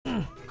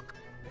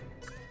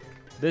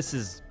This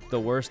is the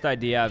worst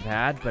idea I've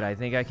had, but I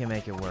think I can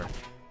make it work.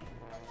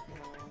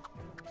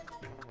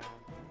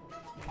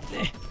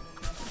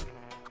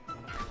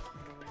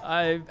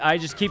 I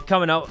just keep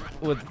coming out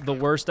with the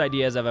worst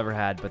ideas I've ever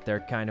had, but they're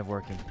kind of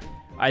working.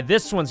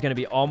 This one's going to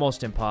be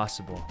almost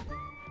impossible.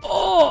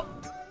 Oh!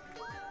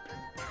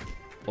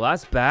 Well,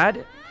 that's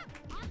bad.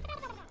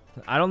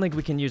 I don't think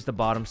we can use the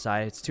bottom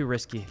side. It's too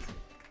risky.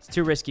 It's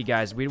too risky,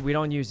 guys. We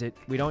don't use it.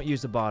 We don't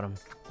use the bottom.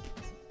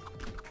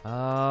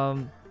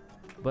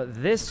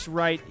 But this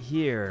right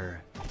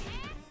here.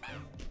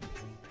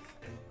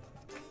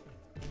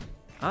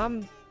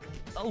 I'm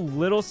a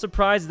little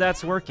surprised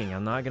that's working.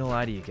 I'm not gonna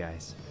lie to you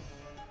guys.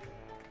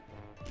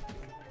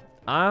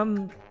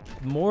 I'm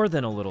more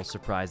than a little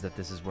surprised that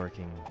this is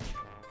working.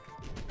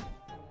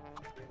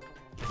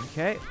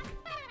 Okay.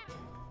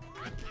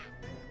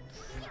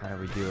 How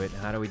do we do it?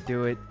 How do we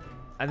do it?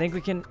 I think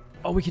we can...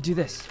 Oh, we could do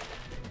this.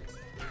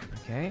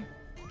 Okay.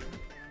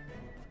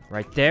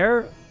 Right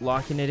there.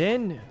 Locking it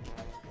in.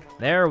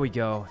 There we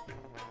go.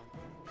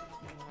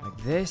 Like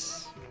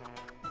this.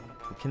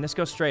 Can this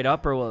go straight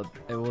up or will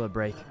it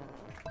break?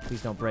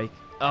 Please don't break.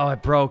 Oh,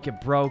 it broke. It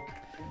broke.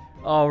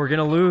 Oh, we're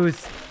gonna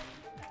lose.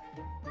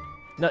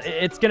 No,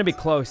 it's gonna be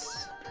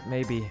close.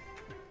 Maybe.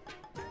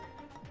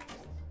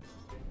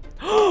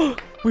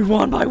 We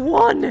won by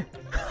 1!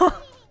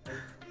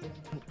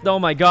 Oh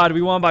my god,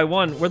 we won by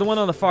 1. We're the one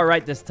on the far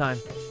right this time.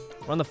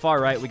 We're on the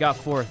far right. We got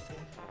 4th.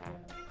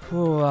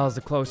 Ooh, that was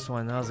a close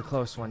one. That was a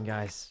close one,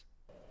 guys.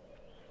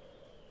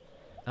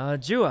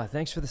 Jua,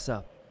 thanks for the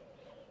sub.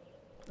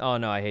 Oh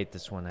no, I hate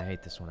this one. I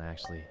hate this one,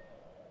 actually.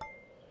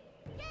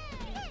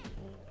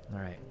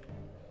 Alright.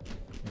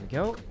 Here we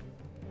go.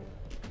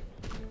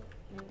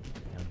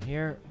 Down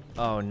here.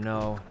 Oh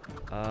no.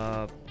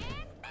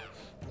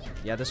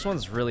 Yeah, this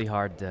one's really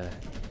hard to...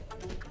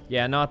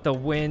 Yeah, not the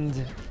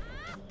wind.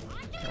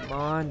 Come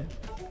on.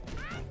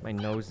 My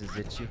nose is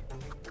itchy.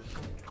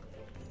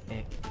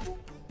 Eh.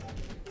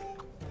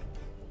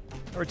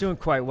 We're doing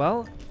quite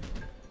well.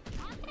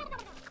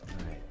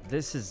 Alright,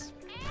 this is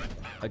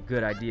a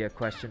good idea,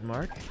 question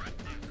mark.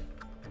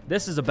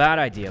 This is a bad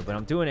idea, but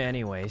I'm doing it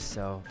anyway,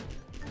 so...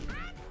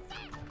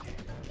 Okay.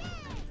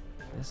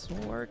 This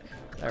will work.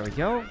 There we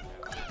go.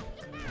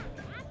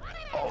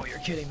 Oh, you're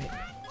kidding me.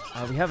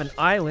 We have an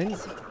island.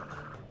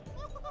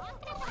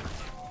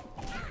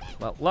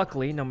 Well,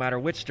 luckily, no matter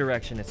which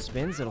direction it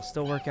spins, it'll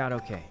still work out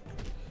okay.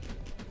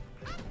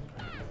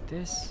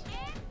 This.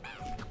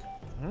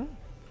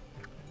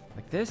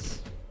 Like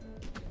this.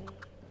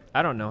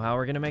 I don't know how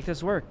we're gonna make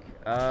this work.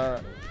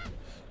 Well,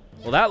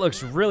 that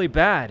looks really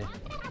bad.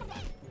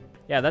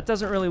 Yeah, that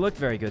doesn't really look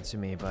very good to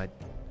me, but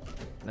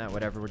not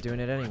whatever, we're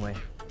doing it anyway.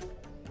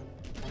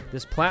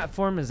 This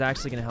platform is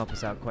actually gonna help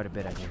us out quite a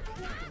bit, I think.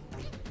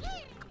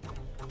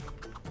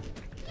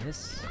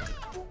 This.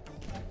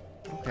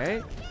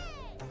 Okay.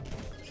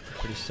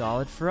 Pretty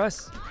solid for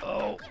us.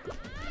 Oh,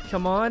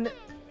 come on.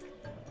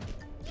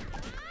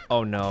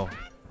 Oh no.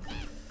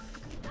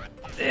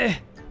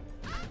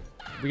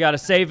 We gotta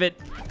save it.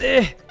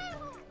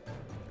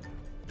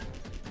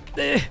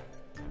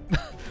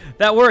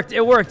 That worked.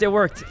 It worked. It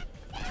worked.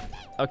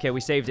 Okay, we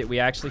saved it. We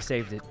actually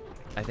saved it.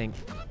 I think.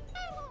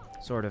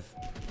 Sort of.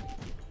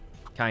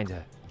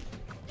 Kinda.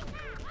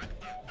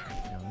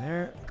 Down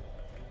there.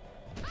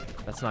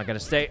 That's not gonna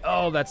stay.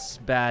 Oh, that's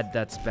bad.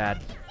 That's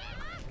bad.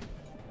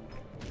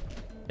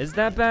 Is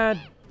that bad?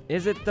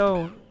 Is it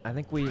though? I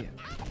think we...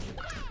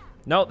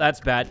 No, that's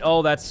bad.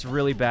 Oh, that's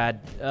really bad.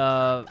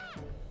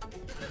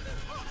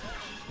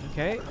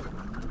 Okay.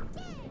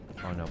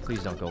 Oh no,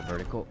 please don't go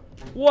vertical.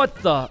 What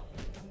the?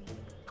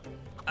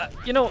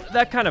 You know,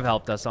 that kind of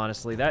helped us,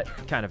 honestly. That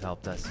kind of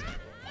helped us.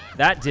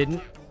 That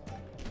didn't.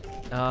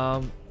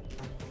 Okay.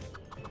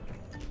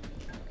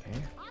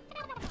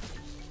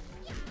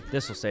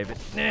 This will save it.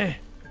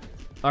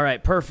 All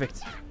right,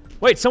 perfect.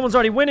 Wait, someone's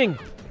already winning.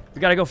 We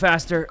gotta go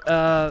faster.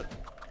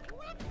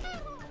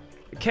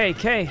 K.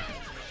 Alright,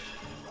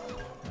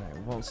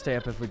 won't stay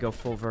up if we go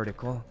full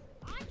vertical.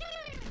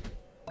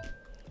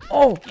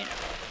 Oh!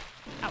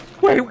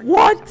 Wait,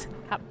 what?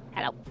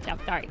 Hello. No,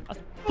 sorry.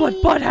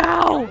 But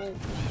how?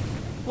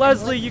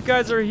 Leslie, you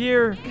guys are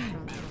here.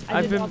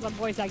 I've been on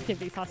voice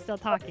activity, so I'm still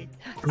talking.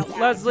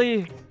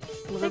 Leslie,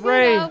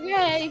 Ray.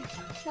 Ray.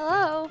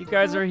 Hello. You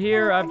guys are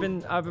here. I've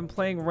been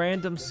playing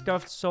random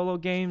scuffed solo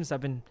games. I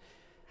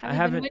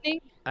haven't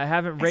rage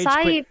I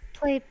saw quit. you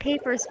play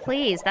Papers,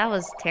 Please. That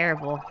was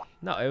terrible.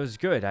 No, it was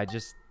good. I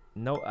just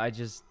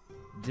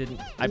didn't.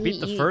 I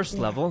beat the first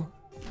level.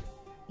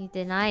 You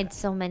denied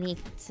so many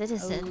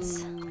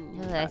citizens.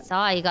 I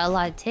saw you got a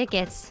lot of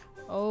tickets.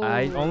 Oh.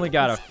 I only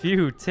got a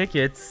few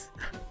tickets.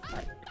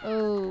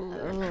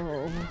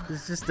 Oh.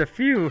 It's just a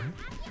few.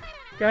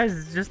 Guys,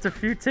 it's just a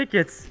few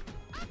tickets.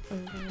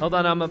 Hold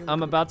on,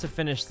 I'm about to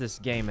finish this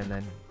game and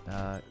then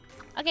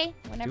Okay,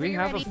 whenever do we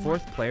you're have ready. a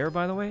 4th player,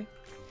 by the way?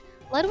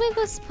 Ludwig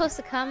was supposed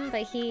to come,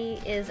 but I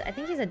think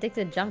he's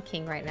addicted to Jump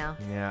King right now.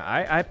 Yeah,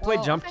 I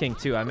played Jump King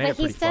too. I made it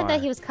pretty far. But he said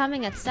that he was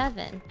coming at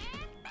 7.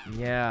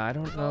 Yeah, I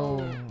don't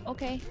know.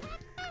 Okay.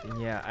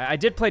 Yeah, I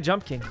did play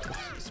Jump King.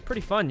 It's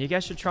pretty fun. You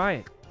guys should try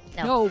it.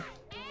 No.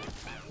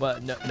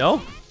 What? No?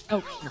 No?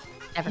 Oh. No.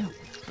 Never.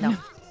 No.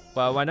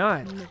 Well, why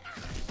not?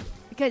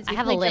 Because I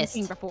have a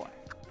list. before.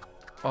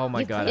 Oh my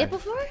You've god. played it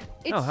before?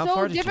 It's how so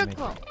far did you make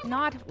difficult.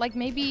 Not like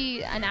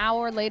maybe an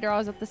hour later I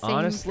was at the same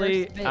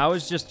Honestly, first bit. I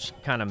was just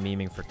kind of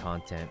memeing for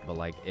content, but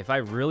like if I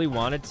really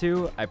wanted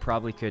to, I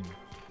probably could,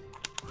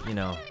 you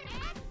know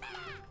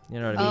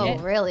what I mean?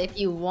 Oh, really? If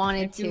you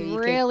wanted to, you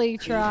really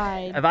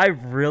tried. If I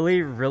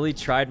really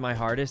tried my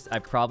hardest, I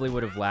probably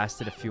would have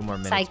lasted a few more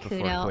minutes before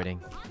Sykkuno.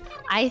 quitting.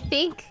 I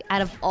think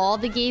out of all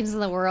the games in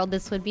the world,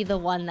 this would be the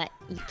one that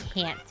you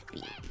can't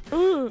beat.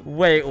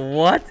 Wait,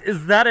 what?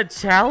 Is that a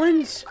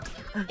challenge?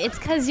 It's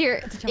because you're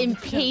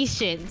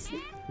impatient.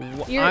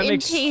 You're I'm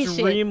impatient.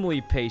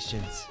 extremely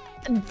patient.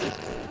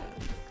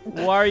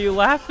 Why are you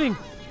laughing?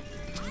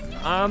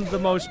 I'm the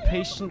most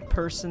patient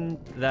person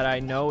that I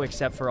know,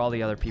 except for all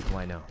the other people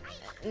I know.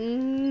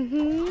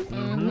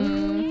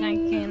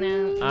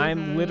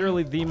 I'm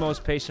literally the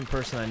most patient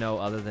person I know,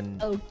 other than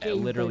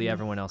literally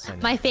everyone else I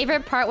know. My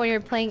favorite part when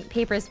you're playing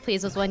Papers,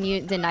 Please was when you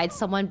denied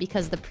someone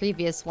because the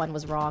previous one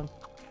was wrong.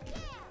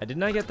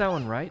 Didn't I get that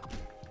one right?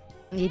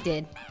 You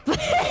did.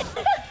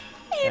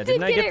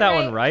 Didn't I get that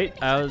one right?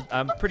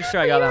 I'm pretty sure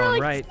I got that one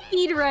right.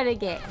 Speed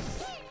running it.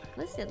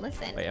 Listen.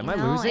 Wait, am I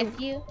losing? If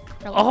you...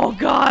 Oh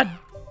god!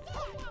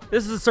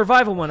 This is a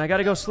survival one. I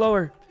gotta go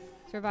slower.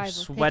 Survival.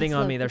 They're sweating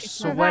on me. They're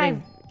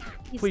sweating.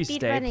 Please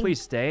stay. Please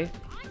stay.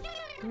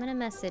 I'm gonna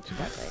message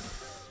Ludwig.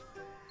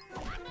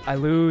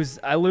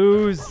 I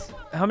lose.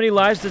 How many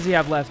lives does he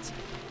have left?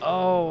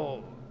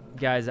 Oh,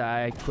 guys,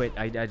 I quit.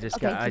 I just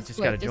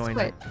gotta join.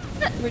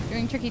 We're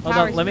doing tricky Hold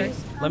towers on, first.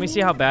 let me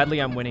see how badly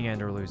I'm winning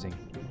and or losing.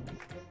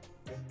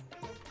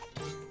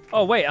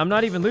 Oh wait, I'm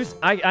not even losing.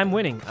 I'm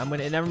winning.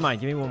 Never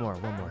mind. Give me one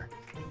more.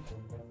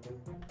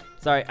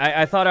 Sorry,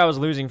 I thought I was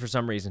losing for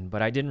some reason,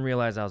 but I didn't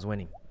realize I was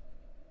winning.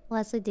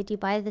 Leslie, did you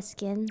buy the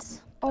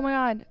skins? Oh my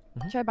god.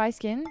 Should I buy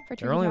skin for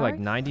tricky They're only towers? like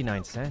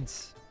 99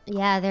 cents.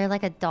 Yeah, they're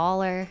like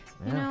 $1.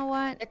 You know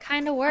what? They're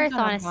kind of worth,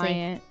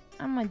 honestly.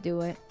 I'm gonna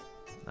do it.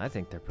 I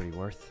think they're pretty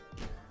worth.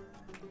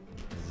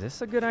 Is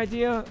this a good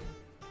idea?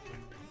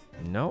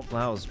 Nope,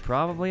 that was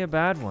probably a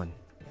bad one.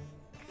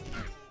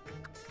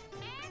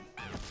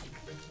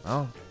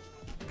 Oh.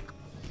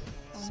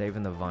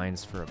 Saving the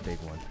vines for a big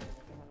one.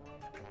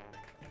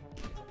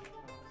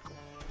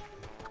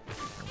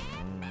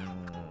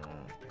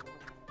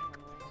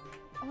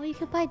 Oh, you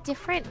could buy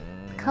different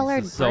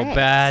colored This is so bricks.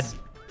 bad.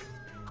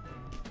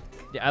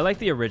 Yeah, I like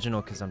the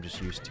original because I'm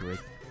just used to it.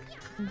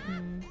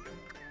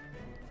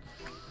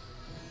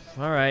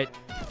 Alright.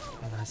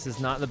 This is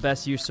not the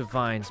best use of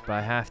vines, but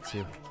I have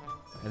to.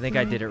 I think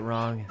I did it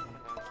wrong.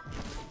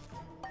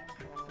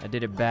 I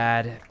did it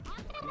bad.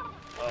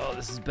 Oh,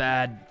 this is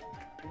bad.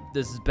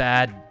 This is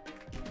bad.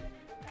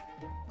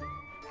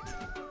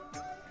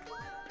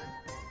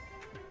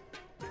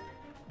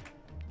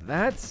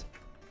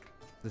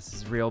 This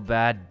is real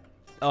bad.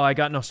 Oh, I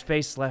got no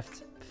space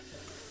left.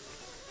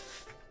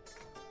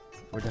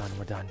 We're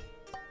done.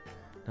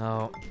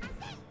 No.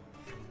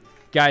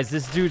 Guys,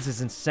 this dude's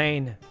is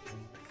insane.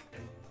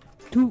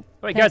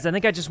 Wait, guys, I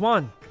think I just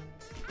won.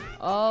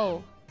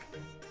 Oh.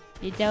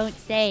 You don't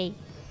say.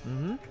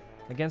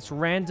 Against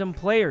random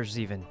players,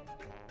 even.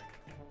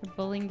 You're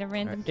bullying the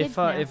random Right, kids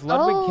now. if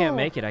Ludwig can't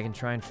make it, I can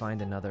try and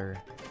find another.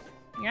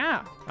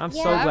 Yeah. I'm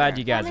so glad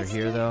you guys are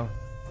here, though.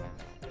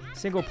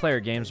 Single player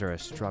games are a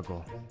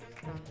struggle.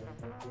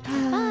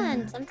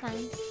 Fun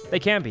sometimes. They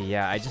can be,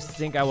 yeah. I just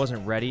think I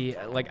wasn't ready.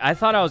 Like, I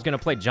thought I was gonna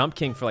play Jump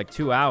King for like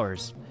 2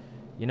 hours.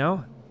 You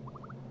know?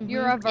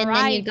 You're a variety. And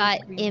then you got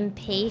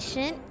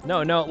impatient.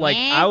 No, like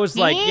I was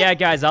like, yeah,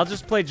 guys, I'll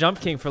just play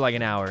Jump King for like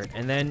an hour,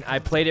 and then I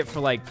played it for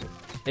like,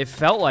 it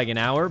felt like an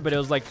hour, but it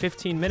was like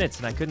 15 minutes,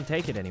 and I couldn't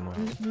take it anymore.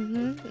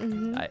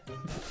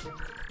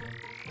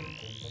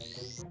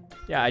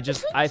 Yeah,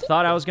 I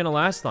thought I was gonna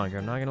last longer.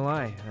 I'm not gonna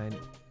lie.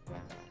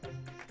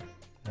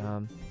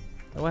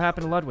 What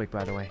happened to Ludwig,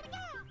 by the way?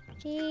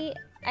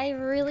 I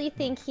really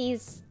think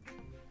he's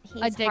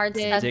addicted. hard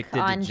stuck Addicted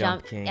to on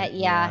Jump King.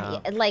 Yeah.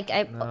 Like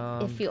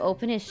if you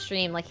open his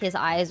stream, like his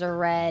eyes are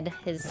red,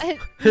 his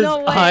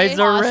eyes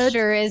are red.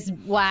 posture is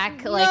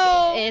whack. Like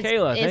it's,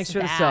 Kayla, it's thanks for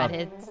the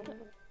bad. sub.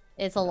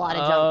 It's a lot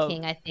of Jump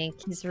King. I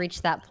think he's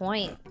reached that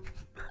point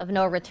of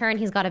no return.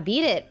 He's got to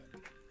beat it.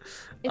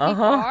 Is he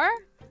far?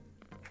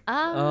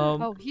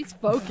 Oh, he's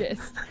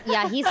focused.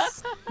 Yeah, he's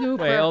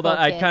super Wait, hold on.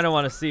 I focused. kind of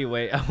want to see.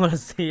 Wait, I want to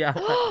see.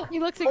 He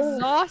looks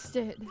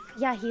exhausted.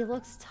 Yeah, he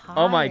looks tired.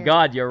 Oh my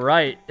god, you're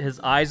right. His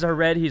eyes are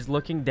red. He's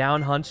looking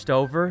down, hunched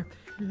over.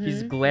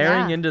 He's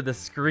glaring into the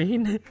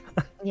screen.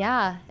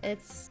 Yeah,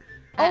 it's...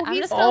 I'm I'm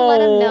just just gonna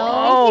let him know.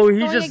 Oh,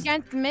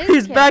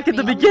 he's back at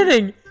the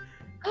beginning.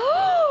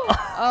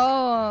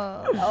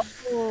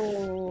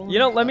 You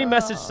know, let me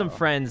message some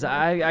friends.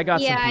 I got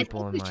some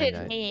people in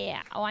mind.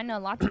 Yeah. Oh, I know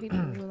lots of people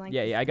who like.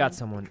 Yeah, I got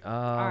someone. All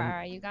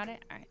right, you got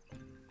it.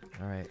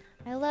 All right.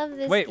 I love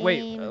this Wait,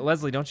 game.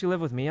 Leslie, don't you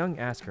live with me, Young?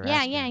 Ask her.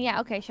 ask her. Yeah.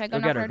 Okay, should I go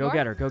Go get her. Go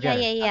get her. Go get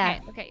her. Yeah.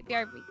 Okay.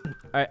 BRB. All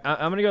right,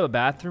 I'm gonna go to the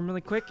bathroom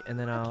really quick, and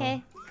then I'll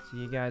Okay. see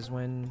you guys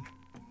when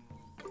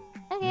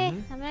Okay,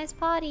 have a nice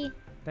party.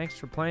 Thanks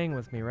for playing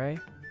with me, Ray.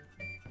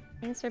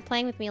 Thanks for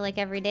playing with me like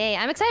every day.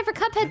 I'm excited for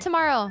Cuphead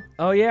tomorrow.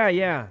 Oh,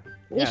 yeah.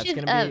 We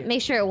should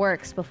make sure it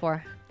works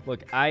before.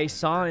 Look, I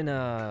saw in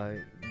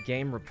a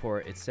game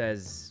report, it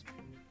says,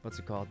 what's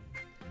it called?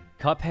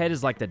 Cuphead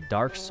is like the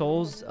Dark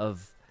Souls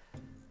of...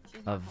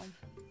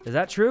 Is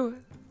that true?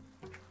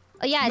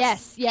 Oh, yeah,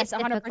 yes, it's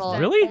 100%. difficult.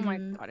 Really? Oh my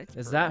god, it's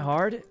Is that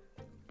hard?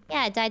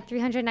 Yeah, it died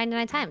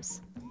 399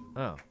 times.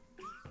 Oh.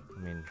 I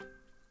mean...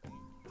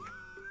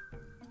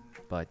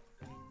 But...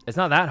 It's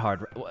not that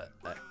hard.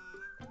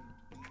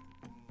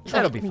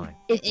 That'll be fine.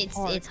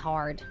 It's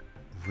hard.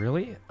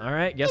 Really?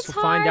 Alright, guess It's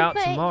we'll find hard, out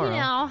but, tomorrow.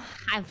 You know,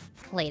 I've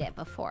played it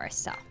before,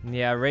 so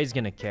Yeah, Ray's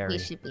gonna carry. we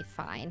should be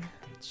fine.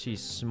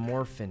 She's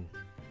smorfing.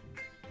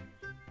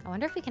 I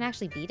wonder if we can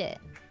actually beat it.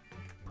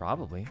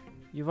 Probably.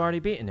 You've already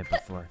beaten it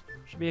before.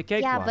 Should be a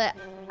cakewalk. Yeah, but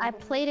I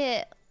played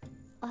it...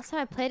 Last time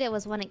I played it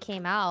was when it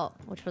came out,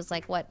 which was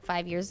like, what,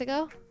 5 years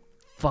ago?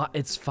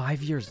 It's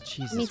 5 years.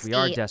 Jesus, Let me we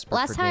are see. desperate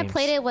Last for time games. I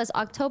played it was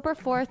October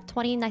 4th,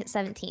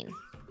 2017.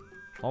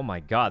 Oh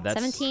my god, that's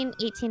 17,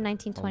 18,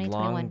 19, 20, a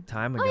long 21.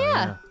 time ago. Oh,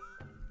 yeah.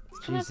 It's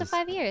coming up to Jesus.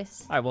 5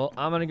 years. Alright, well,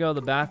 I'm gonna go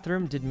to the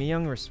bathroom. Did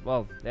Myung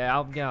well, yeah,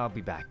 I'll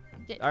be back.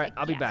 Alright,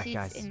 I'll be back, she's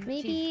guys.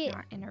 Maybe- she's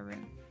not in her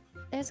room.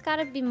 There's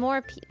gotta be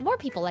more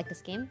people like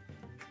this game.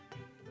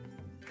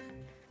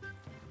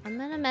 I'm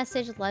gonna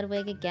message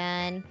Ludwig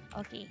again.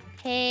 Okay.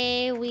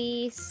 Hey,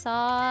 we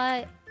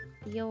saw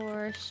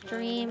your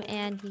stream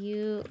and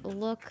you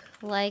look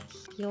like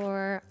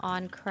you're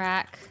on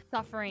crack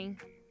Suffering.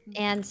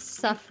 and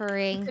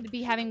suffering. Could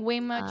be having way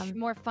much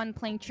more fun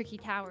playing Tricky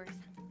Towers.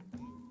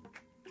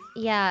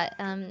 Yeah,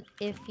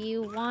 if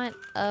you want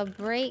a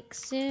break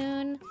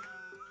soon,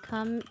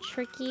 come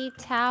Tricky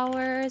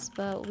Towers,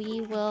 but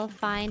we will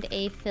find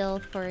a fill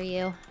for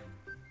you.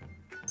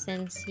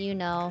 Since you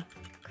know,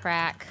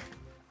 crack.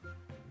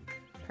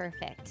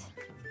 Perfect.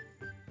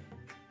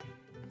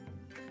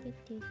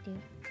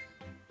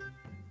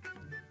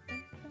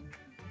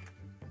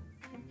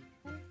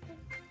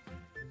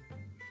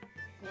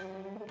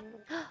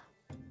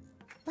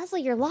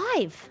 Leslie, you're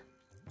live!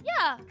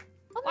 Yeah.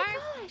 Oh my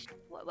gosh!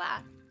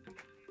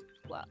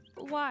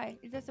 Why?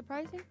 Is that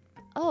surprising?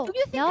 Oh,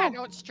 You think no. I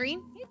don't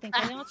stream? You think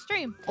I don't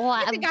stream? Well,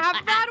 You think I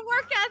have bad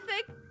work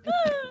ethic?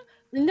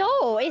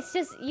 no, it's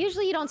just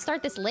usually you don't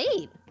start this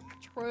late.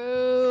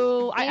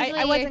 True. I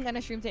Usually wasn't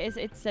gonna stream today.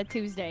 It's a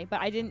Tuesday,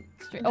 but I didn't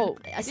stream. Oh,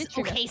 I did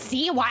stream. Okay,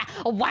 see why?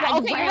 Why? Well,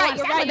 okay, why- you're right.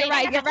 You're right. You're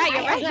right. You're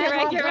right. You're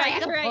right. You're right.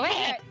 You're right. You're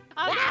right.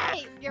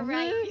 Okay, you're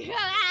right.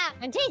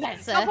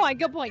 Jesus. Good point.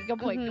 Good point. Good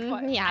point. Good Mhm,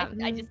 point. yeah,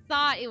 I just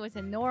thought it was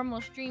a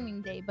normal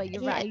streaming day, but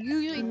you're right. I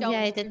usually don't.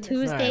 Yeah, stream the this.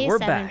 Tuesday, we're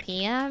 7 back.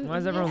 p.m. Why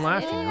is everyone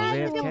laughing? I was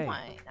Yeah, good AFK.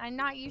 point. I'm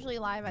not usually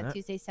live at Huh?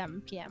 Tuesday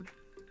 7 p.m.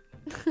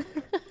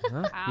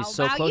 Huh? How He's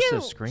so about close to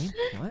you? the screen?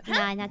 What?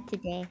 Nah, not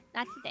today.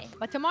 Not today,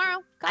 but tomorrow.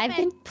 I've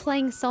been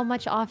playing so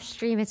much off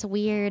stream. It's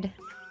weird.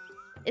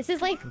 This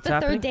is like What's the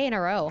happening? third day in a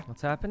row.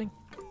 What's happening?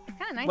 It's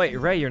kind of nice. Wait,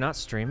 Ray, you're not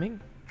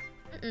streaming?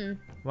 Mm-mm.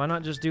 Why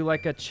not just do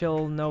like a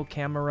chill, no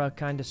camera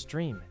kind of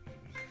stream?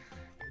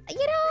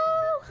 You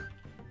know,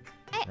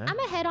 Huh? I'm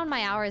ahead on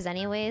my hours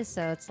anyways,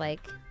 so it's like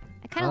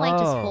I kind of like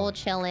just Oh. full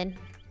chilling.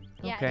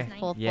 Yeah, Okay. it's nice.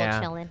 Full Yeah.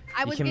 chilling.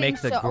 I You was can getting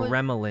make the so,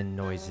 gremlin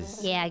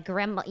noises. Yeah,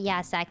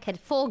 yes, I could.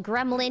 Full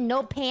gremlin,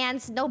 no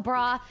pants, no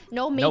bra,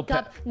 no No pa-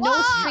 makeup, no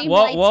stream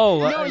Whoa, lights, whoa,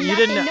 no you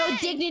nothing, didn't- no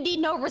dignity,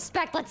 no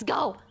respect. Let's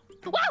go.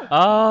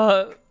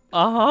 Wow.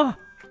 Uh-huh.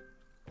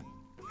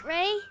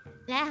 Ray?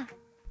 Yeah.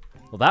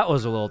 Well, that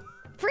was a little...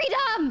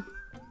 Freedom!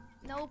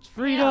 No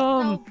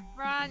Freedom. pants, no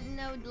bra,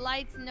 no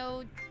lights,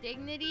 no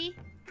dignity.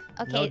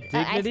 Okay, No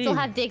I still dignity.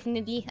 have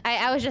dignity.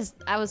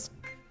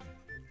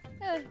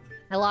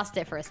 I lost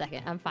it for a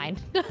second. I'm fine.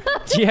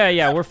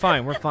 Yeah, we're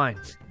fine, we're fine.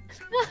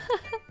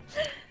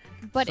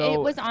 But So- it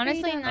was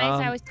honestly nice.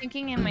 I Um, was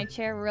thinking in my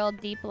chair real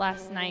deep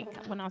last night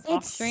when I was off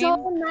It's stream.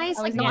 so nice,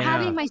 I like was not Yeah.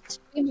 having my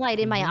stream light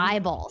in my Mhm.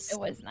 eyeballs. It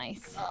was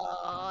nice.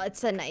 Oh,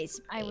 it's a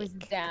nice. I was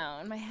break.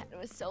 down. My head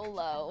was so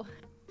low.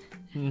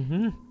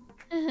 Mm-hmm.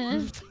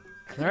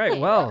 Mm-hmm. All right,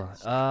 well,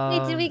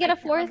 Wait, did we get a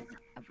fourth?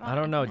 I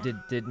don't know. Did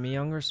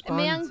Myung respond?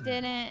 Myung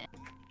didn't.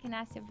 Can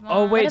ask Yvonne.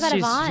 Oh wait, about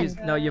she's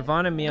Yvonne? no,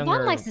 Yvonne and Myung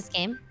Yvonne are, likes this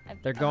game.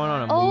 they're going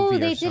on a Oh, movie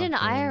they or did an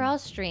something. IRL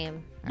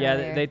stream. Yeah,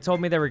 earlier. they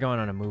told me they were going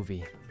on a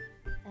movie.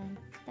 Dun,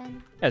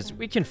 dun, Yes, dun.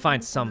 we can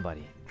find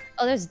somebody.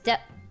 Oh, there's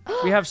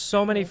We have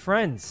so many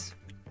friends.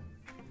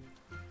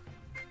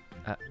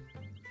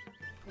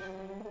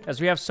 As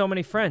we have so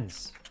many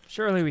friends,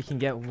 surely we can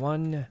get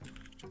one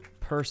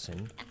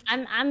person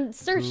I'm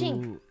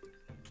searching.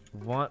 who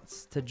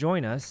wants to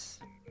join us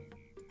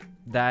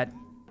that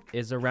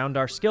is around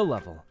our skill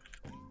level.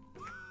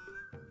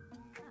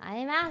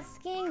 I'm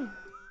asking.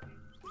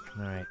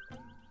 All right.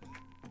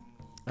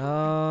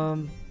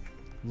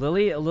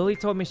 Lily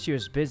told me she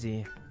was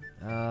busy.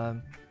 All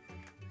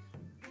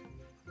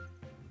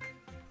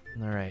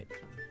right.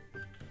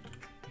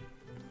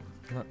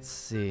 Let's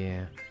see.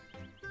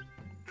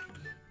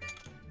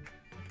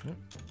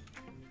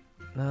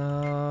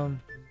 All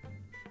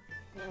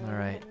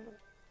right.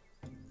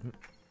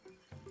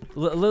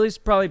 Lily's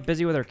probably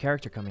busy with her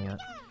character coming out.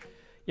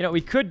 You know,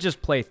 we could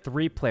just play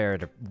 3-player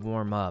to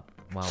warm up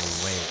while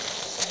we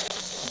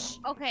wait.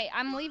 Okay,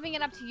 I'm leaving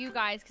it up to you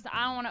guys because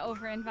I don't want to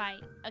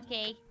over-invite.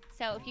 Okay,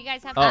 so if you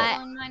guys have Oh, that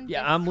in mind,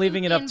 yeah, just I'm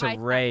leaving it up to invite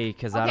them. Ray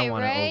because I Okay, don't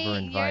want to Ray,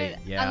 over-invite.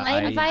 you're- Yeah,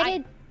 I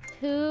invited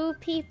 2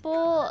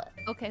 people.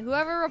 Okay,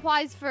 whoever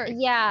replies first.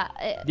 Yeah.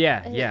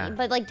 Yeah.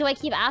 But like, do I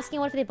keep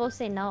asking? What if they both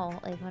say no?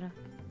 Like, what?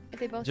 If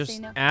they both Just say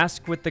no.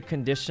 ask with the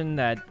condition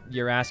that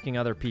you're asking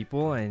other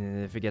people,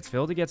 and if it gets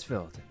filled, it gets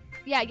filled.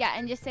 Yeah,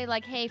 and just say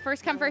like, hey,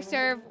 first come, first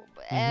serve.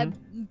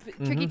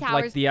 Tricky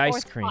Towers. Like the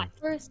ice 4th cream. spot.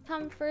 First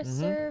come, first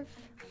serve.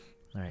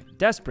 All right.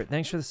 Desperate,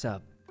 thanks for the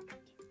sub.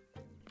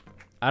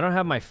 I don't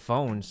have my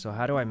phone, so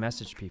how do I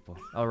message people?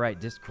 Oh, right,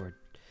 Discord.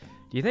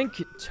 Do you think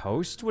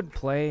Toast would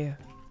play?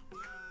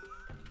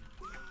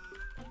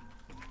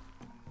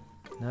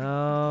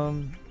 I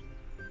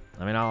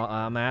mean,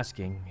 I'm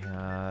asking.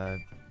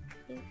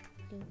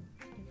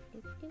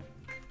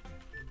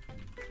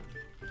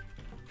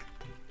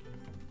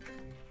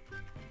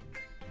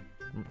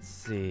 Let's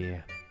see.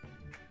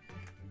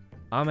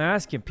 I'm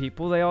asking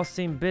people. They all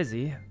seem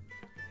busy.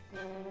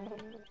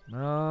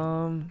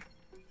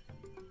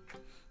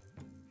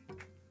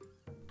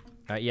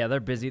 Yeah, they're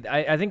busy.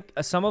 I think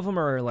some of them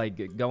are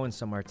like going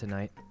somewhere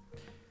tonight.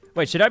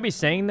 Wait, should I be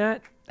saying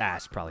that? Ah,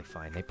 it's probably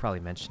fine. They probably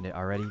mentioned it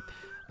already.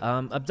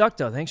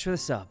 Abducto, thanks for the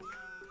sub.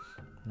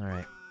 All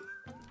right.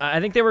 I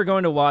think they were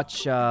going to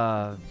watch,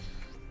 what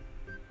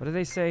did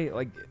they say?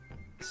 Like,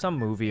 some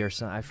movie or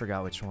something. I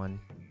forgot which one.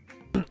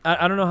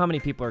 I don't know how many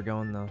people are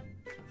going, though.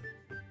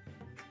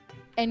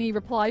 Any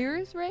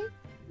repliers, Ray?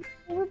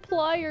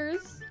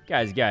 Repliers.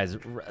 Guys,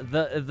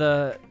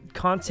 the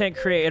content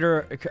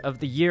creator of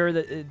the year,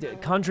 the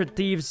 100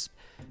 Thieves,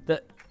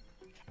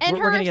 And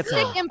we're her gonna get sick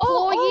some.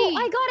 employee. Oh,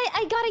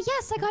 I got a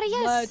yes. I got a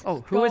yes. Let's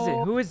Oh, who is it?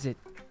 go. Who is it?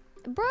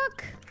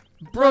 Brooke.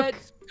 Brooke.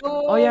 Let's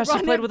go, Oh, yeah, she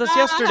run played it with us back.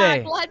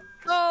 yesterday. Let's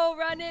go,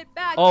 run it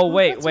back. Oh,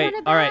 wait. Let's run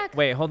it All right, back.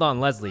 wait, hold on,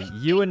 Leslie.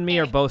 You and me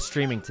are both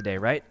streaming today,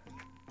 right?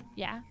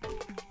 Yeah.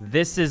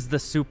 This is the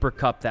Super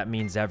Cup that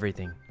means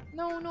everything.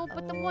 No,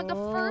 but the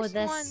first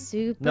the one.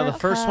 Super No, the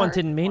first one Cup.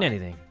 didn't mean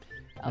anything.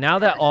 Now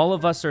that all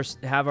of us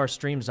have our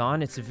streams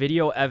on, it's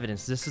video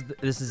evidence. This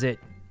is it.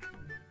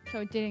 So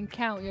it didn't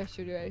count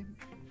yesterday.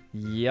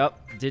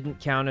 Yep, didn't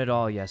count at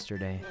all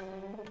yesterday.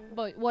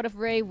 But what if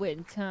Ray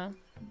wins, huh?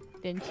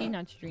 Then she's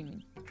not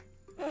streaming.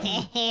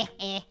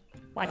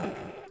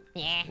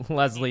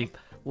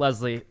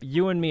 Leslie,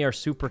 you and me are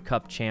Super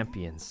Cup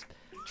champions.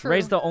 True.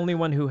 Ray's the only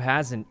one who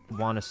hasn't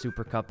won a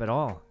Super Cup at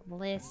all.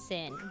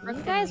 Listen, you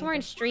guys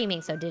weren't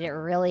streaming, so did it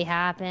really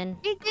happen?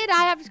 It did.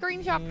 I have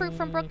screenshot proof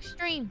from Brooke's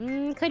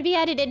stream. Could be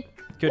edited.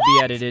 Could be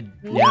edited.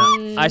 Yeah,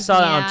 I saw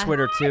that yeah. on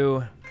Twitter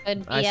too.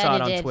 Could be I saw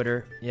it edited. on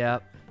Twitter.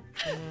 Yep.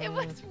 It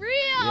was real.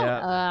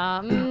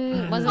 Yeah.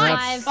 Wasn't Fine,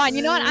 live. fine.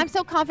 You know what? I'm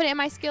so confident in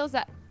my skills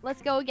that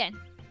let's go again.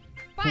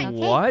 Fine.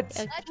 What?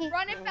 Okay. Let's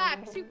run it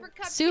back. Super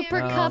Cup. Super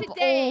champion Cup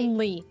today.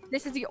 only.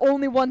 This is the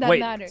only one that Wait,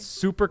 matters.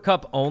 Super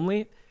Cup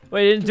only?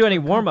 Wait, it didn't do any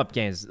warm-up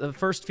games. The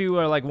first few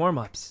are like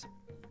warm-ups.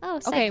 Oh,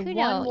 Okay,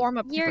 Sykkuno, one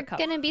warm-up you're Super Cup.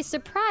 gonna be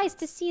surprised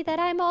to see that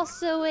I'm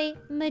also a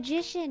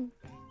magician.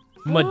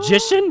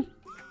 Magician?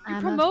 I'm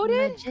a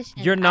promoted? magician.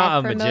 You're not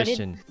I've a promoted-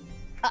 magician.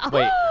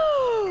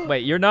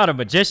 Wait, you're not a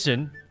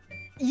magician.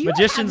 You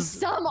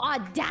Magicians- have some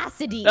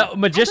audacity.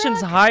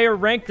 Magician's higher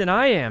ranked than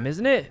I am,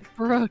 isn't it?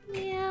 Brooke.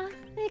 Yeah,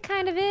 it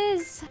kind of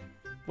is.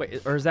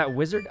 Wait, or is that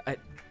wizard?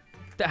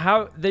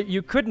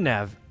 You couldn't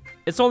have.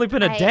 It's only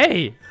been a I-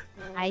 day.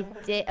 I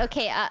did.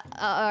 Okay,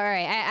 all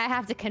right. I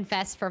have to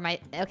confess for my.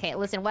 Okay,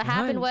 listen. What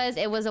happened was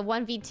it was a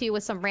 1v2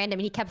 with some random.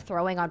 And he kept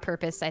throwing on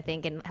purpose, I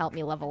think, and helped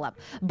me level up.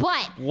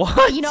 But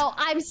What? you know,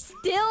 I'm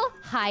still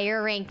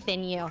higher ranked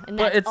than you. And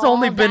But that's it's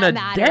only all been that a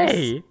matters.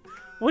 day.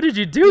 What did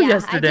you do Yeah,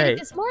 yesterday? I did it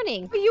this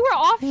morning. But you were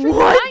off stream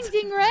What?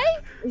 grinding, Ray.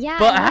 Yeah.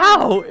 But I know.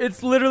 how?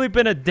 It's literally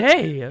been a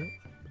day.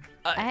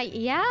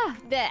 Yeah.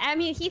 I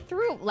mean, he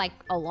threw like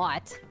a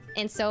lot,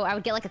 and so I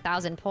would get like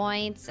 1,000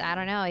 points. I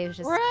don't know. It was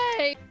just.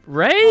 Ray.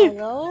 Ray?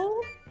 Hello?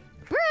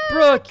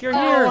 Brooke, you're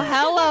here. Oh,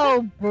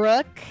 hello,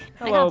 Brooke.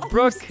 Hello,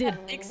 Brooke.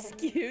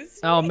 Excuse me.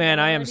 Oh man,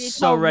 I am Ready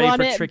so to ready run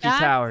for it Tricky back?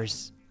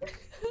 Towers.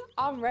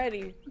 I'm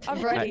ready.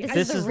 I'm Right, ready. This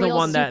This is is the the real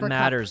one that Super Cup.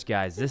 matters,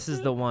 guys. This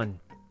is the one.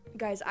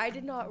 Guys, I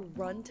did not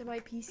run to my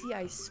PC.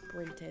 I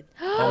sprinted.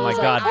 Oh my was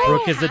God, like,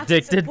 Brooke I is have to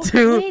addicted support-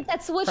 too. Wait,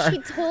 that's what she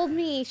told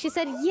me. She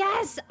said,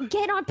 "Yes,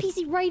 get on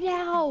PC right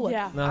now."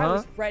 Yeah, I Uh-huh.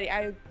 was ready.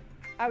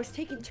 I was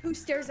taking 2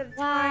 stairs at a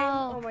Wow.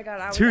 time. Oh my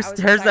God. I was, Two I was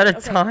stairs at a excited.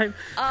 Okay. time.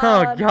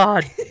 Oh Um,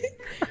 God.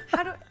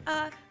 How do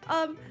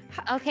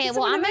Okay, can well,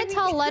 someone I'm gonna remind me-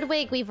 tell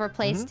Ludwig we've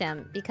replaced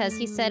him because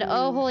he said,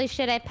 "Oh, holy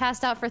shit, I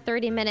passed out for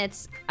 30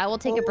 minutes. I will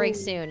take a break Oh.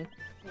 soon."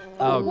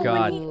 Oh well,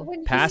 God. when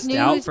he Passed Snooze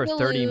out for to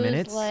 30 lose,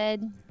 minutes?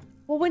 Led.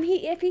 Well,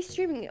 if he's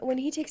streaming, when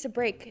he takes a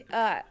break,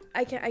 I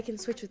can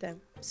switch with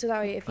him. So that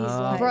way, if he's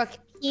live. Brooke,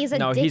 he's addicted.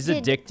 No, he's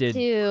addicted.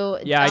 To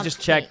Yeah, I duct just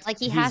tape. checked. Like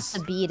he has He's- to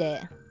beat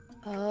it.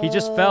 He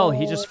just fell.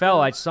 He just fell.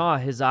 Oh. I saw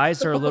his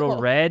eyes are a little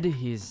red.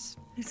 He's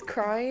He's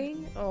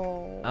crying?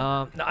 Oh.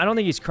 No, I don't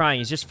think he's crying.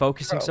 He's just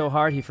focusing Bro. so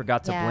hard he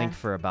forgot to Yeah. blink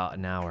for about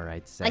an hour,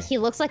 I'd say. Like he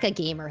looks like a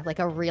gamer, like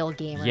a real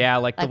gamer. Yeah,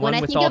 like the when one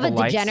I with think all of the a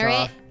lights degenerate,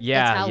 off.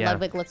 Yeah, that's how yeah.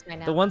 Ludwig looks right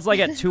now. The ones like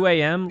at 2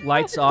 a.m.,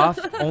 lights off,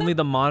 only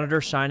the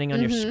monitor shining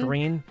on your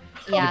screen.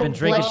 Yeah, You've been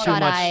drinking too bloodshot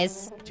much,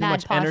 eyes, too mad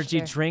much energy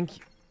posture. drink,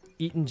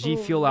 eating G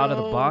Fuel out of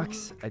the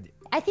box.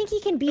 I think he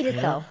can beat it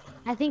though.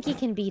 I think he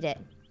can beat it.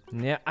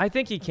 Yeah, I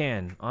think he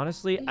can.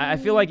 Honestly, I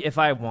feel like if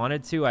I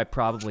wanted to, I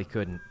probably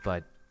couldn't.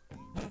 But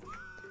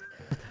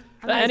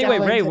anyway,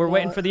 definitely Ray, could we're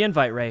waiting not. for the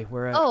invite, Ray.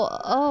 We're at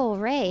Oh,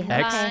 Ray.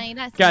 X.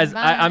 Okay. Guys,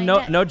 I'm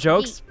no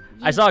jokes.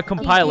 I saw a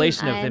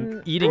compilation of him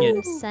I'm eating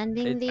it.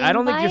 Sending the I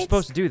don't think you're invites.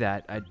 supposed to do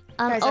that. Guys,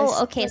 oh,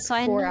 I okay. slept So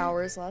I 4 know.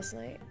 hours last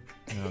night.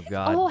 Oh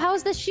God. Oh, how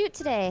was the shoot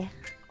today?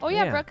 Oh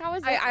yeah, Yeah. Brooke, how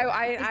was it?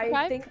 I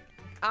Five? think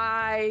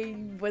I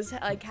was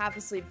like half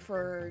asleep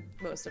for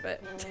most of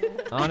it.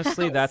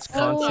 Honestly, that's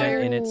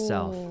content in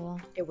itself. Oh.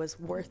 It was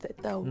worth it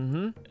though.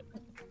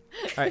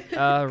 All right.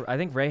 I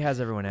think Ray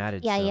has everyone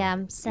added. Yeah, so yeah.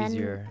 I'm it's sending.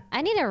 easier.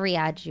 I need to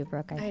re-add you,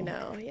 Brooke. I think.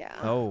 know, yeah.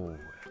 Oh.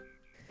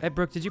 Hey,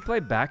 Brooke, did you play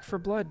Back for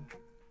Blood?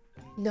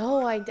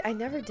 No, I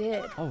never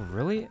did. Oh,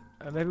 really?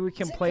 Maybe we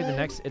can Is it play the good?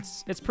 next.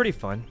 It's pretty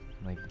fun.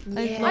 Like,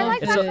 Yeah. I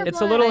like it's Back for it's a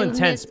Blood. little I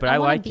intense, but I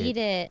wanna like beat it.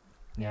 it.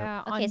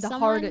 Yeah, Okay, on the someone-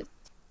 hardest.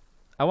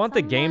 I want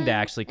the game to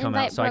Someone actually come out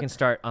invite so I can Brooke.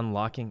 start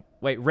unlocking.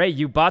 Wait, Ray,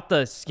 you bought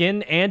the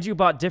skin and you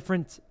bought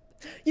different.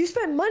 You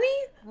spent money?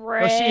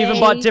 Oh, she even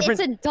bought different.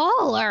 It's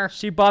 $1.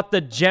 She bought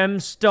the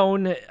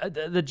gemstone,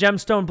 the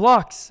gemstone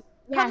blocks.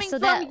 Yeah, Coming so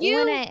from that you.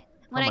 when I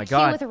Oh my queue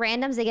God. with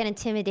randoms, they get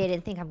intimidated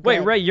and think I'm good. Wait,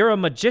 Ray, you're a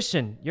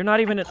magician. You're not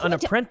even an told you.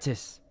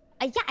 apprentice.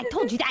 Yeah, I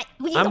told you that.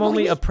 I'm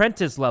only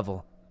apprentice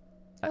level.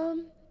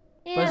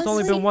 But it's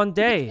only been one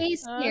day.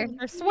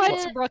 They're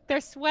sweating, Brooke. They're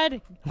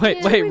sweating. Wait,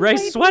 Yeah, wait, we Ray's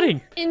might-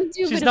 sweating.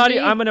 She's not. Indubitably.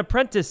 I'm an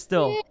apprentice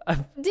still.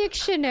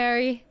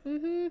 Dictionary.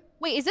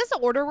 Wait, is this the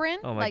order we're in?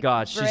 Oh my like,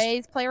 God, she's-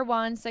 Ray's player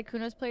 1,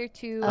 Sykkuno's player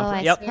 2. Oh,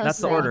 I Yep, suppose that's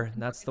the so. order.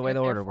 That's the way the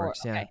Player order 4.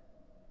 works. Yeah.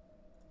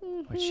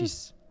 Okay. But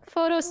she's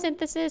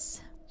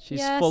Photosynthesis.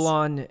 Yes. full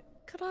on.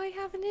 Could I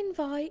have an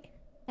invite?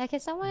 Yeah, can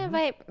someone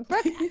invite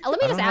Brooke? Let me I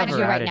just don't add have you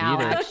her right added now.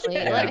 either. Actually,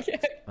 Yeah. Let me-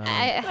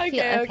 I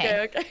feel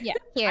okay. Yeah,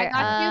 Here, I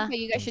got you, but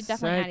you guys should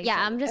definitely Sec- add each yeah,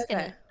 other.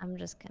 I'm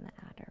just Okay. gonna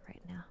add her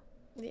right now.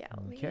 Yeah.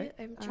 Okay.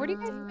 Where do you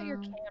guys put your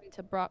cam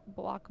to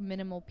block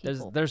minimal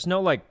people? There's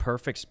no like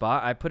perfect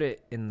spot. I put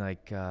it in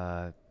like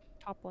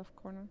Top left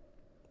corner.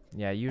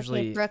 yeah,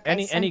 usually Brooke, I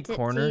any sent it to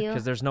corner you.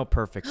 because there's no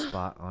perfect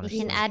spot honestly.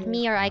 You can add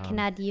me or I can Um,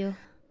 add you.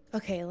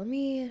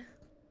 Okay,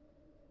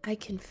 I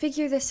can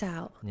figure this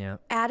out. Yeah.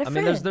 Add a I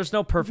friend. mean, there's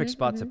no perfect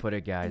spot to put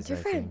it, guys. Add your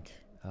I friend.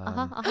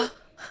 think.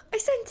 I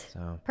sent.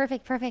 So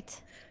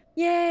Perfect.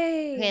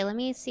 Yay. Okay, let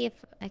me see if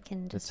I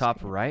can the just. top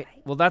right.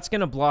 Well, that's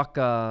gonna block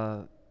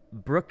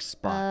Brooke's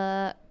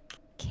spot.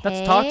 That's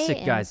Okay,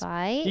 toxic, guys.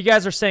 invite. You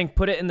guys are saying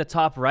put it in the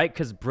top right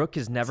because Brooke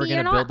is never See,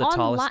 you're gonna build the not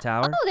tallest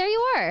tower. Oh, there you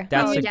are.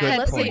 That's Oh, a yeah, good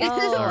let's point. see.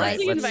 Oh, All right, I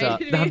see. let's.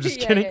 Invited No, I'm me.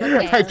 just Yeah, kidding.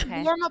 yeah, yeah. I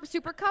Okay. Warm up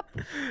super cup.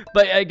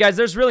 But guys,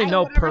 there's really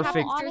no whatever, how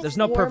perfect. honest There's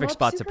no warm perfect up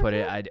spot to super put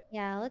it. cup? I'd.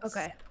 Yeah, let's.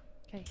 Okay.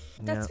 Okay.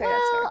 That's Yeah. fair.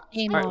 Well,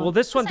 All right. Well,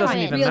 this one That's doesn't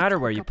fine. even Real matter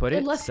where you put it.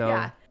 Unless, So.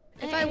 yeah.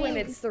 If I win,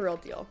 it's the real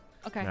deal.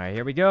 Okay. All right,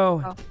 here we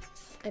go. Oh.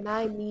 And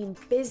I mean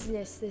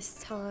business this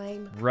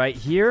time. Right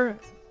here.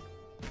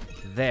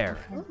 There.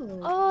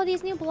 Oh,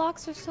 these new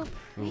blocks are so Ooh,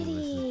 pretty.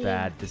 this is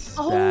bad. This is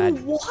Oh,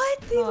 bad.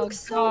 what? They Oh, look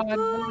so God,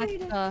 what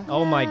good. the-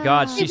 Oh my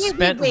God, she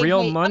spent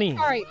real money. I'm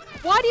sorry.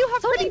 Why do you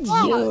have pretty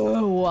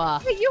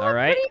blocks? Wait, you All have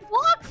right. pretty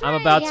blocks? I'm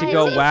about to Yeah,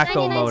 go it's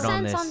wacko 99 mode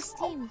on cents this.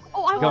 on Steam.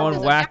 Oh, I want Going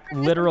this. whack, This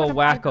is literal gonna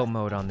buy wacko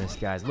mode on this,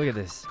 guys. Look at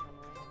this.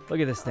 Look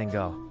at this thing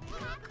go.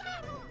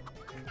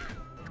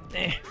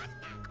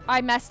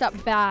 I messed up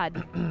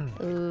bad.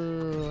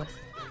 Ooh.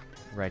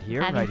 Right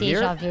here, Having right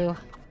deja here. vu.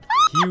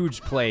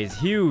 Huge plays,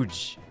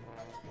 huge.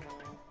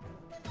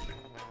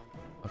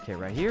 Okay,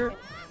 right here.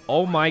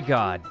 Oh my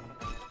God.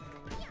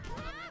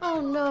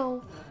 Oh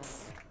no.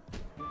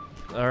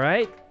 All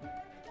right.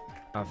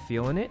 I'm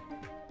feeling it.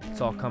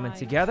 It's all coming my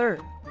together.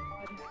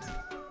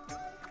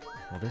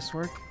 Will this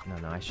work?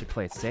 No, I should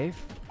play it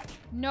safe.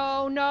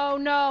 No, no,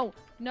 no,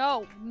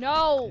 no,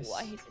 no. Yes.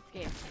 I hate this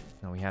game.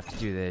 No, we have to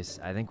do this.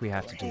 I think we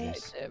have to do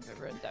this. It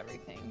ruined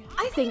everything.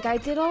 I think I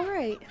did all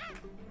right.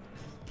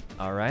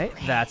 All right,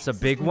 that's a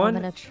big Moment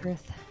one. of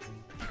truth.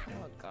 Oh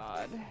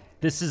God.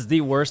 This is the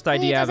worst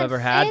idea I've doesn't ever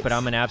had, fit. but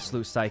I'm an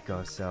absolute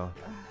psycho, so.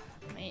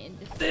 Man,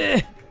 just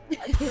Eh,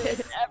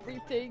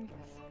 everything.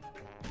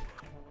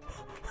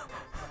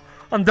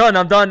 I'm done.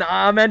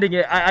 I'm ending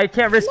it. I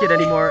can't risk it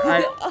anymore.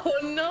 Oh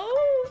no.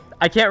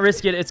 I can't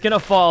risk it. It's gonna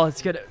fall.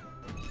 It's gonna.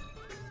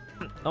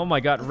 Oh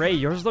my God, Ray,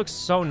 yours looks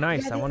so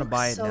nice. Yeah, I they want to look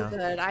buy it so now.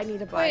 good. I need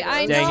to buy Wait, I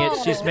those. Dang know.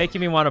 it, she's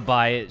making me want to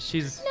buy it.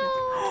 She's.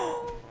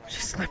 No. She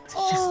slipped. She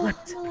Oh,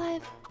 slipped. I'm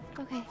alive.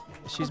 Okay.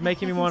 She's Okay,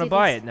 making I me can want to do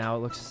buy this. it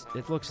now.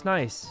 It looks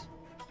nice.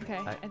 Okay,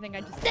 I- I think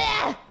I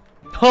just.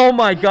 Oh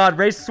my God,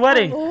 Ray's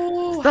sweating.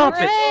 Oh, Stop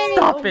Ray. it.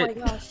 Stop Oh it.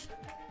 my gosh.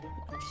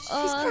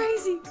 She's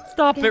crazy.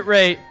 Stop it,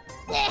 Ray.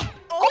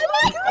 Oh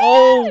my god.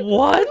 Oh,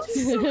 what?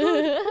 So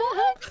good.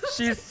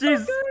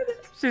 She's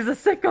She's a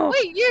sicko.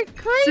 Wait, you're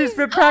crazy. She's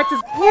been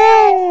practicing.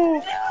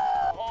 Whoa!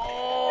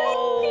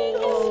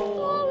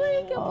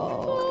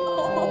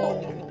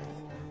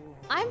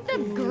 I'm the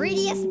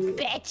greediest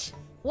bitch.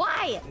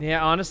 Why?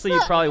 Yeah, honestly, you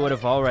probably would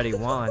have already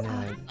won.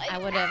 I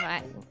would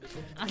have.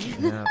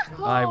 Yeah,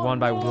 I won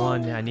by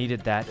 1. I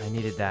needed that. I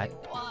needed that.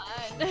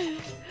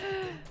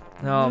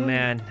 Oh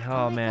man.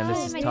 Oh man,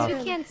 this is my tough.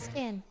 toucan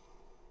skin.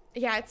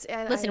 Yeah, it's.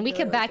 Listen, we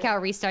could back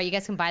out, restart. You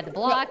guys can buy the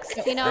blocks.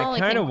 You know. I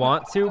kind of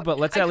want to, but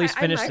let's at least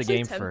finish the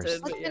game tempted,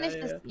 first. Let's finish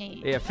this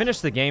game. Yeah, finish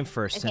the game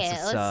first Okay, since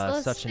it's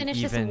let's such an finish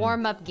even. this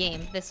warm-up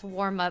game. This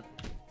warm-up.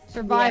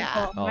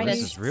 Survival. Oh, My this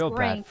new is real bad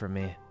strength. for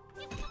me.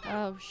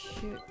 Oh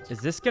shoot. Is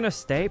this gonna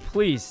stay?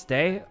 Please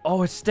stay.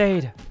 Oh, it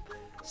stayed.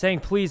 Saying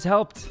please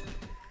helped.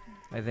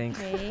 I think.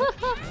 Okay.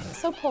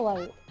 So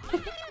polite.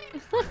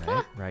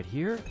 Right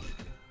here.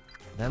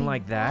 Then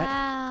like that.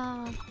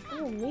 Wow.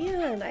 Oh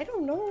man, I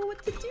don't know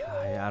what to do.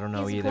 I don't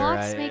know These either.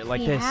 blocks make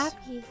like me this.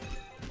 happy.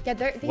 Yeah,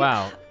 they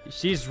Wow,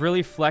 she's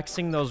really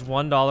flexing those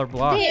 $1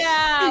 blocks.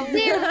 Yeah.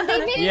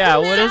 They make Yeah,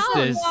 what is sound.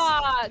 this?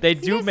 They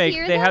you do guys make.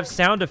 hear They them? have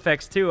sound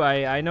effects too.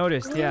 I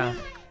noticed. Yeah.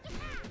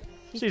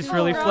 She's doing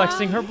really wrong.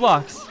 flexing her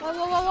blocks. Whoa,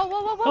 whoa, whoa,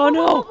 whoa, whoa, whoa, Oh,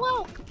 no. whoa,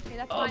 whoa. Okay,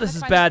 that's Oh, fine, this that's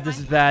is fine, bad. that's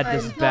This is fine. bad.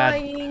 This is bad.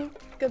 Dying.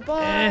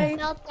 Goodbye.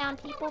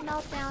 Meltdown, people,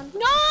 meltdown.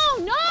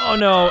 No, no. Oh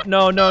no,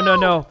 no, no, no,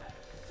 no.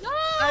 No.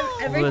 Oh,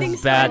 this Everything's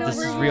is bad. fine This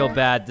is over real here.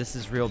 bad. This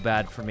is real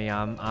bad for me.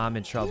 I'm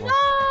in trouble.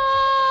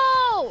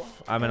 No.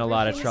 I'm in a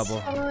lot of Everything's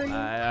trouble. fine.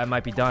 I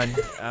might be done.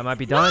 I might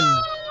be done.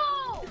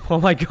 Oh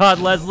my God,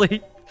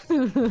 Leslie.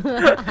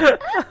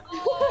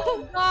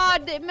 Oh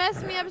God, it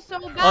messed me up so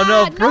bad. Oh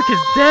no, Brooke is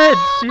dead.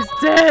 She's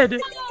dead.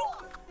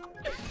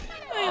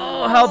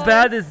 Oh, how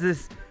bad is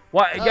this?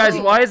 Why, guys?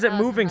 Why is it that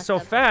was moving messed so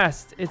up.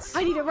 fast? It's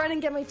I need to run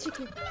and get my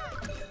chicken.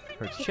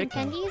 her Chicken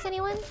chicken. tendies,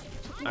 anyone?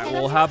 All right,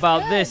 well, how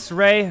about this,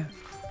 Ray?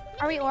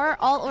 Are we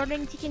all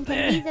ordering chicken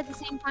tendies at the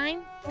same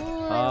time?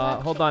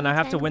 Hold on. I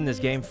have to win this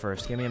game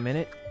first. Give me a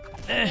minute.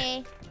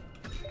 Okay.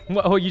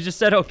 What, oh, you just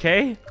said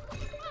okay?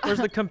 Where's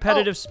the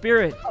competitive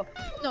spirit?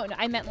 No,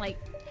 I meant like,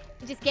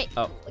 just get.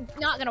 Oh.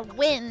 Not gonna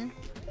win.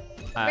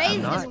 I'm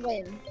Ray's not. gonna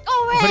win.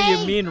 Oh, Ray. What do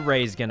you mean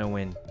Ray's gonna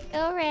win?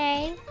 Go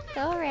Ray.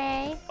 Go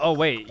Ray. Oh,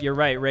 wait. You're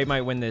right. Ray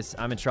might win this.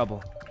 I'm in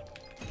trouble.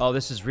 Oh,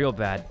 this is real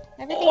bad.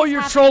 Everything's Oh,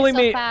 you're happening trolling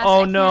so me. fast.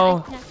 Oh, I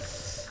no.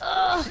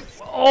 can't.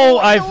 Oh,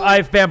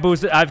 I've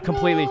bamboozled. I've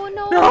completely. No,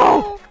 no,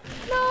 No!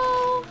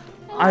 no.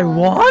 I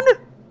won?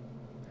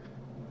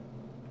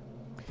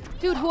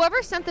 Dude,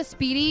 whoever sent the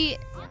speedy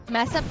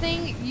mess up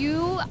thing,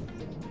 you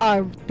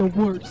are the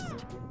worst.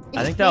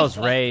 I think that was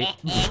Ray.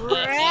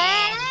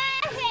 Ray!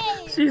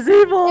 She's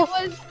evil.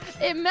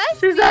 It messed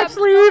She's me up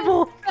actually so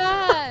evil.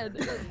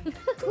 bad.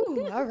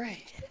 Ooh, all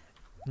right.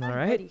 All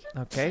right.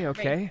 Okay.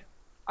 Okay.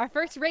 Our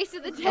first race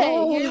of the day.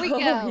 Here we go.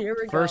 Here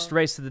we go. First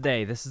race of the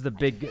day. This is the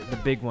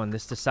big one.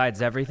 This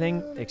decides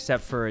everything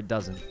except for it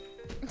doesn't.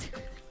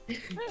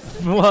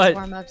 What?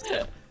 Warm-ups.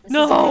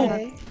 No.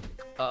 Okay.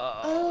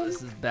 Oh,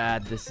 this is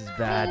bad. This is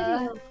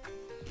bad.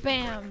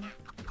 Bam.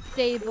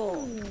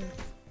 Stable.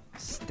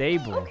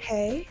 Stable.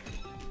 Okay.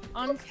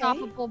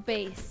 Unstoppable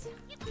base.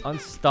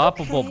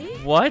 Unstoppable.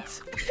 Okay.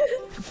 What?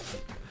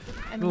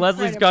 I'm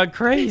Leslie's incredible. gone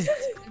crazy.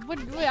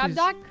 Wait, I'm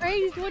not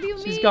crazy. What do you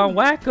mean? She's gone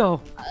wacko.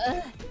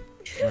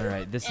 All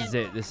right, this is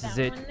it. This is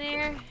That it. one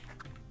there,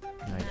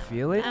 I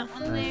feel it. that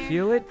one I there.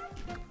 feel it.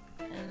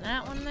 and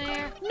that one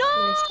there. No!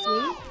 I see.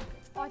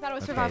 Oh, I thought it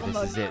was Okay, survival this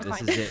mode. is it. This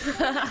Fine. is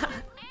it.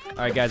 All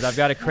right, guys, I've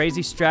got a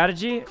crazy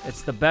strategy.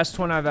 It's the best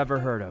one I've ever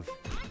heard of.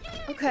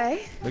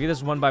 Okay. Look at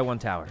this 1x1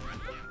 tower.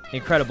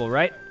 Incredible,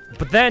 right?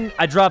 But then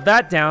I drop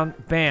that down.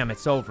 Bam,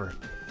 it's over.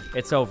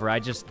 It's over. I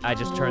just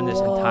turned this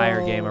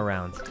entire game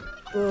around.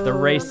 The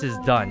race is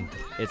done.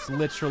 It's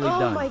literally Oh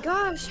done. my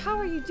gosh, how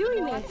are you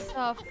doing What this?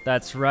 the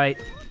That's right.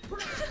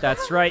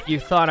 That's right. You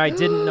thought I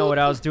didn't know what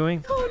I was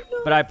doing, Oh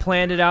no. but I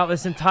planned it out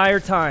this entire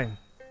time.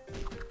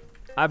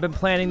 I've been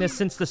planning this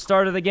since the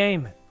start of the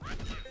game.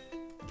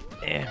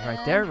 Right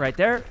there, right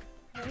there.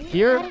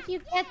 Here, How did you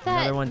get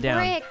that another one down.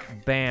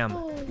 brick? Bam.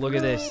 Oh, Look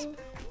at this. no.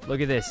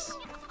 Look at this.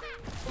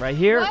 Right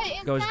here, What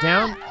is goes that?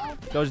 down,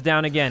 goes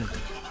down again.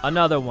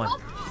 Another one.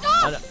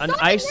 An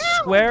Stop ice it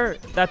now! square,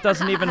 that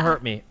doesn't even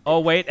hurt me. Oh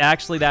wait,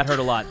 actually that hurt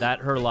a lot. That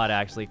hurt a lot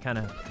actually. Kind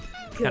of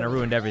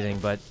ruined everything,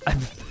 but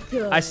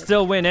I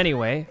still win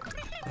anyway.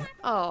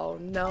 Oh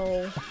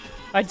no.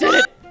 I did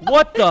it.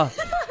 What the?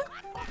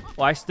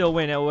 Well, I still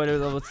win. Ray,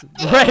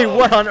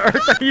 what on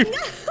earth are you?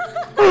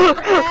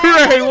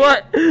 Ray,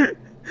 what?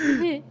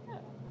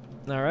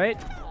 All right.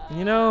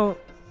 You know,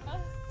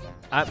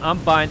 I'm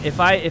buying. If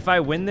I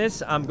win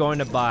this, I'm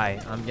gonna buy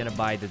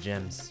the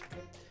gems.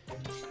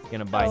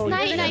 Gonna buy Oh, these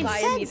you're gonna 99 gems. buy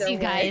cents, either you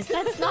way. guys.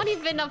 That's not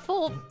even a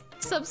full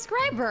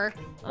subscriber.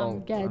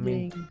 Oh, I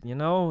mean, you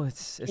know,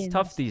 it's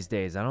tough these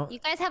days. I don't. You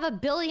guys have 1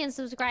 billion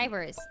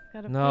subscribers.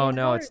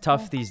 No, it's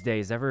tough these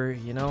days. Ever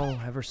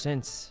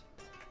since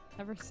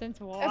Ever since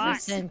Ever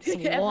what? Since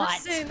Ever what?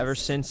 since. ever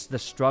since the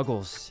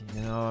struggles.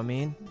 You know what I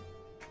mean?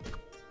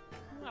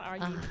 What are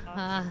you talking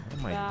Uh, What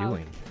am I Wow.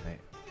 doing?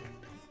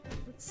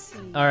 Let's see.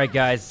 All right,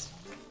 guys.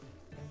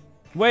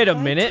 Wait a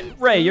minute.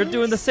 Ray, you're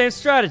doing the same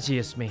strategy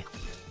as me.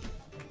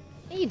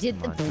 You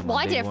did. Come on, Well,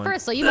 I did big it one.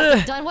 first, so you must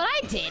have done what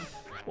I did.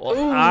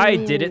 Well, I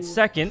did it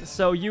second,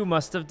 so you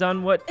must have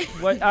done what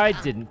I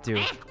didn't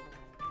do.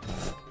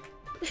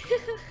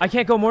 I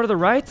can't go more to the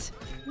right?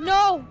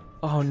 No.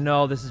 Oh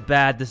no, this is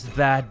bad. This is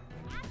bad.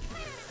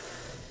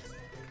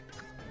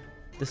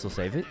 This will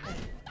save it.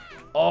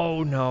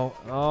 Oh no.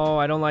 Oh,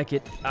 I don't like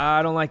it.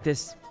 I don't like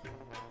this.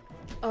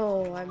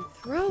 Oh, I'm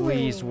throwing.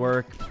 Please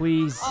work,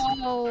 please.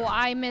 Oh,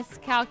 I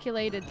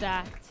miscalculated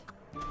that.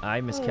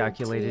 I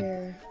miscalculated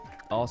dear.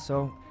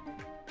 also.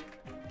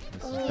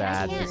 This is Oh,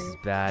 bad. I This is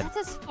bad. That's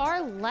as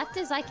far left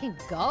as I can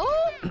go?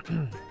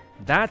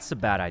 That's a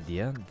bad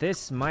idea.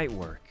 This might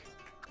work.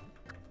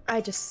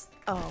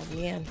 Oh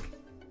man.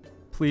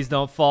 Please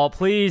don't fall,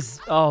 please.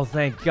 Oh,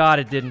 thank God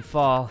it didn't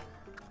fall.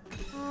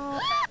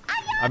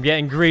 I'm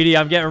getting greedy.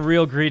 I'm getting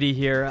real greedy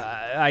here.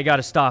 I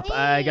gotta stop.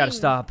 I gotta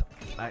stop.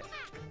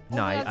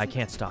 I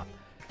can't stop.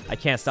 I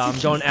can't stop. I'm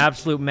going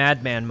absolute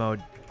madman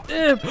mode.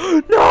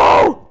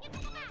 No!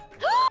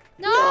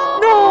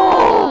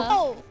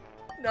 No!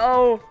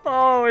 No!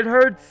 Oh, it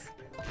hurts.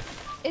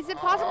 Is it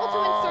possible to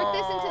insert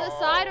this into the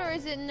side, or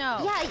is it no?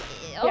 Yeah.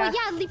 Oh, Yeah.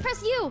 yeah.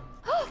 Press U.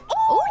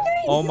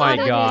 Oh my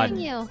Stop God.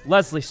 hitting you.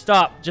 Leslie,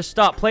 stop. Just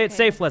stop. Play it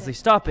safe, Leslie.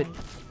 Stop it.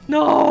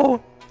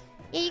 No!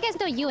 Yeah, you guys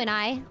know you and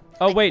I.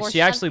 Oh, like, wait. force She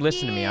shove actually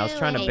listened to me. I was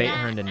trying to you bait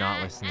and her into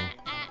not listening.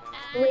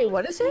 Wait,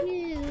 what is it?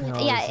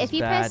 Yeah, this if is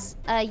you bad. press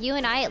you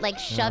and I, it like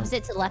shoves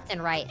it to left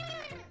and right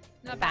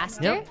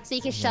faster, Yep. so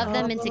you can shove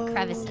them into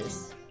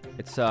crevices.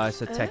 It's a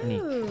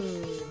technique.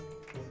 Oh.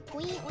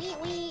 Wee, wee,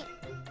 wee.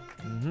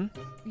 Mm-hmm.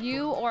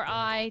 You or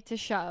I to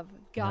shove.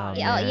 Got Oh, it.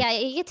 Yeah, oh, man. yeah,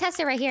 you can test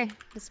it right here.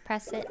 Just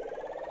press it.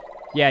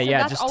 Yeah, So yeah.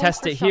 that's Just always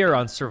test for it here shoving.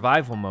 on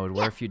survival mode,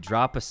 where if you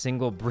drop a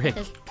single brick,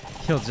 Just-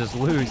 you'll just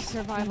lose.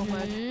 Survival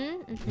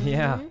mode.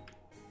 Yeah.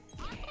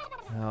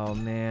 Oh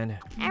man,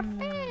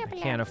 I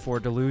can't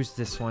afford to lose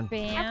this one.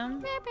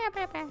 Bam.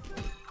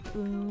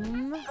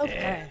 Boom.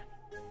 Okay.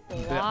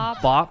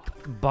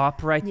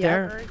 Bop right Yeah.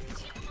 there.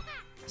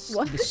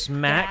 What?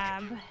 Smack.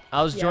 Dab.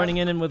 I was Yeah. joining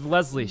in with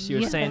Leslie. She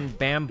was Yeah. saying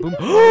bam, boom.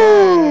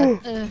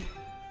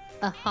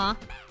 Uh-huh.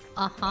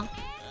 Uh-huh.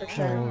 For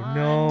sure. Oh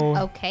no.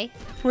 Okay.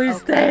 Please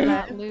Okay. stay.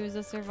 Not lose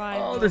a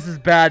survival. Oh, this is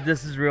bad.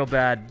 This is real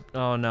bad.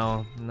 Oh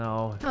no,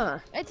 no. Huh.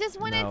 It just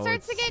when No, it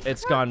starts to get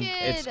it's gone.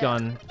 crooked. It's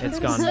gone. It's This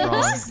gone is-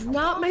 wrong. This is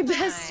not my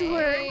best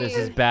work. This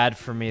is bad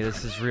for me.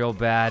 This is real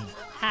bad.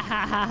 Ha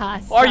ha ha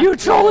ha. Are you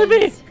trolling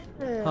me?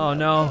 Hey. Oh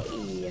no.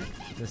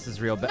 This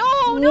is real bad.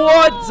 No, no.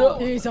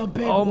 What? He's a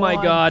big Oh my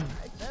one. God.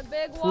 It's a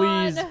big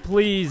Please, one.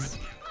 please,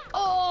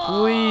 Oh.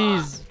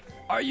 please.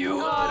 Are you?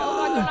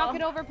 God, knock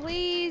it over,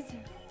 please.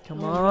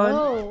 Come on.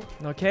 Oh.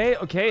 Okay,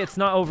 okay. It's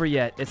not over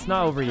yet. It's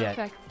not over yet.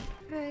 Perfect.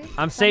 Okay.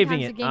 I'm saving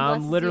Sometimes it. the game blesses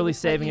I'm you literally with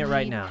what saving you it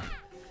right need. now.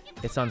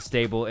 It's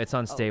unstable. It's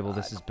unstable.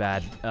 This is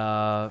bad.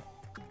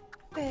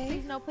 Okay.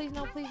 Please no, please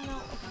no, please no.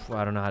 Well,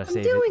 I don't know how to I'm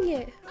save it. doing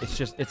it. It's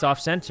just, it's off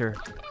center.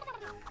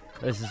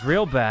 This is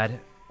real bad.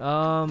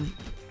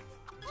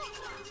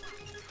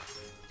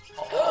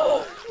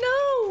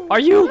 No. Are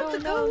you?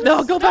 No,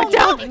 No, go back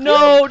down.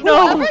 No,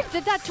 no. Whoever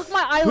did that took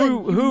my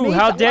island. Who? You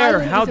How made the dare?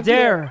 island How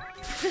disappear.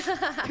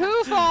 dare?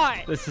 Too far.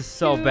 This is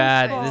so Too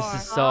bad. far.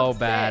 This is so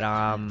bad.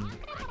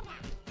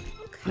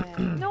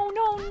 Okay. No,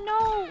 no,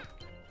 no.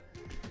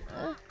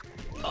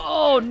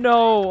 Oh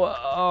no.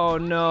 Oh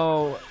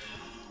no.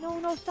 No,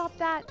 no, stop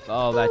that.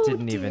 Oh, that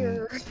didn't dear.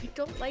 even. I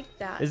don't like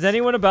that. Is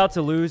anyone about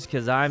to lose?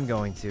 Because I'm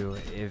going to.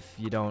 If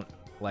you don't,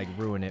 like,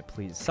 ruin it,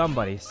 please.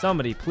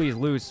 Somebody, please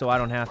lose so I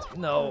don't have to.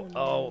 No.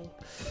 Oh.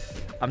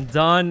 I'm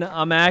done.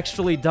 I'm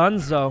actually done,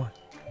 Zo.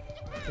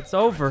 It's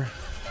over.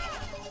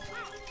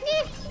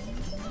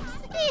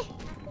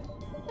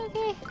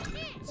 Okay.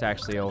 It's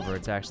actually over.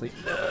 It's actually.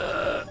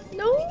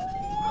 No.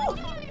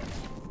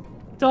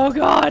 Oh,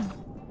 God.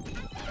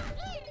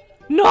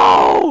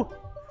 No!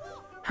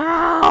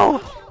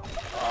 How?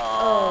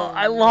 Oh,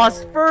 I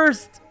lost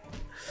first.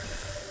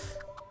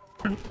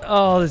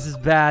 Oh, this is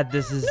bad.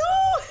 This is.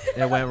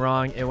 It went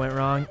wrong. It went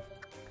wrong.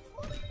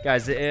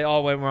 Guys, it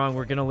all went wrong.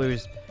 We're gonna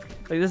lose.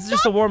 Like, this is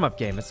just a warm-up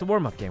game. It's a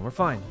warm-up game. We're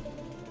fine.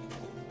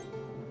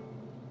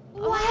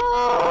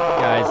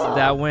 Guys,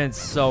 that went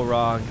so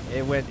wrong.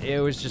 It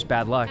was just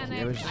bad luck. Panic.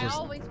 It was I just.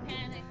 always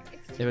panic.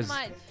 It's It too was-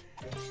 much.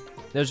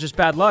 It was just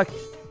bad luck.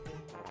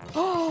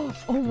 Oh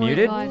my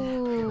Muted? God.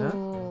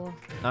 Ooh.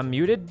 I'm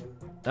muted.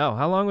 Oh,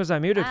 how long was I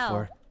muted Ow.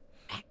 for?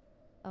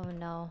 Oh no.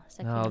 No,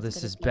 Sykkuno's this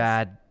good is at these.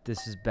 bad.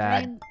 This is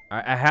bad.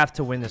 I have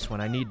to win this one.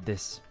 I need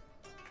this.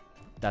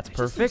 That's I just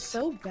am perfect.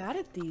 so bad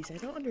at these. I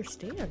don't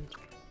understand.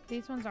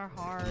 These ones are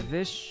hard.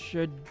 This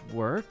should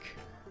work.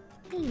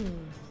 Hmm.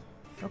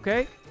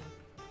 Okay.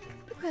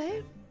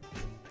 Okay.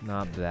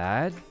 Not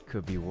bad.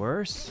 Could be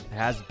worse.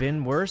 Has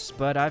been worse,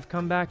 but I've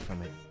come back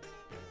from it.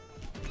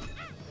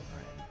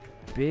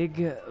 Alright.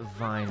 Big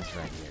vines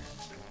right here.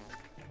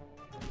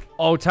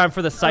 Oh, time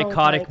for the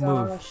psychotic Oh my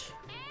move. gosh.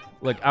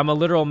 Look, I'm a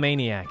literal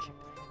maniac.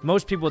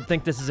 Most people would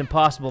think this is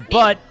impossible,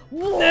 but...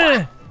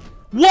 What?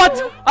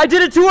 I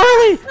did it too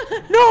early!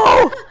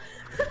 No!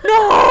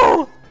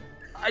 No!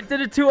 I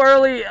did it too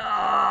early.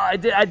 I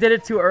did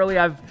it too early.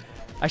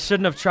 I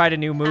shouldn't have tried a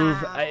new move.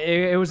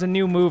 It was a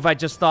new move I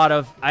just thought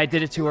of. I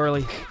did it too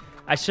early.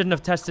 I shouldn't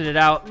have tested it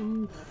out.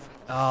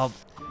 Oh,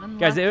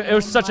 guys, it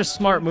was such a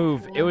smart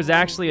move. It was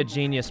actually a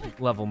genius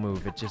level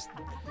move. It just...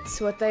 That's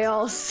what they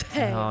all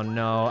say. Oh,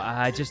 no.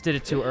 I just did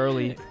it too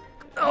early.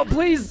 Oh,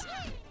 please.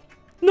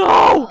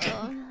 No!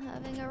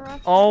 Having a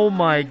rough Oh, time.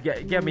 my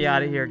God. Get me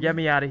out of here. Get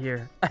me out of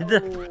here.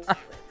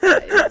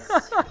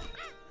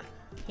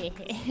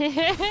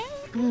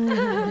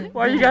 Why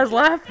are you guys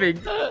laughing?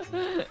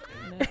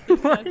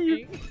 Why are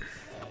you...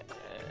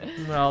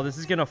 No, this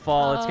is gonna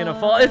fall. It's gonna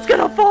fall. It's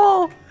gonna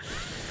fall!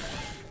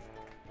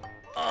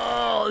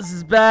 Oh, this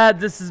is bad.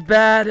 This is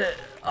bad.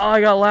 Oh,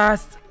 I got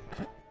last.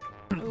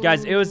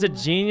 Guys, it was a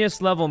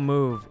genius level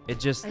move. It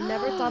just... I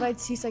never thought I'd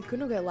see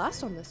Sykkuno get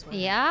last on this one.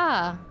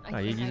 Yeah. Oh,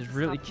 you just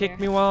really kick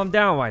me while I'm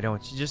down. Why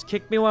don't you just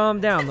kick me while I'm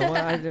down?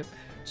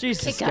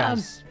 Jesus, Kick 'em.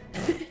 guys.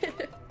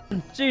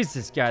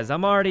 Jesus, guys.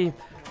 I'm already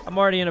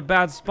in a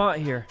bad spot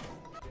here.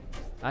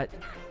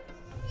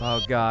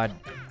 Oh, God.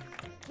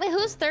 Wait,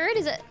 who's third?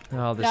 Is it?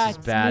 Oh, this is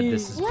bad.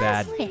 This is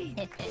bad.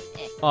 Leslie.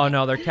 Oh,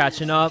 no. They're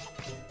catching up.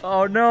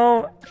 Oh,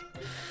 no.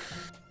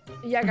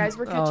 Yeah, guys,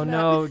 we're catching Oh, up.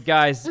 no.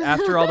 Guys,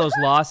 after all those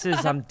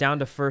losses, I'm down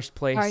to first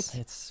place. Alright.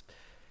 It's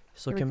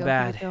we looking go,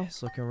 bad. here we go.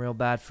 It's looking real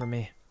bad for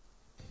me.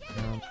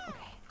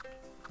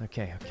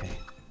 Okay.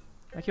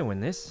 I can win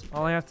this.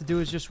 All I have to do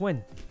is just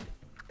win.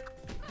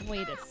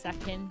 Wait a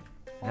second.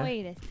 Huh?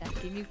 Wait a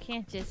second. You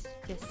can't just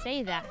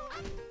say that.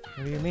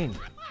 What do you mean?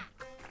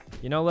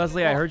 You know,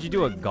 Leslie, I heard you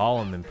do a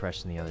Gollum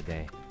impression the other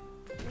day.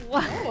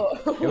 What?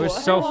 It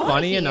was so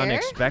funny and Here?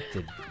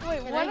 unexpected.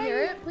 Wait, Can what I are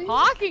hear you it, please?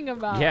 talking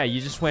about? Yeah, you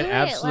just went Do it,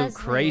 absolute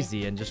Leslie.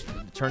 crazy and just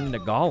turned into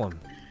Gollum.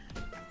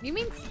 You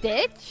mean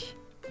Stitch?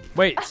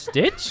 Wait,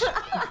 Stitch?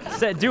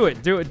 Do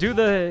it. Do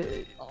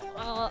the...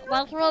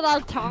 That's what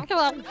I'm talking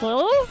about,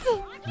 this?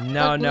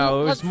 No, Like, it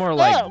was let's more go.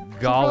 like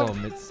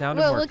Gollum. It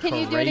sounded Well, more can crazy.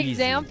 you do an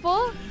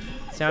example?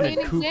 It sounded Give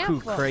me an cuckoo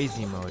example.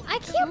 crazy mode. I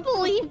can't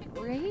believe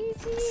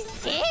Crazy?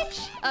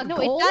 Stitch. A No,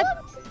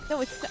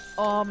 golem? it's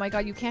oh my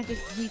god, you can't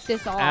just beat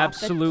this off.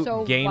 That's Absolute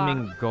so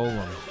gaming wild.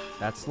 golem.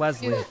 That's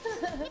Leslie.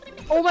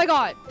 Oh my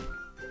god.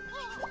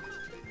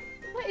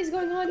 What is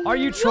going on here? Are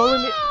you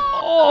trolling me?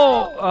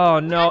 Oh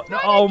no.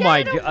 Oh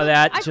my god.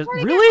 That I just tried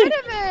to get really? rid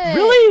of it.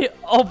 Really?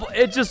 Oh,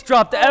 it just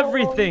dropped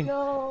everything.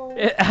 No.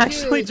 It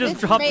actually Dude, just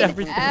this dropped made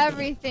everything.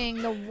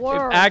 Everything, the It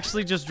worst.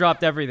 actually just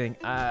dropped everything.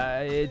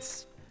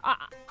 It's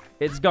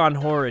gone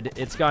horrid.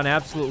 It's gone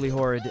absolutely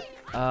horrid.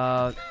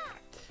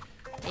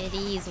 It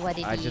is what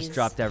it is. I just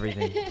dropped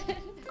everything.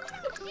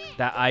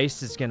 That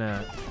ice is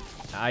gonna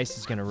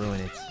ruin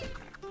it.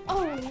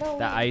 Oh, no.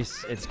 That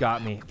ice, it's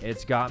got me.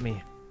 It's got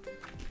me.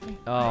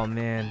 Oh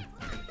man.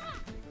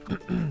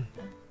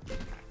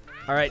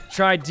 All right,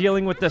 try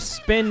dealing with the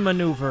spin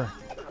maneuver.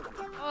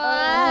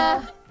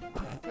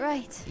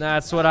 Right.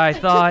 That's what I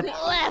thought.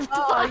 Left.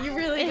 Oh, you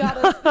really got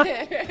us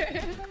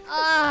there.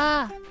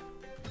 All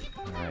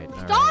right.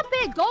 Stop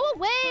it! Go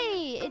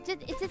away! It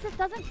just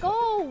doesn't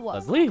go.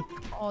 Leslie,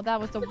 Oh, that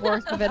was the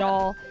worst of it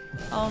all.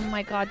 Oh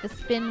my god, the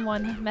spin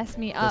one messed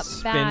me the up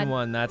spin bad.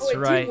 one. That's Oh, it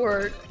right. did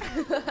work.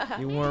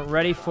 You weren't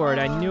ready for it.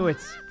 I knew it.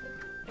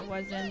 It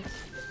wasn't.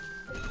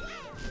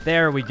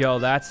 There we go.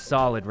 That's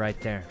solid right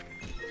there.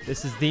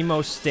 This is the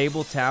most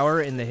stable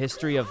tower in the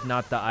history of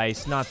not the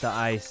ice. Not the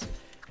ice.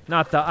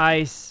 Not the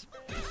ice.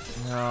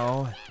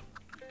 No.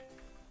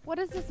 What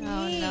does this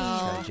Oh mean?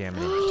 Gotta jam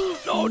it in.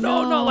 No,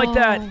 not like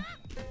that.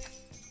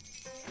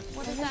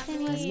 What does that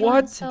Everything was mean?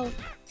 What? So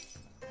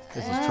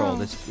This is troll.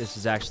 This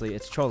is actually,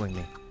 it's trolling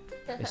me.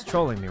 It's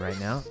trolling me right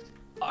now.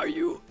 Are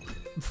you?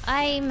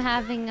 I'm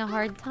having a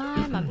hard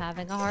time. I'm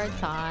having a hard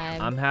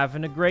time. I'm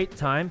having a great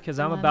time because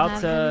I'm I'm about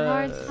having a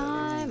hard to.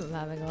 time. I'm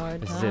having a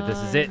hard This is time. it. This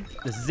is it.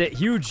 This is it.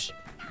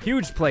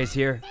 Huge plays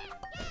here.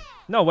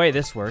 No way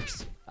this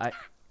works.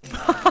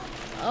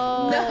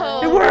 Oh.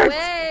 No It worked!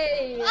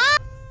 way.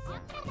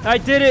 I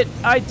did it.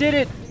 I did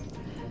it.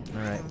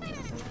 All right.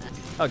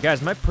 Oh,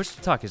 guys, my push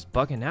to talk is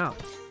bugging out.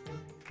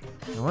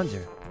 No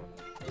wonder.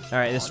 All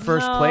right, this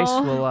first place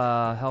will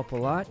help a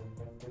lot.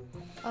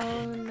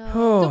 Oh no.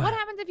 Oh. So what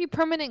happens if you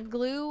permanent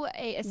glue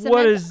a cement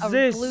What is a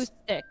this? glue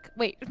stick?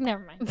 Wait,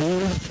 never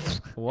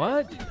mind.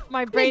 What?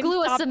 My They brain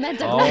glue a stopped. cement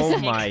Oh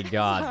stick. my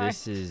god, Sorry.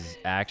 this is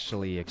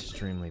actually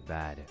extremely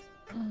bad.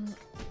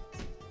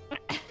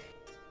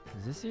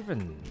 Is this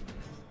even...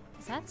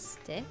 Is that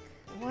stick?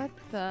 What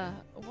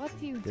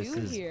do you This do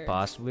is here?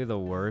 possibly the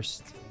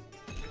worst.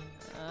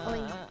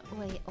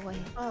 Wait.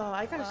 Oh,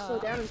 I gotta slow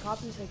down and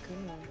copy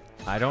Sykkuno.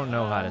 I don't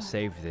know how to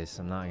save this.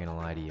 I'm not gonna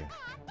lie to you.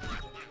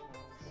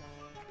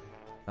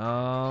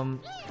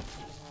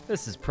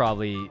 This is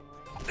probably...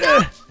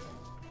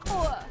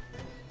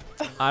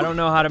 I don't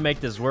know how to make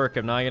this work.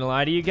 I'm not gonna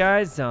lie to you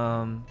guys.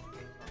 Oh,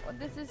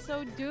 this is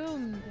so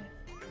doomed.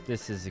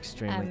 This is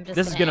extremely... I'm just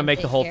This is gonna gonna end make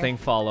the it whole here. thing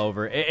fall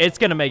over. It's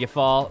gonna make it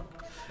fall.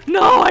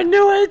 No, I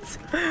knew it!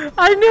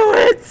 I knew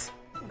it!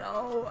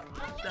 No,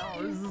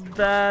 this is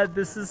bad.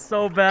 This is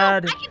so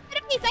bad. I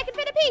can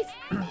fit a piece.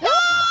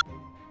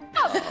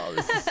 Oh,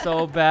 this is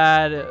so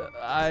bad.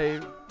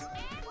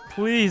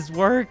 Please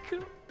work.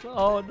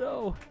 Oh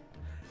no.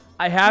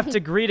 I have to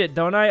greet it,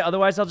 don't I?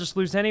 Otherwise, I'll just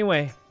lose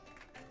anyway.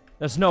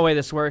 There's no way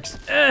this works.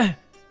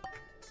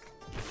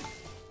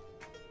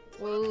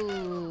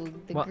 Whoa,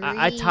 Well,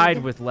 I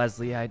tied with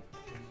Leslie. I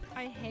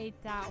hate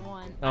that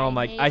one. Oh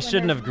my! I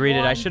shouldn't have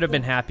greeted. I should have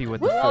been happy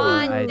with the 4.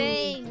 One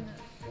thing.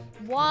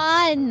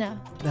 One.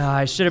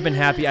 I should have been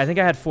happy. I think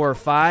I had 4 or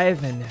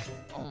 5, and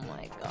Oh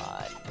my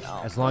god.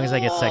 No. as long as I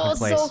get second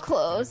place, so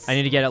close. I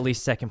need to get at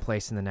least second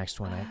place in the next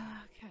one. Okay.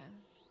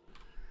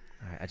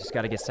 All right, I just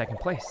got to get second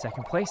place.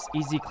 Second place,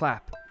 easy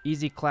clap,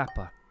 easy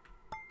clapper.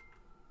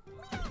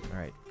 All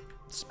right,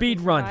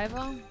 speed run.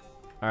 Rival?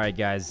 All right,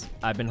 guys,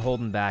 I've been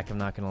holding back. I'm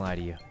not gonna lie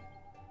to you.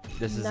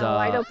 This is No,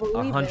 I don't believe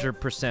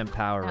 100%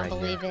 power I right don't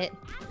believe here.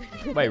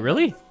 it. Wait,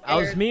 really? I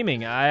was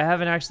memeing. I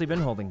haven't actually been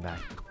holding back.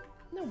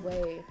 No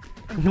way.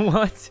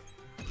 What?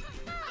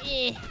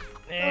 Eh.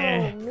 Oh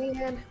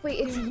man. Wait,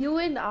 it's you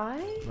and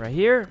I? Right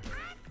here,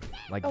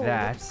 like Oh,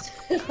 that.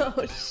 whoops.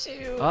 Oh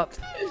shoot. Up,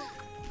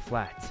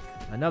 flat,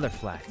 another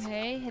flat.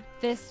 Okay, hit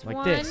this Like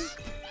one. this.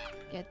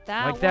 Get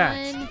that Like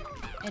that. one.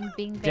 And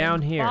bing bang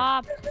Down here.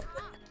 bop.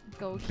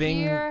 Go Bing,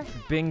 here.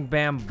 bing,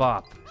 bam,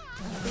 bop.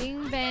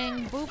 Bing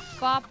bang boop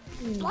bop.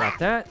 Got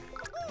that?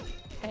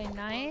 Okay,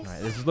 nice. All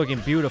right, this is looking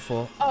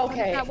beautiful.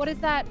 Okay. What is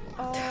that?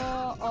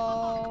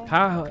 Oh.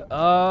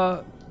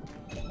 How?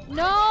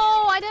 No,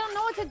 I don't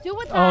know what to do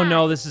with that. Oh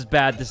no, this is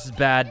bad. This is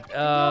bad.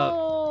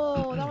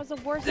 No, that was the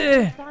worst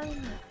eh. I've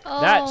done.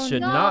 That Oh,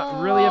 should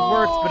not really have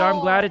worked, but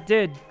I'm glad it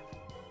did.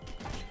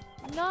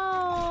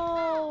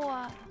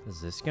 No. Is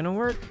this gonna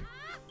work?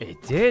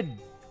 It did.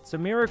 It's a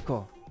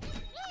miracle.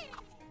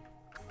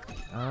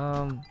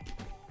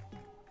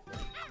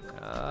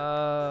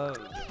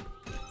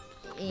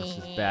 This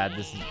is bad.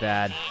 This is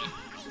bad.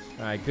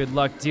 All right, good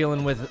luck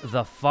dealing with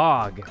the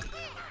fog.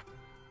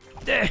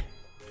 Eh.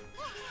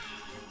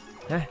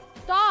 Eh.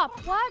 Stop.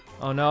 What?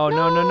 Oh no,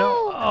 no, no,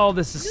 no. Oh,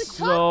 this is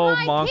so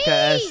took my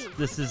Monka-esque. pee.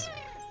 This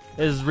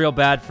is real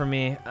bad for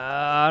me.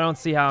 I don't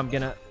see how I'm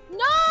gonna.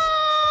 No.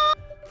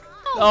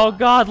 Oh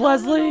God,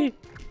 Leslie.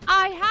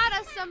 I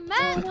had a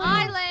cement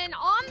island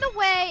on the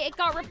way. It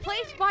got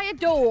replaced by a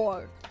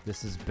door.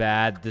 This is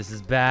bad. This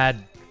is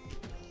bad.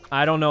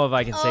 I don't know if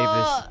I can save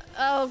this.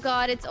 Oh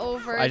god, it's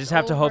over. I just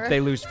have to hope they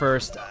lose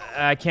first.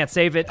 I can't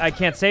save it. I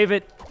can't save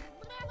it.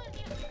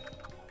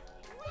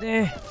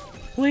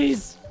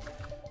 Please.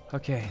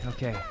 Okay,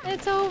 okay.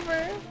 It's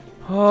over.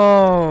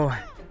 Oh.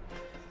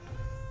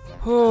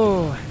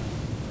 Oh.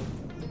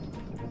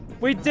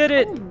 We did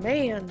it. Oh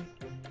man.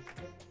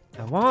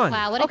 I won.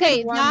 Wow, what a Okay,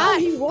 good warm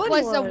that You won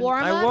was a one.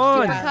 warm up. I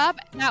won. Super cup.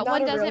 That Not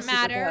one a real doesn't super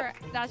matter.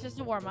 That's just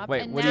a warm up.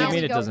 Wait, and what do you now mean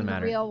we it go doesn't for the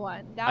matter? Real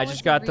one. That I was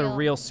just got the real.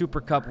 real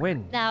Super Cup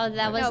win. Now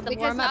that was No, the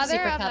because warm up other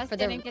super of cup us for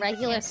the didn't get the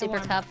regular chance to super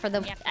warm cup up. for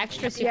the Yeah.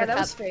 extra super Yeah, that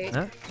cup. was fake.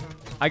 Huh?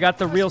 I got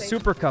the real fake.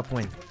 Super Cup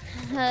win.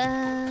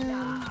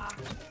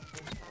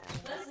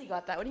 Leslie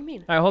got that. What do you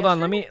mean? All right, hold on.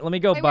 Let me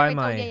go Wait, buy wait,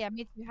 my. Oh, yeah,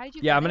 me too. How did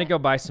you Yeah, get I'm gonna it? go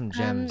buy some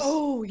gems.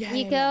 Oh yeah.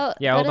 You yeah. go,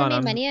 Yeah, go hold to on, the main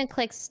I'm- menu and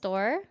click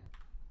store.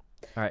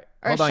 All right,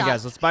 or hold on, shop.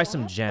 guys. Let's buy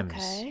some gems.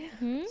 Okay.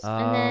 And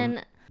Um,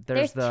 then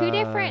there's the two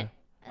different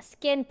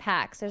skin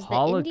packs. There's the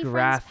Indie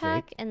Friends holographic.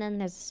 pack, and then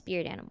there's the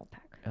Spirit Animal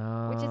pack.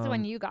 Which is the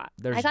one you got?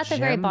 There's I got the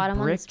very gem bottom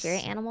one, the bricks.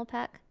 Spirit Animal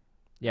pack.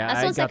 Yeah, That's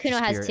I what got the Sykkuno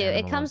has spirit too. It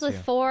animal comes one with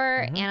too.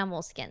 4 Mhm.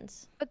 animal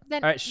skins. But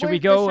then, All right, should we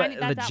where's go shiny-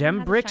 the that one gem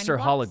has bricks shiny or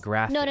blocks?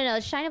 holographic? No,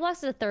 the Shiny Blocks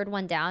is the third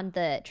one down.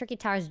 The Tricky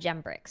Tower's gem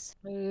bricks.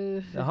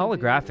 The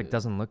holographic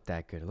doesn't look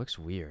that good. It looks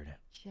weird.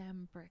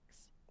 Gem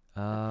bricks.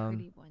 The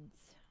pretty ones.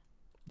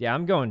 Yeah,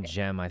 I'm going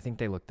gem. I think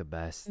they look the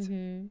best.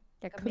 Mm-hmm.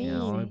 They're Yeah, clean.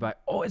 let me buy.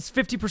 Oh, it's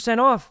 50%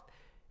 off.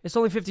 It's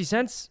only 50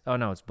 cents. Oh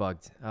no, it's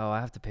bugged. Oh, I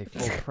have to pay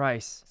full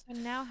price. So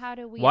now how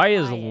do we Why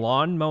is apply it?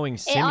 lawn mowing It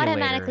simulator?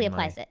 automatically in my-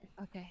 applies it.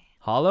 Okay.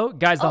 Hollow?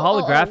 Guys, the Oh,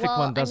 holographic well,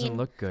 one I doesn't mean,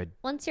 look good.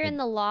 Once you're in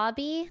the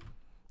lobby,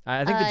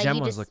 I think the gem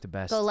you ones just look the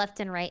best. go left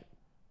and right.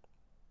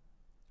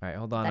 All right,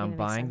 hold on. That I'm even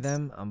makes buying sense.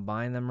 them. I'm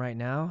buying them right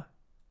now.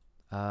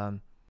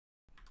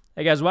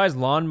 Hey guys, why is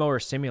lawnmower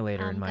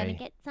simulator in I'm gonna my?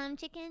 get some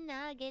chicken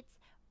nuggets,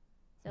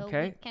 so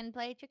Okay. we can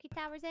play Tricky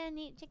Towers and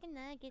eat chicken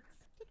nuggets.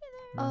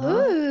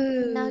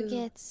 Ooh.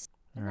 Nuggets.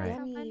 All right.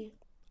 Yummy.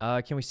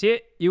 Can we see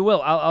it? You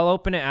will. I'll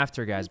open it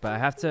after, guys. But I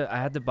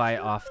had to buy it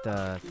off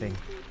the thing.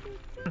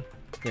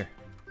 Here.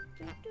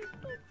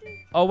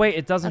 Oh wait,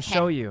 it doesn't Okay.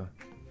 show you.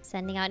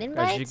 Sending out Guys,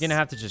 invites. you're gonna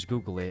have to just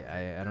Google it.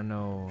 I don't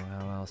know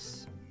how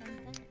else.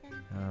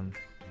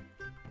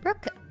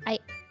 Brooke,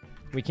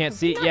 We can't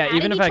see. not Yeah, adding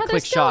even if each I other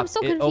click still? I'm shop,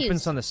 so it opens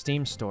confused. on the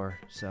Steam store.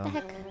 So the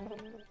heck?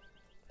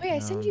 Wait, I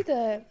sent you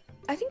the.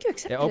 I think you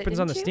accepted it it. opens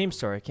on the didn't you? Steam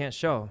store. It can't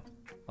show,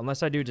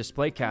 unless I do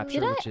display capture,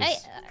 Did which is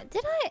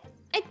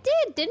I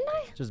did, didn't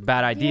I? just a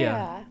bad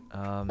idea.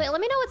 Yeah. Wait, let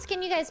me know what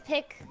skin you guys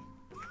pick,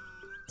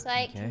 so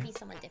I can Okay. be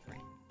someone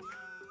different.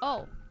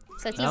 Oh.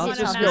 So it's I'll easier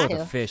to just tell go who's with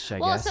who. the fish, I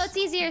Well, guess. so it's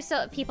easier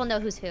so people know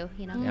who's who,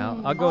 you know?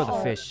 Yeah, I'll go with the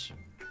Oh. fish.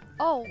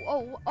 Oh,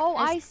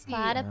 I There's see.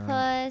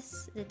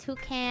 Platypus, the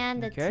toucan,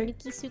 the Okay.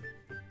 Tinakitten.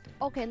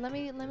 Okay, let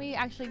me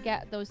actually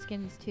get those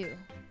skins too.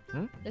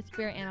 Hmm? The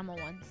spirit animal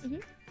ones.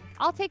 Mhm.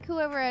 I'll take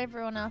whoever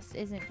everyone else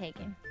isn't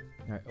taking.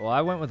 All right. Well,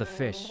 I went with a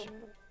fish.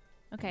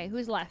 Okay,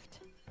 who's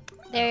left?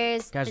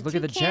 There's Guys, the look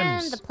at the toucan,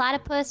 gems. the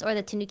platypus, or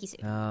the tanuki suit.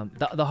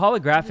 The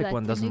holographic Like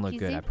one doesn't look Tanuki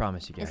good. I suit?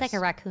 promise you guys. It's like a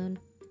raccoon.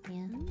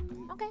 Yeah.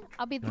 Okay,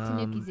 I'll be the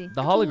Tanuki Zoo.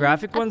 The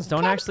holographic ones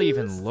don't actually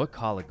even Platypus. look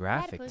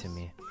holographic to Platypus.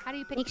 me. How do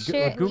you pick? Make Go-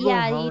 sure. Google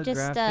Yeah, you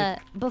just holographic.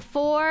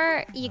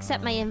 before you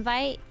accept my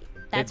invite.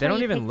 That's They where don't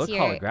you even picked look your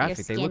holographic.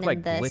 They skin look like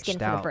and the skin glitched for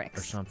the out or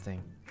bricks.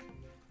 something.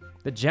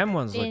 The gem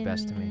ones look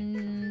best to me.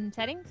 In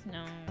settings?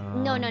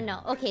 No.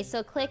 No. Okay,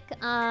 so click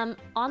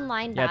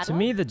online Yeah, battle. to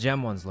me the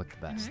gem ones look the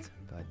best.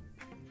 But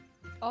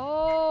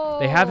Oh.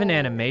 they have an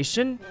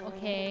animation.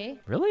 Okay.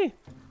 Really?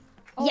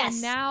 Oh,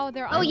 Yes. Now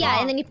they're. Oh yeah,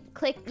 and then unlocked. you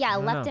click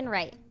don't left know. and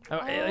right.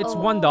 It's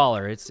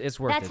 $1. It's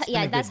worth That's it. It's yeah,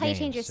 been a that's good how you game,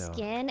 change your so-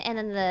 skin, and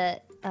then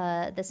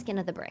the skin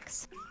of the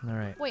bricks. All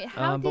right. Wait,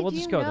 how but did we'll you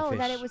just go with know the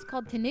that fish. it was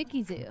called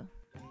Tanuki Zoo?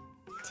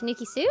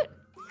 Tanuki suit?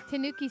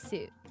 Tanuki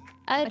suit.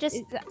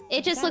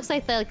 It just looks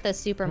like the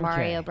Super Okay.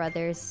 Mario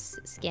Brothers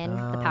skin,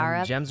 the power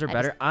up. Gems are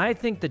better. I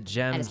think the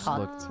gems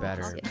called look it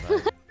better. Tanuki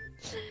But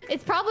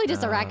It's probably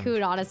just a Um,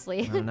 raccoon,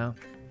 honestly. I don't know.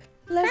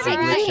 Leslie, They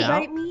can glitch you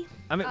out. invite me?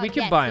 I mean, we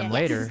can yes, buy yes, them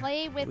yes. later.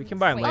 Slay with We can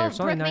buy them slay. later. Oh, It's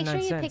only Brooke, make 99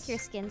 sure you cents. pick your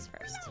skins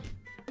first.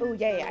 Oh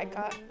yeah, I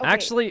got. Okay.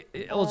 Actually,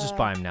 we'll just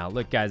buy them now.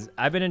 Look, guys,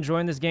 I've been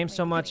enjoying this game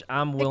so much.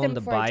 I'm willing them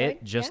to before I buy join?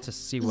 it just Yeah? to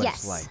see what yes.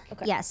 it's like.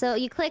 Okay. Yeah, so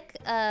you click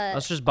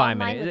Let's just buy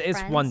 'em online in. with It's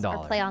friends $1.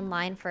 or play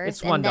online first.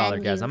 It's and $1,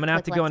 then guys. you I'm gonna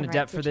have to click go left into and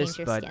debt right for to this, change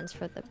your but skins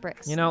for the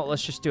bricks. you know,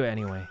 let's just do it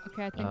anyway.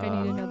 Okay, I think I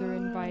need another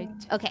invite.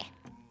 Okay.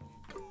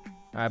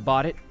 I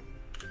bought it.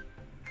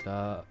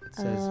 It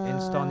says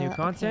install new okay.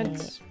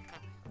 content.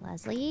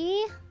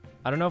 Leslie.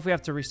 I don't know if we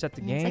have to reset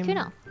the game.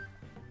 Sykkuno.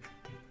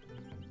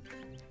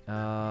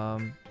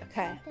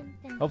 Okay.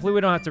 Hopefully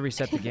we don't have to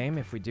reset the game.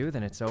 If we do,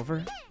 then it's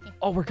over.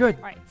 Oh, we're good.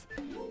 All right.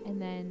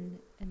 And then.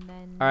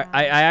 All right,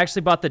 I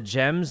actually bought the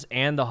gems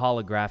and the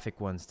holographic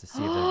ones to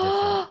see if they're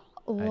different.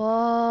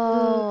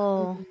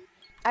 Whoa.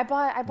 I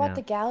bought Yeah.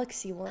 the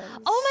Galaxy ones.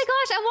 Oh my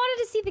gosh, I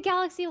wanted to see the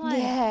Galaxy one.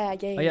 Yeah.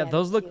 Oh yeah,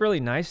 those me look too. really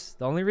nice.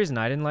 The only reason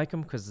I didn't like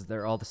them because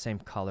they're all the same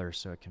color,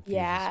 so it confuses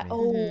Yeah. me.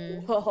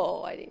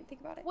 Oh, I didn't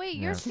think about it. Wait,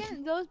 your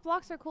skin. Those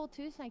blocks are cool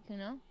too,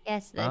 Sykkuno.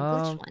 Yes, the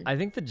glitch one. I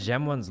think the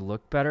gem ones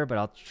look better, but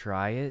I'll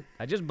try it.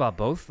 I just bought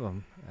both of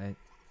them.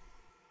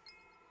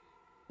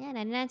 Yeah,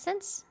 99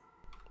 cents.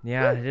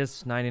 Yeah, it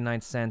is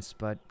 99 cents,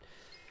 but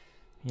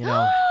you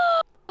know.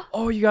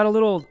 Oh, you got a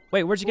little.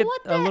 Wait, where'd you get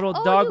What a the- little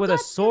oh, dog you with a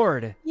got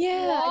sword? Yeah.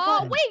 I Oh,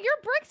 got wait, your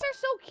bricks are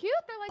so cute.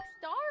 They're like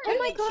stars. Oh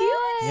my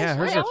gosh. Yeah,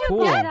 hers I are wanna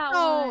cool. get that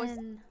Oh,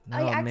 one.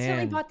 I Oh, accidentally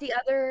man. bought the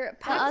other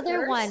pack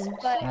other first, one.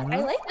 but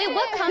I like Wait,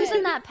 what comes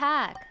in that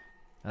pack?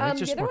 Are they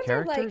just the other more ones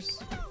are, like,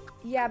 characters?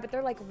 Yeah, but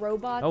they're like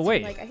robots. Oh, and,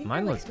 wait, like, I think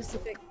mine they're, like, look-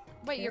 specific.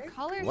 Wait, your Here?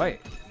 colors.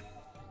 Wait.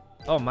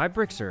 Oh, my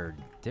bricks are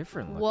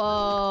different looking.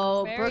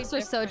 Whoa, Very bricks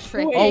are so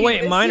different. tricky. Oh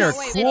wait, This mine are is-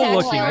 wait, cool that's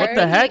looking. hard. What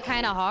the heck?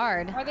 Kind of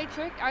hard. Are they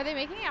Are they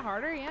making it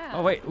harder? Yeah.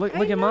 Oh wait, look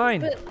I at know,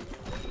 mine. but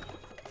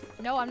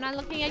No, I'm not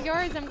looking at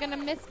yours. I'm gonna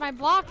miss my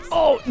blocks.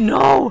 Oh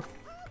no!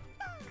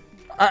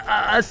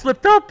 I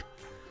slipped up.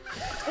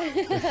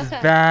 This is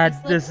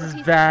bad. This is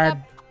He slipped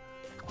bad.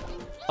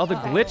 Oh, the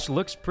glitch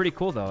looks pretty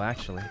cool though,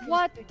 actually.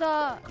 What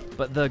the?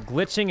 But the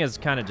glitching is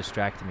kind of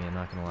distracting me. I'm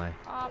not gonna lie.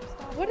 Stop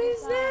what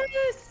is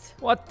this?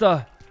 What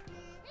the?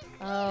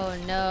 Oh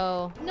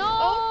no.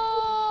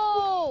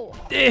 No!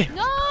 Eh.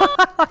 No!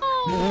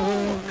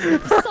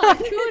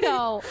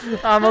 Sykkuno.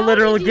 I'm a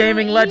literal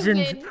gaming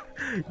legend.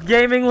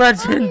 Gaming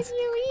legend.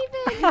 You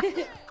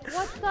even.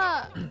 What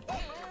the?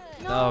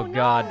 Oh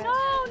god. No,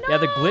 no. Yeah,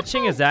 the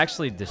glitching is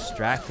actually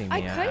distracting me.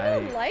 I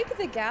kind of like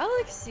the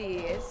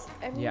galaxies.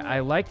 I mean, Yeah, I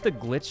like the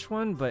glitch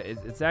one, but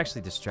it's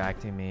actually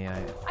distracting me.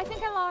 I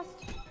think I lost.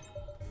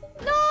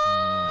 No!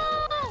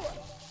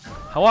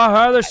 How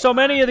are there so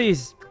many of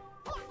these?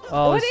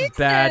 Oh, What this is is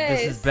bad.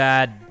 This is this?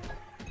 bad.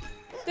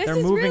 this They're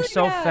is moving really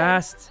so bad.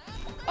 fast.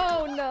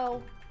 Oh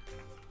no.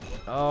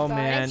 Oh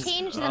Sorry. man. I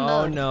changed the Oh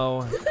mode.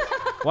 no.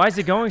 Why is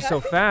it going so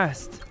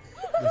fast?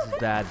 This is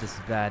bad. This is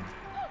bad.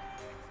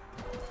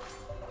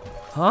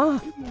 Huh?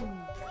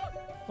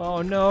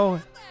 Oh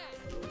no.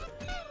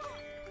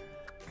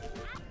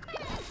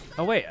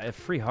 Oh wait, a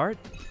free heart?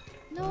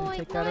 No, I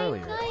take that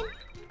earlier. mine.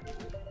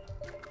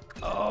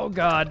 Oh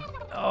god.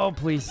 Oh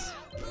please.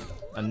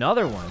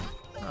 Another one.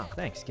 Oh,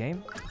 thanks,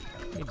 game.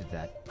 Needed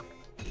that.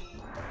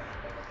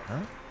 Huh?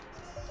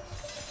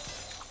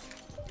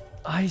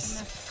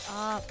 Ice.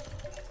 Up.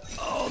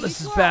 Oh,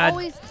 this is People are bad.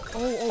 always-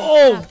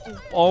 Oh!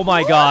 Oh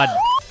my god.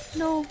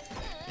 No.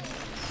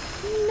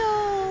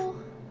 No.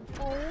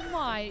 Oh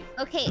my.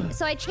 Okay,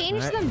 so I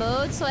changed Alright. the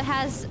mode so it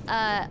has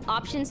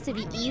options to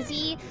be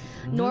easy,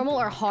 normal,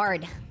 or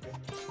hard.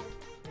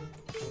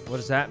 What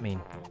does that mean?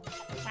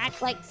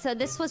 Like, so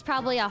this was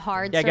probably a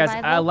hard Yeah, survival.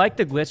 guys, I like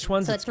the glitch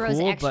ones. So it It's throws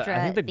cool, but I extra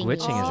think the thingies.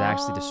 glitching is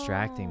actually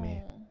distracting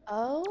me.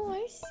 Oh,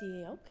 I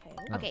see.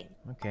 Okay. Okay.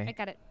 I Okay.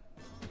 got it.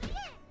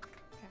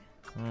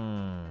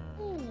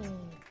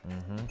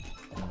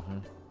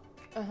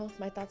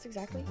 My thoughts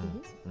exactly.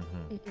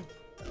 Like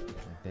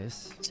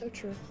this. So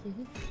true.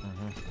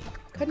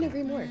 Couldn't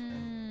agree more.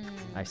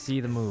 I see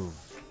the move.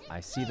 I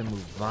see the move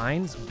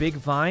vines. Big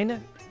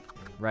vine.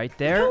 Right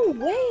there. No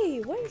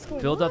way. What is going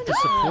on? Build up the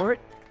support.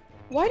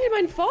 Why did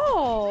mine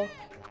fall?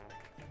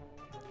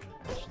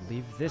 Should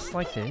leave this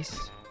like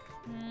this.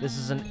 This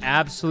is an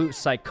absolute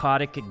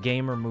psychotic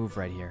gamer move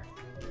right here.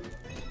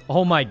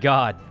 Oh my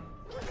god.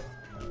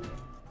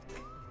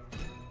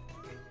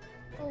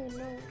 Oh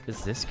no.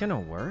 Is this gonna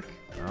work?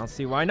 I don't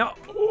see why not.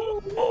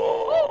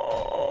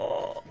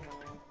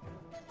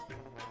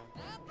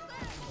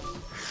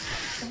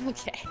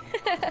 Okay.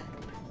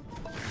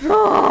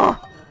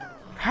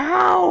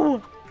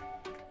 How?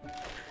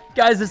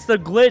 Guys, it's the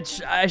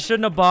glitch. I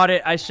shouldn't have bought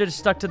it. I should have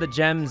stuck to the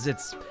gems.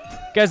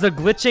 Guys, the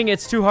glitching,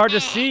 it's too hard to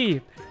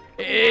see.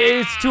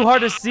 It's too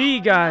hard to see,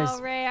 guys.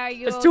 Oh, Ray, are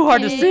you It's too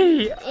hard to okay?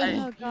 see.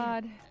 Oh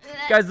god.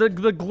 Guys, the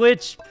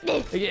glitch.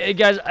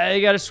 Guys, I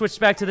gotta switch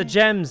back to the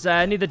gems.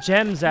 I need the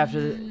gems after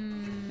the...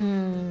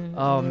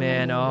 Oh,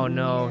 man. Oh,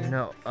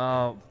 no.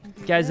 Oh,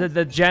 guys,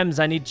 the gems.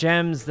 I need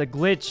gems. The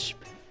glitch.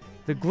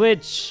 The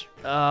glitch.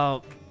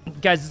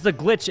 Guys, it's the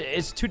glitch.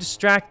 It's too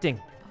distracting.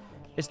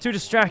 It's too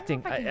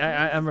distracting.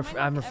 I'm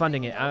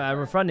refunding it. I'm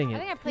refunding I it.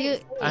 think I played You,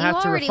 it. I you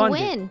have to already refund it.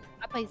 win.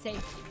 I played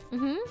safe.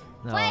 Mm-hmm.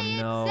 No, Play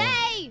no. it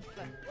safe.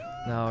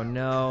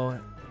 No.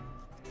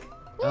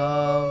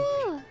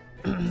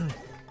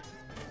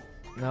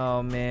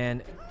 Oh,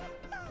 man.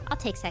 I'll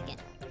take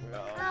second.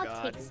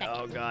 I'll take second.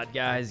 Oh, God.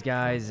 Guys.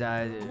 Let's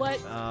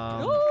Let's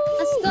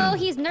go.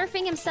 He's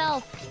nerfing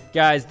himself.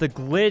 Guys, the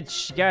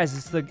glitch. Guys,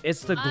 it's the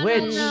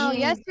glitch. No,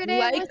 yesterday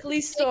it was Likely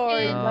the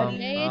story, chicken.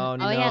 buddy. Oh,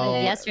 Oh yeah, no.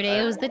 yesterday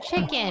it was the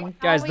chicken.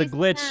 Guys, the Always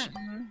glitch.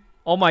 that.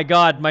 Oh, my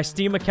God. My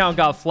Steam account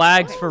got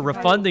flagged for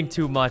refunding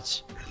too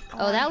much.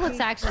 Oh, that looks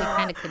actually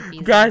kind of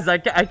confusing. Guys, I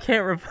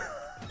can't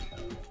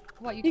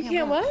What, You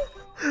can't what?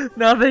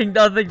 Nothing.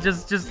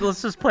 Just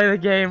let's just play the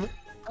game.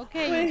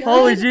 Okay. Wait, you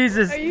Holy done?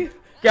 Jesus. Are you?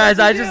 Guys,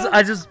 I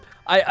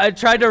you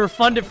tried to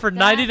refund it for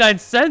 99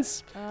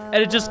 cents, and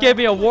it just gave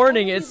me a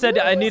warning. It said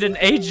I need an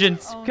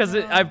agent because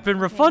I've been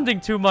refunding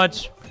too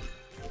much.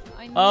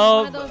 I need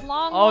Oh, one of those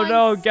long oh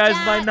no, ones. guys,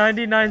 my Stat.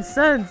 99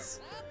 cents.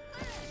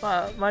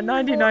 My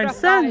 99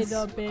 cents.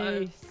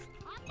 Database.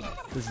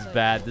 This is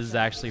bad. This is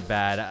actually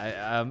bad.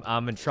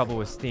 I'm in trouble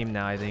with Steam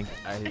now, I think.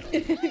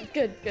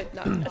 Good.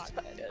 Not good.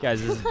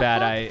 Guys, this is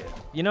bad.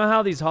 You know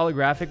how these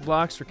holographic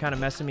blocks were kind of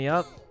messing me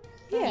up?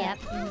 Yeah.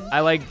 Yep.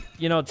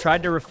 I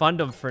tried to refund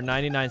them for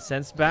 99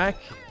 cents back.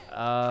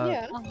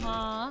 Yeah.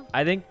 Uh-huh.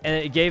 I think,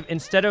 and it gave,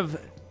 instead of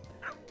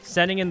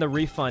sending in the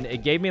refund,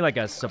 it gave me like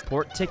a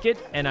support ticket,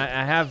 and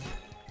I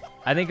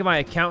think my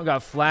account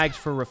got flagged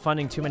for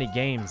refunding too many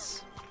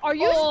games. Are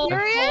you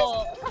serious?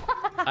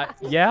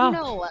 Yeah?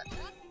 No.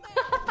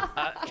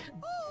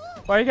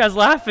 Why are you guys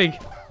laughing?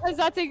 Because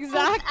that's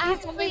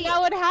exactly something that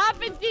would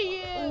happen to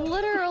you.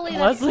 Literally,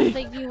 that's Leslie.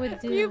 something you would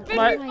do. You've been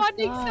My-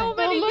 refunding so God.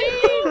 many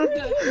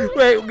games.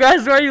 Wait,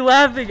 guys, why are you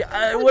laughing?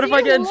 What if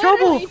I get in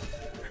trouble? Literally-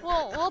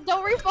 Well,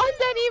 don't refund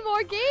any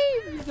more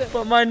games.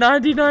 But my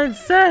 99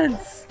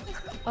 cents.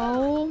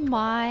 Oh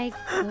my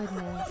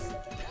goodness.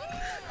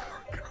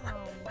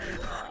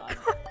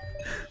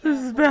 This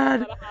is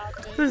bad.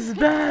 This is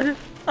bad.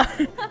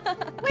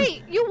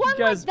 Wait, you won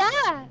Guys, like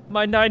that.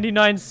 My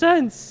 99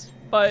 cents.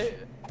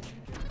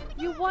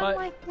 You won What?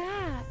 like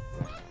that.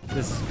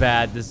 This is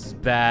bad. This is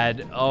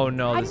bad. Oh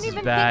no, I this didn't is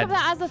even bad. think of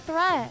that as a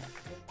threat.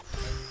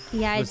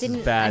 Yeah, This is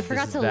I bad,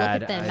 forgot this to is look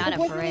bad. at the I- amount of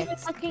Wasn't even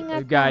bricks. looking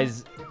at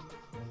Guys.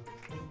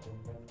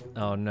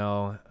 Oh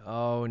no.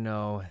 Oh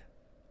no.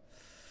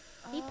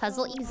 See,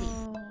 puzzle easy.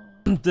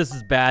 This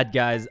is bad,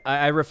 guys.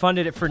 I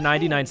refunded it for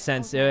 99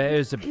 cents. It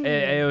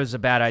was a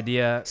bad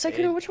idea.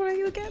 Sykkuno, which one are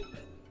you again?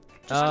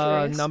 Just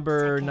curious.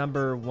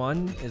 Number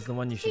 1 is the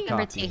one you should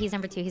Number copy. 2. He's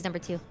number 2. He's number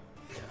 2.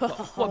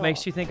 What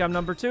makes you think I'm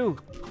number 2?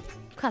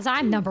 Cause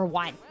I'm number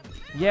 1.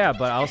 Yeah,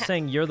 but I was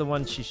saying you're the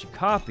one she should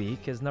copy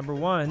because number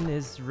 1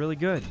 is really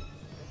good.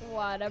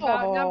 What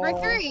about number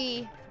Aw.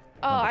 3?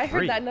 Oh, I three.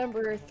 heard that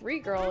number 3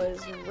 girl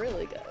is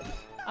really good.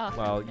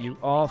 Well, you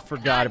all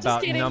forgot Just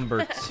about kidding.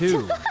 number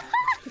 2.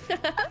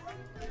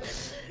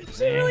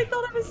 She really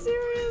thought I was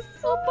serious.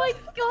 Oh my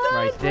god,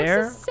 Right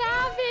there. That's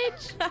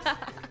a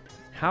savage.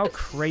 How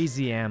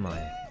crazy am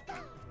I?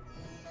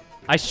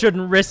 I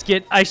shouldn't risk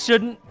it. I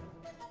shouldn't.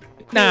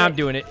 Nah, I'm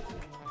doing it.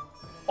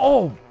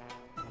 Oh!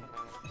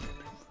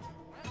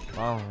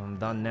 Well, I'm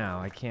done now.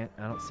 I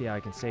don't see how I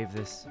can save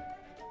this.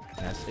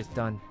 Yes, it's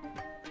done.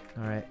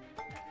 Alright.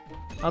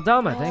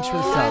 Aldama, thanks for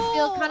the I sub.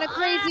 feel kind of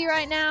crazy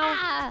right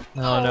now.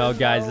 Oh no,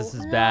 guys, this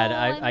is bad.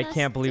 No, I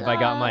can't believe I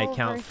got my Over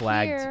account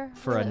flagged here.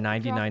 for Will a it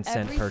drop 99-cent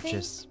everything?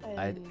 purchase.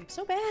 I'm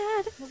so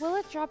bad. Will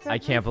it drop I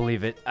can't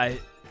believe it. This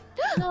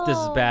is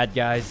No. bad,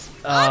 guys.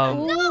 No,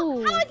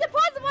 how is it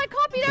possible? I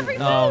copied every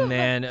move. Oh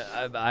man,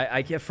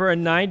 I get for a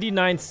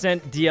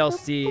 99-cent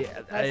DLC.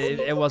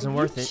 It wasn't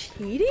worth it.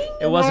 Cheating?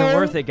 It wasn't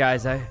worth it,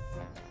 guys. I've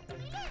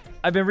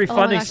been Oh my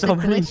refunding gosh, so the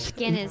many. glitch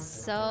skin is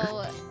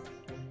so...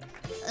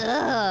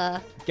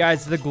 Ugh.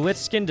 Guys, the glitch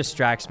skin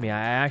distracts me. I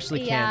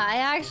actually Yeah, can't. I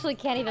actually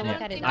can't even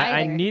look at it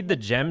I either. need the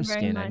gem Very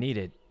skin. I much. need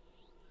it.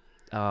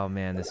 Oh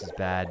man, this is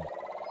bad.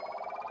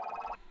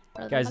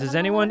 Guys, does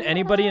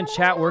anybody in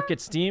chat work at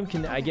Steam?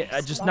 Can I get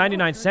just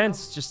 99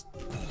 cents? Just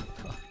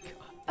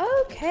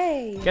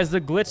Okay. guys,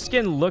 the glitch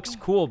skin looks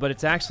cool, but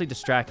it's actually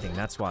distracting.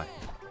 That's why.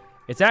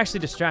 It's actually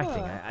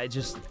distracting.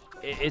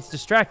 It's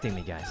distracting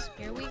me, guys.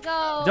 Here we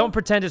go. Don't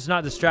pretend it's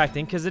not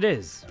distracting, because it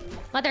is.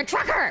 Mother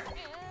trucker!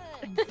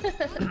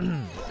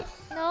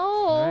 No.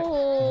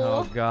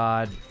 Oh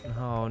God.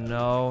 Oh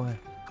no.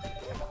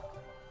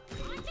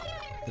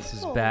 This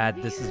is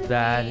bad. This is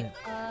bad.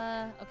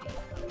 Okay.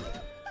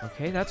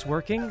 Okay, that's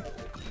working.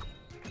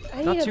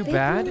 I Not need a too big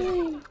bad.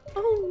 line.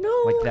 Oh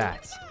no. Like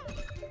that.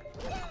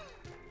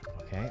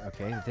 Okay,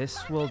 okay.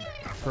 This will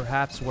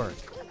perhaps work.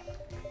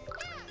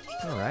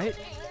 All right.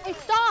 Hey,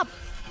 stop.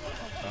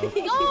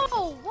 Okay.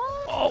 No.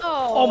 What?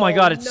 Oh my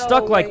God! It's no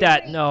stuck like way.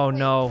 that. No,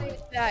 no.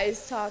 That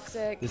is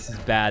toxic. This is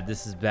bad.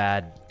 This is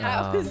bad.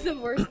 That was the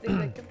worst thing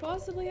that could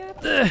possibly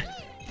happen.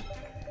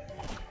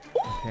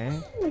 Okay.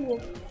 Ooh.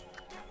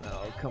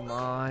 Oh, come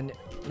on.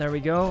 There we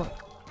go.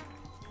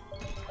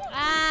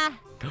 Ah.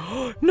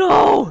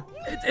 No!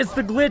 It's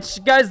the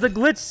glitch, guys. The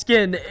glitch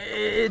skin.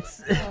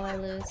 It's Oh, I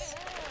lose.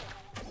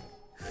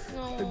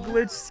 the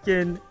glitch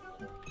skin.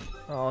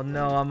 Oh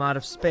no! I'm out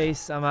of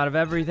space. I'm out of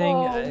everything.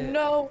 Oh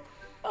no.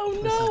 Oh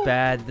no. This is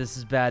bad. This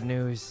is bad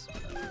news.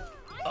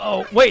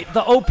 Oh wait,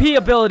 the OP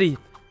ability.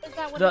 What is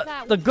that? What The is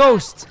that? the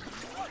ghost.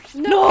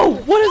 No!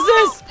 What is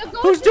this?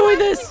 Who's doing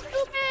this?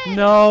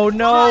 No,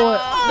 no,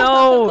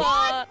 no!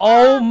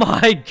 Oh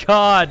my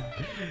God!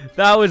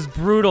 That was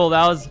brutal.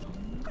 That was.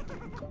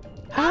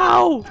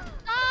 How?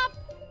 Stop.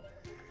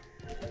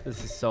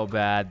 This is so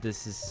bad.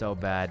 This is so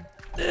bad.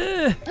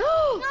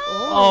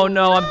 Oh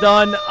no! I'm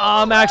done.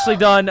 I'm actually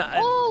done.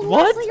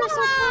 What? Leslie, you're so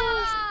close.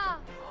 Ah.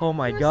 Oh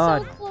my You're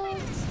God. so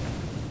close.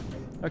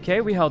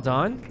 Okay, we held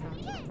on.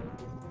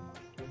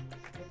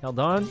 Held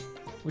on.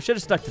 We should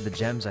have stuck to the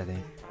gems, I think.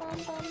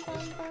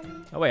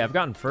 Oh wait, I've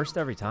gotten first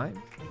every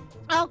time.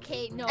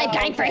 Okay, no. I'm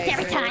going first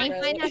every time.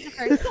 Mine has the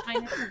first.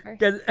 Mine has the first.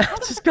 Guys, I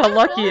just got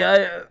lucky.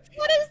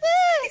 What is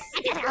this?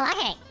 I just got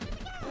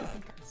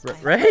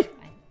lucky. Right?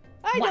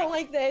 I don't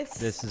like this.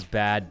 This is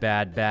bad,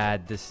 bad,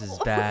 bad. This is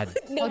bad.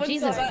 No Oh, one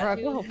Jesus, saw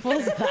that. Brooke. What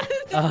was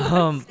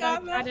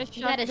that?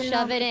 You gotta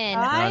shove it in.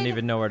 I don't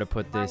even know where to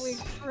put Are this. we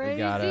We crazy?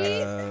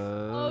 gotta.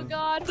 Oh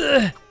God.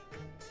 Okay.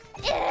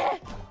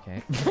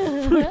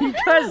 You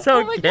guys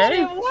Oh my God,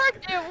 okay? it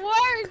worked. It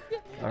worked.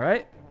 All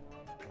right.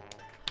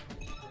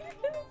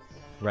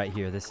 Right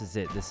here. This is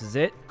it. This is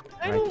it.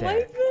 I Right don't there.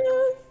 like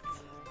this.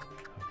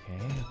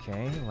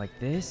 Okay. Okay. Like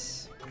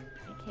this.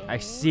 Okay. I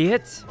see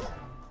it.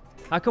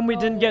 How come we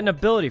didn't get an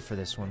ability for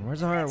this one?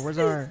 Where's our?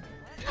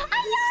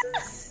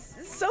 This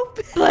is so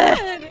bad.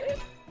 Alright,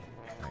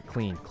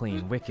 clean,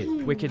 clean, wicked,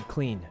 wicked,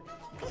 clean.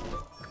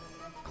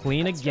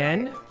 Clean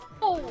again.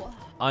 Oh.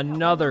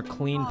 Another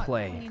clean Not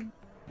play. clean.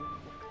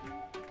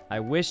 I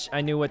wish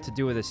I knew what to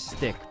do with a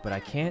stick, but I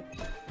can't.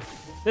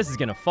 This is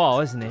gonna fall,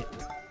 isn't it?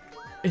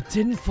 It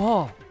didn't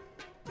fall.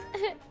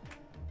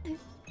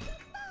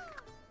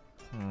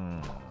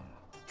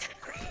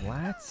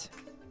 Flat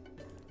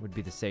would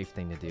be the safe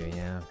thing to do,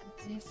 yeah.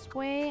 This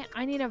way.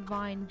 I need a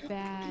vine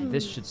bad.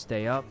 This should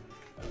stay up.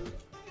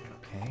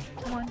 Okay,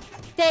 Come on.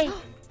 Stay.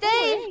 Oh, Stay.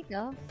 there you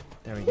go.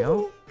 there we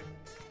go.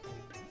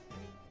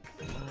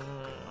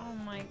 Oh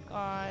my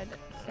God.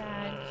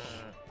 Sag.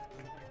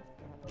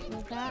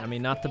 Was that I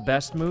mean, not the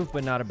best move,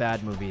 but not a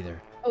bad move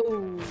either.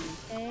 Oh.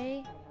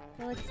 stay?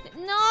 Will it stay?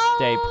 No.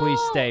 Stay, please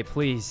stay,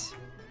 please.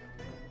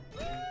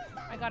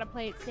 I gotta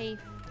play it safe.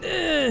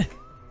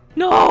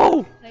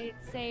 No! Play it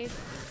safe.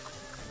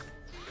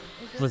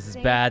 This is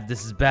safe? bad.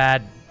 This is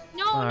bad.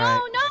 No, All no,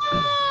 right.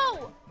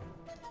 no!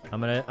 I'm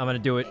gonna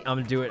do it. I'm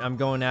gonna do it. I'm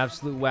going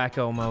absolute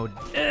wacko mode.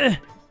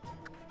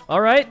 All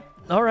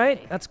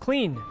right, that's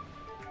clean.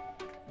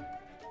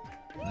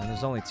 And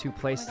there's only two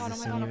places God,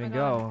 this oh my can God, oh even my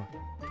go.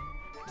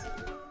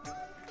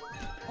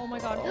 Oh my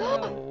God.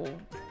 Oh,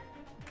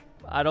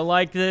 I don't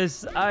like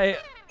this. No!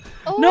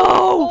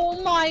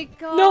 Oh my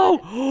God. No!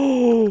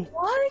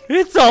 What?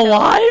 It's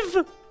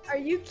alive! Are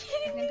you I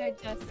kidding think me? I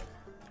just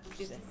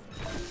do this.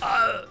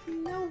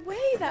 No way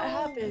that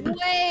happened.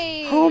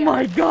 Wait. Oh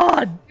my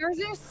God! Yours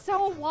are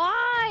so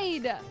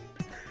wide.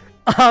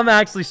 I'm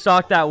actually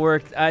shocked that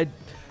worked. I'm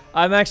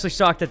actually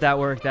shocked that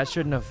worked. That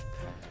shouldn't have.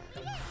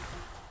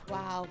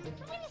 Wow.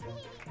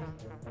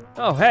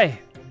 Oh, hey.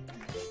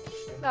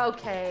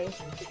 Okay.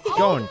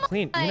 Going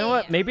clean. You know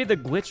what? Maybe the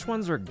glitched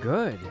ones are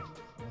good.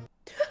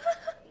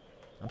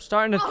 I'm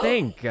starting to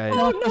think.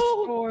 Not the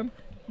storm.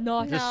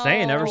 Not Just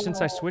saying, ever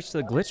since I switched to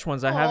the glitch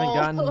ones, I haven't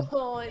gotten.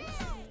 Oh, it's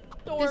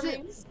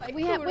storming.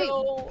 we have- wait.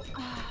 Sykkuno.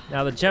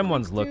 Now the gem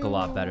ones look a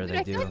lot better. Dude, They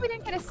I feel like do. we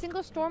didn't get a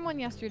single storm one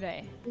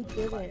yesterday. We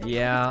didn't.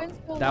 Yeah, It's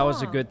been so that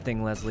was a long. good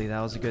thing, Leslie.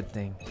 That was a good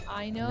thing.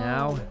 I know.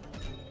 Now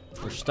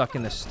we're stuck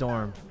in the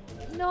storm.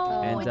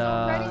 No, And, it's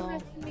already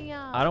messing me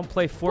up. I don't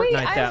play Fortnite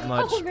I that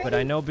was much, but I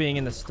already know being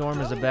in the storm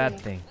is a bad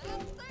thing.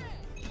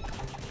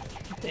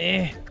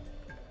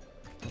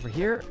 Over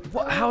here?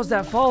 What? How's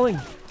that falling?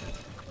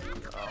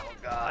 Oh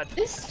God.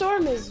 This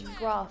storm is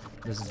rough.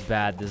 This is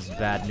bad. This is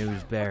bad news,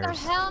 What bears. the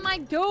hell am I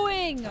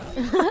doing?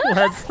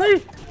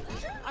 Leslie?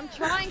 I'm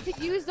trying to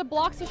use the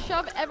blocks to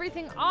shove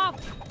everything off.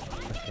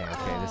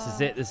 Okay, this is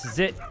it. This is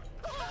it. All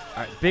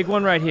right, big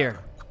one right here.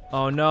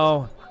 Oh,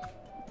 no.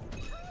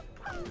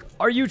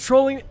 Are you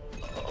trolling me?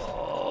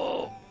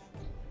 Oh.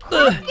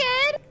 Good.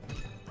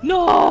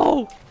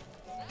 No!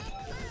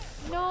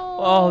 No.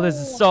 Oh, this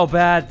is so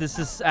bad. This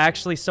is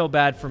actually so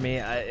bad for me.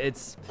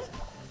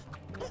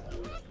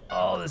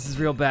 Oh, this is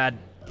real bad.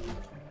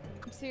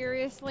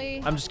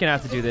 Seriously. I'm just gonna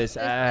have to do this.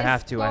 I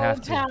have to. So I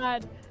have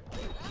to.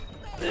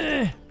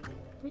 bad.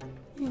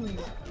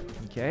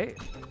 Okay.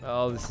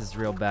 Oh, this is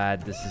real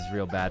bad. This is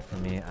real bad for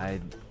me.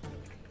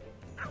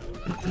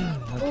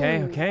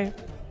 Okay. Okay.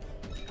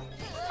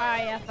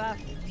 IFF.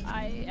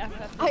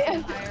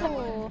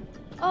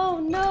 Oh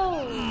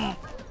no.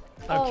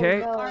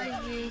 Okay. Oh, Are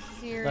no. you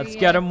serious? Let's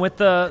get him with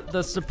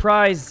the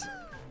surprise.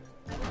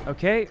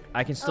 Okay.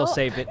 I can still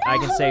save it. I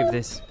can save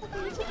this.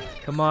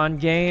 Come on,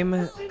 game.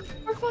 We're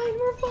fine.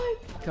 We're fine.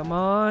 Come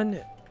on.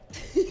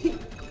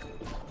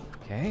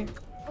 Okay.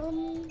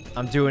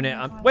 I'm doing it.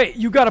 Wait,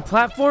 you got a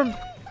platform?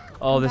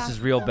 Oh, this is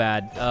real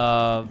bad.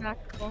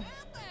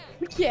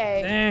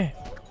 Okay. Eh.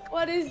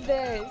 What is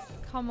this?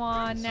 Come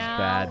on now.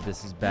 Bad.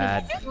 This is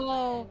bad.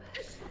 Oh,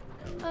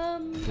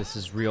 This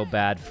is real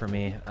bad for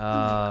me.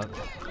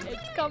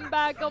 it's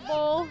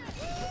comebackable.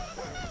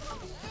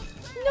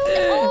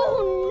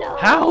 Oh no!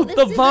 How? This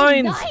The is a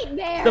vines!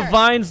 nightmare. The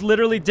vines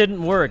literally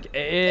didn't work.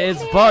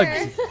 It's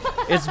bugged.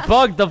 It's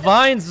bugged. The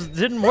vines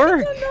didn't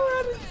work. I don't know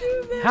how to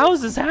do this. How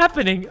is this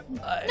happening?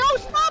 No,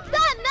 stop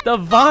that! The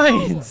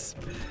vines!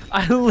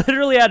 I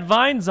literally had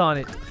vines on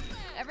it.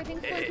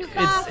 Everything's going too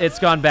fast. It's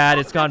gone bad.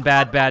 It's gone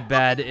bad, bad,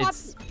 bad.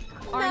 It's.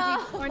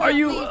 RNG, Are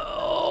you? please.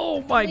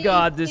 Oh my Please,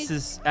 God! This please.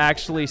 is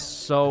actually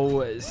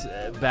so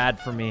bad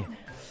for me.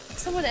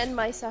 Someone end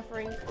my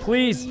suffering.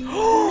 Please.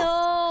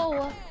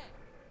 No!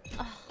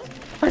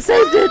 I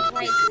saved it.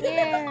 Right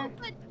there.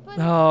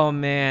 Oh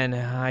man,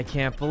 I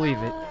can't believe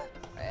it.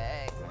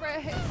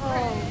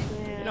 Oh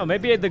man. You know,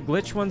 maybe the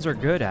glitch ones are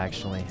good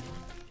actually.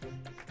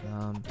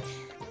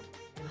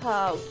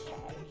 Oh.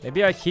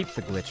 Maybe I keep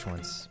the glitch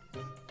ones.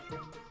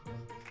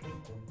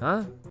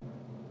 Huh?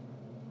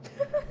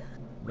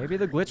 Maybe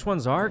the glitch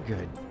ones are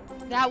good.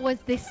 That was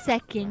the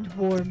second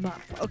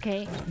warm-up,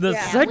 okay? The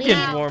Yeah.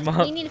 second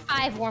warm-up. We need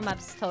 5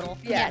 warm-ups total.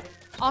 Yeah.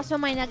 Also,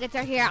 my nuggets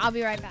are here. I'll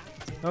be right back.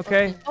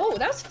 Okay. Oh,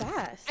 that's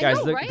fast. Guys,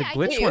 know, the right? I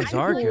glitch know, ones I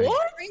are know. good.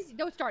 Crazy.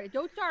 Don't start it.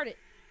 Don't start it.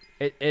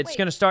 It's Wait.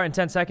 gonna start in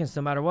 10 seconds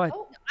no matter what.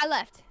 Oh. I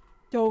left.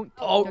 Don't.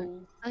 Oh,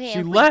 Okay, she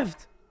okay.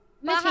 left.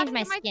 I'm gonna change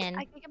my skin.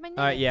 I can get my All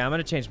right, yeah, I'm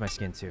gonna change my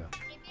skin too.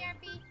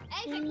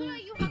 Hey,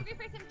 Sykkuno, you hungry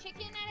for some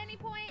chicken at any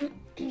point?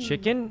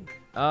 Chicken?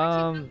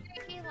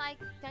 Like,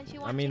 don't you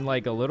want I mean,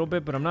 like a little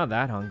bit, but I'm not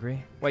that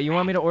hungry. Wait, you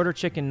want me to order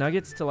chicken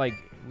nuggets to like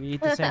we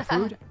eat the same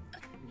food?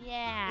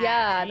 Yeah.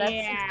 Yeah, that's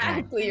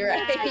exactly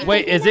right.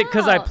 Wait, is it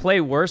because I No.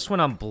 play worse when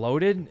I'm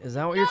bloated? Is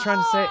that what you're trying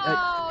to say?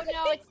 Oh,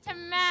 no, it's to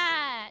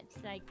match.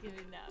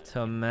 Sykkuno.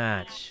 To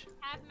match.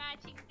 Have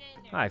matching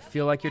dinner. I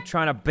feel like you're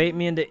trying to bait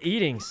me into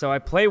eating, so I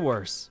play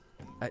worse.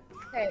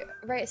 Okay,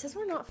 right. It says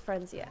we're not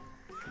friends yet.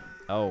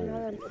 Now Oh.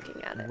 that I'm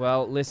looking at it.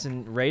 Well,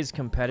 listen, Ray's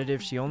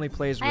competitive. She only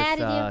plays I with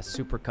added you.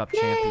 Super Cup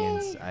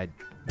champions.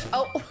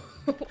 Oh.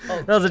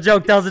 That was a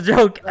joke. That was a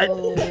joke.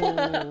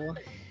 Oh.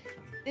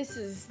 This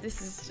is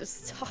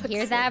just toxic.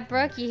 Hear that,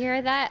 Brooke? You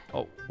hear that?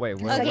 Oh, wait.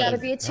 I Where Okay. gotta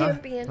be a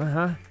champion.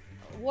 Uh-huh.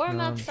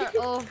 Warm-ups are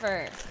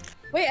over.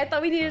 Wait, I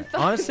thought we needed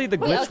 5. Honestly, the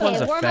glitch okay, one's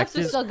warm-ups effect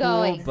are is still cool,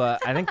 going.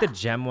 but I think the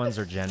gem ones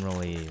are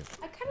generally,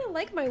 I kind of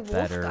like my wolf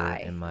better, guy.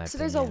 in my So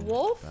there's a opinion,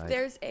 wolf. but-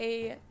 There's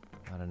a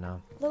I don't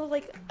know. little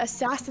like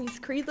Assassin's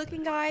Creed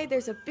looking guy.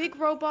 There's a big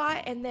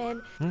robot, and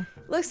then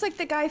looks like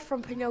the guy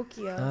from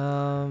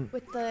Pinocchio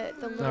with the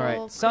little. All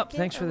right, sup? cricket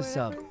Thanks or for the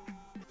sub. whatever.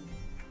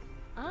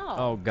 Oh.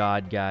 Oh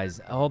God, guys,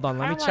 hold on.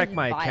 Let I me don't check wanna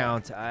my buy it.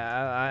 account.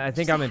 I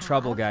think I'm in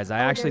trouble, guys. I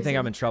Oh, actually there's think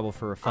I'm an in trouble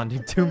for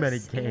refunding too many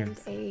Octopus and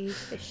games. a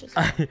fish as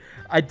well.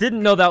 I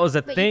didn't know that was a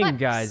Wait, you thing, got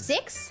guys.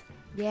 6?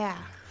 Yeah.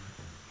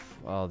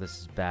 Oh, this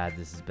is bad.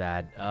 This is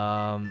bad.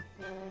 How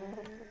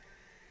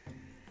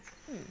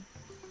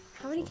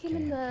many came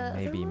in the other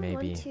maybe, one?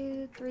 maybe. 1,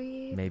 2,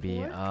 3, Maybe.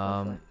 4?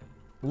 Oh,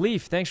 4.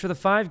 Leaf, thanks for the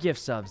 5 gift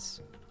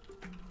subs.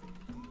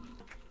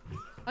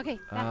 Okay.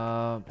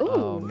 Oh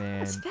Ooh, man,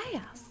 that's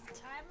fast.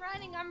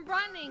 I'm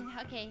running.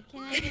 Okay,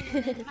 can I get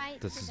an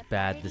invite? this to is the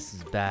bad. party? This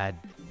is bad.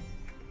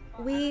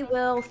 We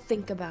will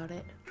think about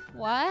it.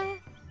 What?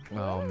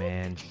 Oh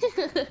man.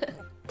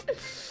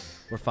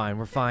 We're fine.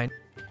 We're fine.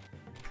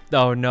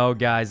 Oh no,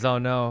 guys. Oh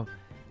no.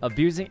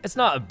 Abusing? It's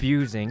not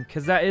abusing,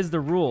 because that is the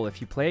rule.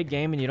 If you play a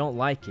game and you don't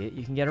like it,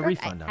 you can get a Brooke,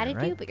 refund I on added it,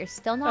 right? you, but you're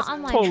still not That's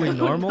online. totally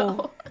no.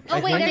 normal. Oh, I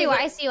wait, think. there you are.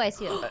 I see you. I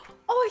see you.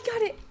 Oh, I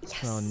got it.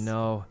 Yes. Oh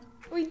no.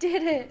 We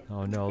did it.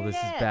 Oh no, this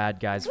is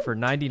bad, guys. For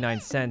 99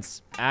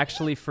 cents,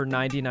 actually for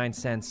 99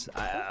 cents,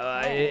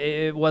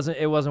 it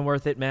wasn't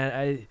worth it,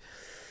 man.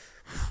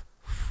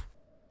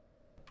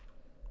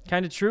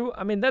 Kind of true.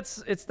 I mean,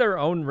 it's their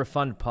own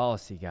refund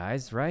policy,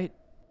 guys, right?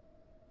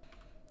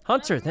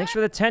 Hunter, thanks for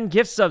the 10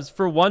 gift subs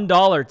for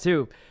 $1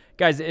 too.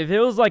 Guys, if it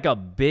was like a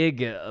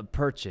big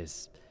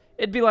purchase,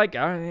 it'd be like,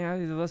 all right, yeah,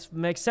 this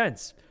makes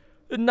sense.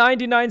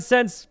 99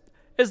 cents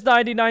is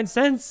 99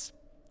 cents.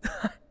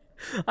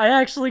 I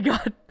actually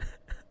got...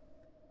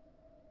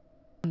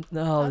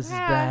 No, this is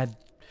bad.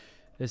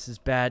 This is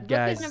bad,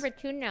 guys. Look at number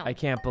 2 now. I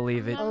can't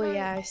believe it. Oh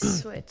yeah, I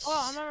switched.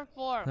 Oh, I'm number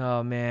 4.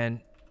 Oh, man.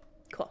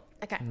 Cool.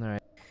 Okay. All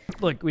right.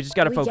 Look, we just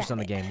got to We focus got on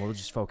the it. game. We'll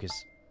just focus.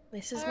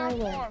 This is my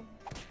one.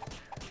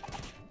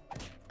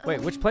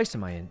 Wait, which place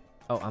am I in?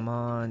 Oh, I'm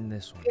on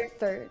this one. You're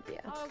third, yeah.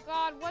 Oh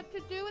God, what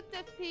to do with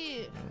this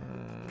piece?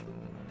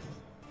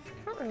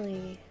 Not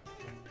really.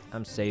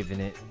 I'm saving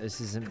it.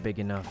 This isn't big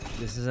enough.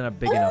 This isn't a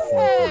big enough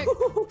one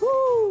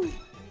for me.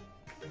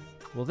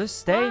 Will this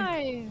stay?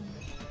 Why?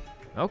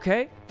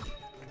 Okay.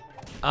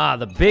 Ah,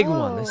 the big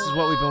one. This is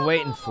what we've been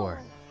waiting for.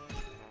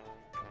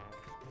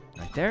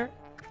 Right there.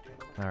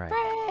 All right.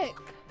 Frick.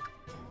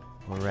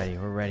 We're ready.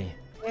 We're ready.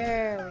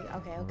 There we go.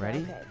 Okay, Ready?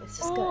 okay. This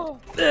is good.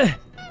 Ugh.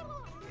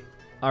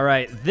 All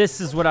right.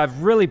 This is what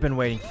I've really been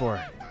waiting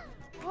for.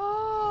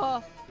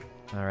 Oh.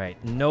 All right.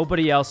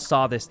 Nobody else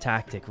saw this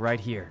tactic right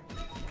here.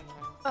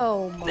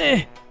 Oh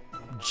my.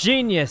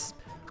 Genius.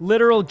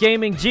 Literal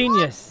gaming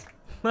genius.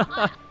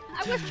 I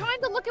was trying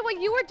to look at what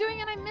you were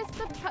doing and I missed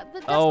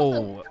the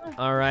Oh,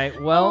 all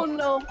right. Well. Oh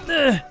no.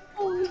 Ugh.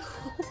 Oh no.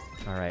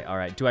 All right, all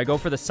right. Do I go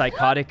for the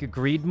psychotic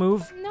greed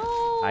move?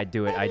 No. I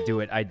do it, I do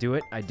it, I do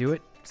it, I do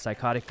it.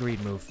 Psychotic greed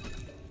move.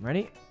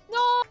 Ready?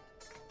 No.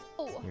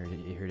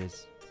 Here it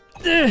is.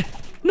 Ugh.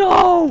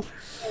 No!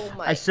 Oh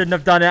my. I shouldn't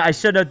have done it. I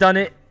shouldn't have done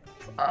it.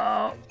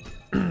 Oh.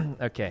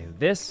 Okay,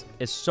 this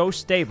is so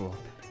stable.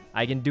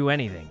 I can do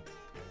anything.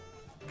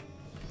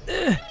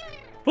 Ugh.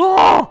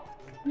 Oh!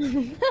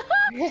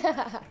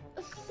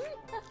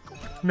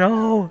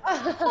 No.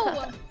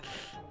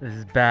 This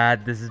is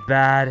bad. This is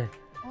bad.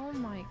 Oh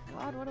my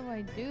God, what do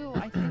I do?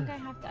 I think I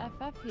have to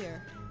FF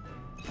here.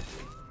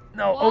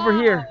 No, over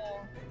here.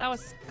 That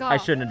was scuffed. I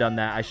shouldn't have done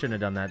that. I shouldn't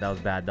have done that. That was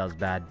bad. That was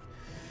bad.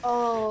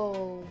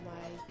 Oh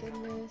my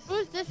goodness.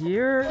 Who's this?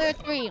 Here. Number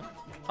 3.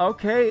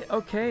 Okay,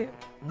 okay.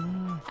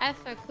 F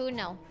for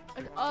Kuno.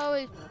 It's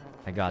always.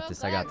 I got So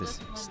this. I got bad, this.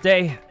 this one.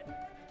 Stay.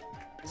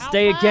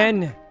 Stay Out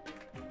again.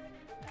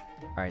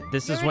 All right,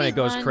 this is when already it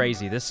goes won.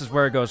 crazy. This is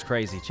where it goes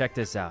crazy. Check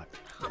this out.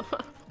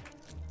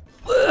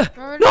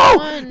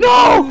 No!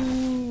 No!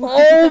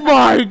 Oh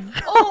my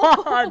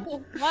God!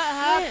 What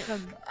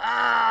happened?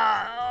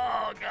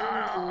 Oh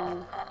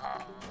God!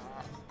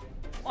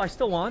 Oh, I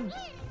still won.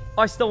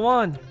 Oh, I still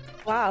won.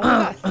 Wow. we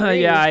got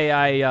 3.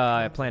 Yeah,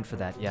 I planned for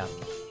that. Yeah.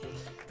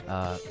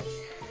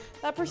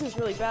 That person's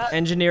really bad.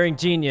 Engineering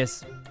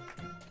genius.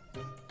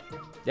 Don't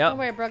Yep.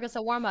 worry, broke us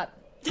a warm-up.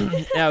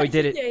 Yeah, we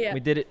did it. Yeah, yeah. We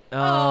did it.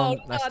 Oh,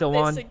 I still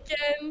not won. this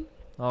again.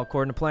 All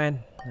according to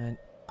plan. And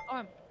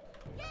Oh,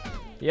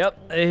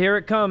 yep, here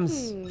it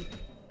comes.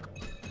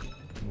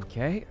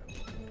 Okay.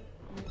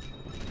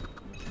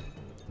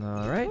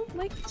 All right. I don't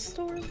like the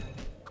storm.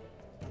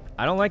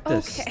 I don't like the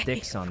Okay.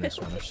 sticks on this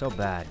one. They're so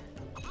bad.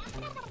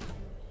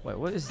 Wait,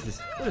 what is this?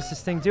 What is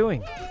this thing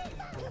doing?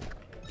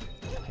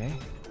 Okay.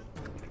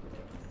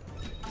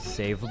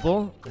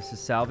 Savable. This is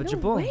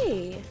salvageable. No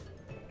way.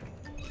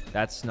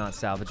 That's not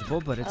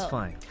salvageable, but it's Oh.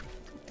 fine.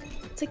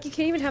 It's like you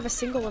can't even have a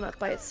single one up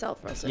by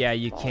itself, or else it Yeah,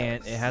 you falls.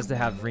 can't. It has to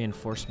have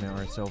reinforcement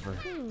or it's over.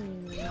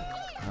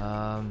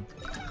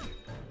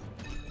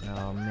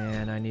 Oh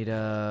man, I need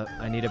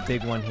a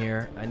big one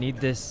here. I need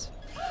this.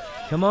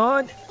 Come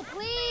on.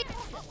 please.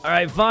 All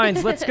right,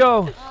 vines, let's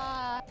go.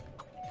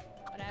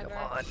 Whatever.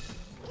 Come on.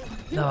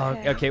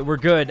 No, okay, we're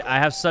good. I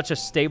have such a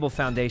stable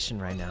foundation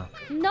right now.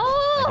 No!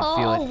 can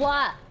feel it.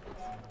 What?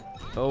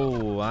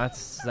 Oh,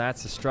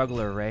 that's a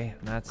struggler, Ray.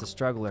 That's a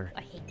struggler.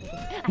 I hate you.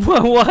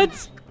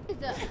 What?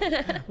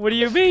 What do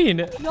you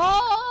mean?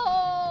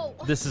 No!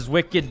 This is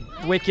wicked,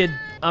 wicked.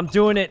 I'm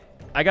doing it.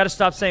 I gotta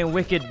stop saying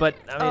wicked, but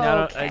I mean, I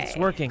don't. It's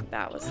working.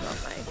 That was not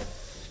my.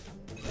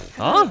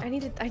 Huh?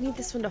 I need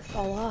this one to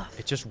fall off.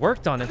 It just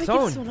worked on How its do I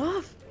get this own. one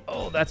off?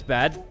 Oh, that's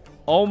bad.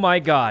 Oh my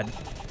God.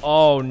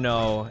 Oh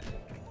no.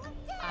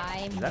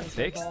 I'm Is that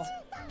fixed?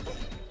 miserable.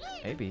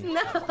 Maybe.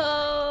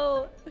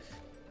 No.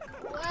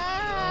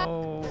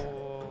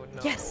 Oh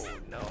no. Yes.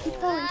 No. Keep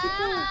going. Keep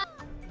going.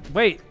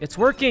 Wait, it's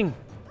working.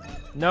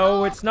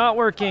 No, it's not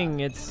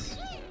working. It's.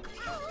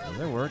 Is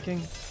it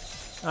working?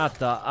 Not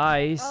the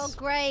ice. Oh,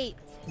 great.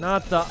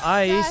 Not the That's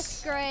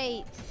ice.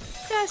 great.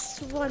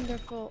 That's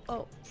wonderful.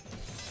 Oh.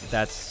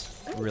 That's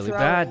I'm really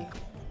throwing. bad.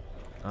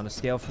 On a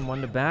scale from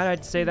 1 to bad,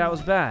 I'd say that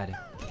was bad.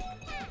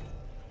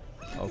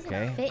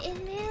 Okay. Fit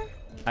in there?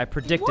 I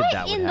predicted What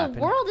that would in happen.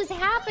 the world is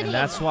happening? And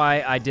that's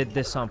why I did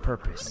this on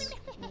purpose.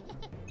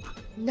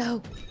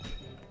 No.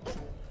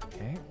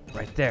 Okay,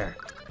 right there.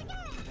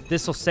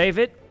 This'll save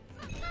it.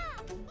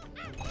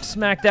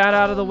 Smack that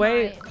out of the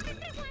way.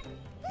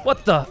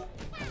 What the?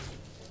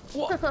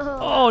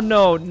 Oh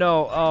no,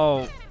 no,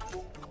 oh.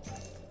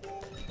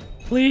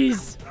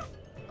 Please.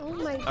 Oh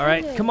my. All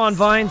right, come on,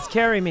 vines,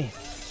 carry me.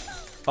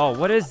 Oh,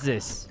 what is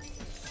this?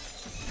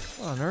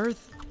 What on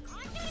earth?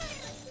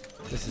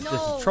 This is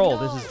troll.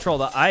 This is troll.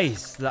 The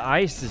ice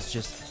is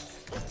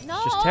just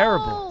No!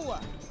 terrible.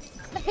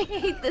 I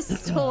hate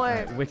this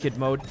storm. Wicked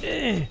mode.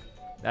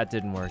 That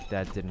didn't work.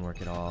 That didn't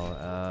work at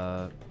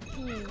all.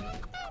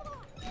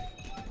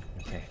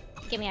 Okay.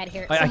 Get me out of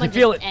here. I Someone can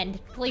feel just it. End.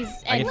 Please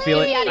I end. can feel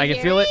Get me it. out of I can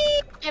here. feel it.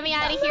 Get me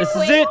out of here. This is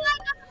quick. it.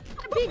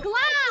 Big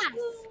glass.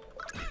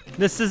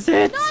 This is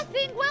it.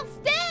 Nothing will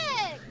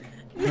stick.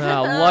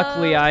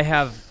 Luckily, I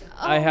have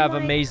Oh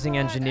amazing God.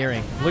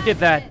 engineering. Look at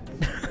that.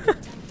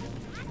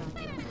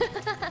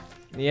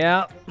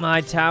 Yeah,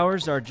 my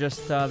towers are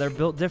just they're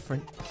built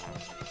different.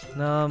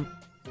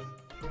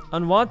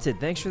 Unwanted.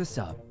 Thanks for the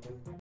sub.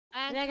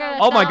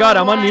 Oh my God,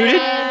 I'm unmuted.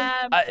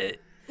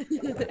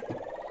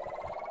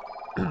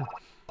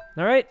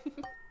 All right.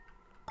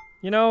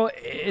 You know,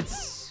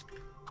 it's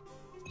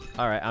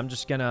all right. I'm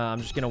just gonna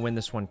win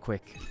this one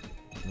quick.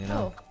 You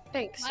know. Oh,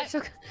 thanks. What? So,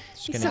 Just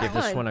he's gonna so give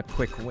this fun. one a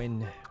quick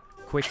win.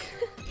 Quick.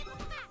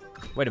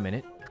 Wait a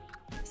minute.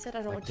 I said I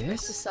don't Like want you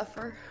guys to this?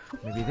 suffer.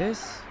 Maybe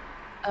this.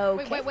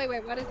 Okay.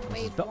 Wait. What is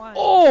wave one?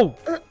 Oh!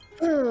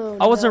 Oh,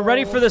 I wasn't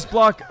ready no. for this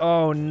block.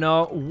 Oh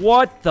no.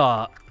 What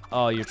the?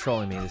 Oh, you're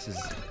trolling me.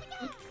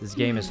 This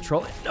game is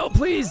trolling. No,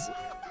 please.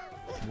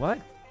 What?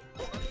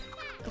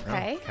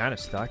 Okay. Oh, kind of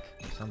stuck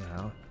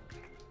somehow.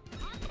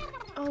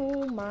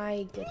 Oh my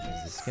Is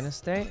goodness. this gonna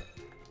stay?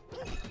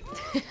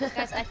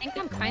 Guys, I think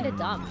I'm kind of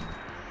dumb.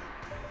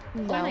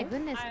 No. Oh my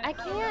goodness. I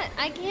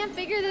can't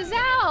figure this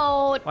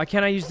out. Why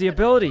can't I use the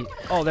ability?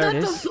 Oh, there it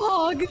Not is. the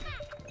fog.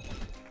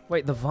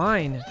 Wait, the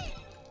vine.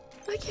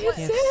 I can't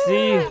Can't see.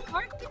 see.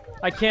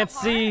 I can't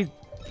see.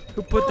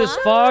 Who put this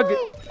fog?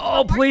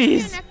 Oh,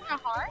 please.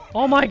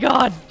 Oh my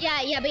God. Yeah,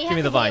 but you have Give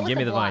me to the hit it vine. with Give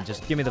me the vine. block.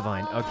 Just give me the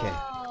vine. Okay.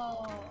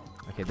 Oh.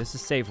 Okay, this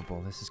is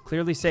savable. This is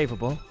clearly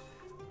savable.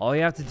 All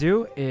you have to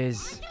do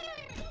is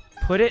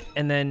put it,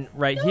 and then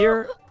right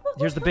here,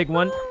 here's the big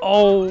one.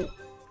 Oh.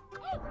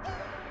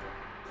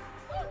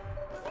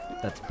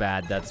 That's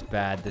bad. That's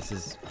bad. This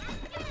is...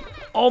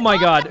 Oh my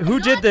God. Who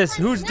did this?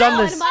 Who's done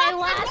No, this? in my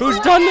last Who's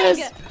done leg.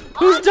 this?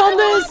 Who's done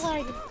this?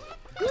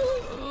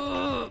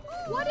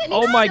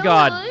 Oh my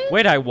God.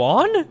 Wait, I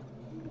won?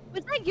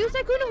 Was that you,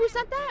 Sykkuno, who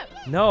sent that?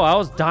 No, I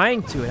was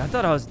dying to it. I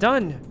thought I was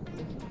done.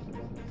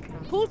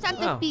 Who sent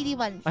Wow. the speedy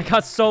ones? I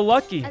got so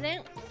lucky. I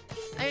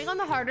think on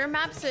the harder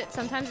maps,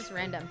 sometimes it's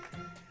random.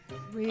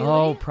 Really?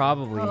 Oh,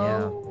 probably,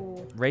 yeah.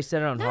 Oh. Ray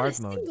said it on Not a hard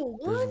mode. single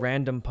There's one?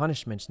 random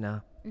punishments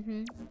now.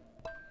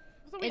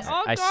 It's-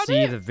 I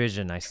see the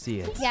vision. I see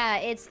it. Yeah,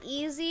 it's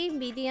easy,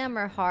 medium,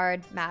 or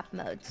hard map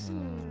modes.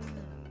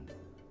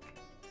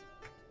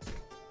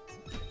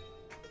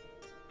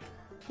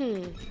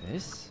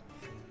 This?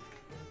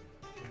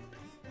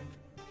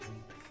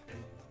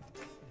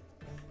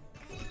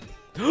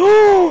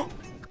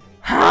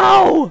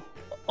 How?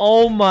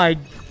 Oh my.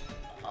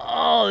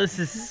 Oh, this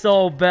is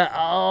so bad.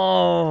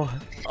 Oh.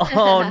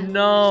 Oh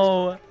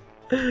no.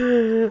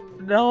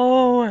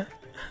 No.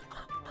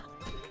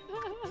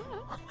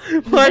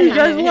 Why are you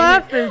guys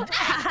laughing?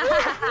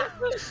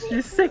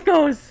 You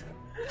sickos.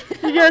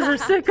 You guys are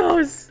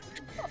sickos.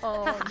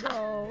 Oh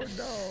no,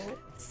 no.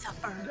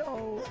 Suffer.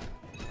 No.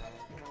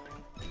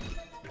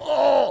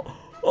 Oh,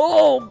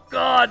 oh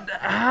God,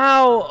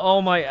 how?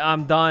 Oh my,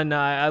 I'm done.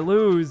 I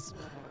lose.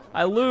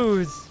 I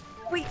lose.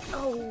 Wait.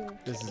 Oh.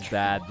 This is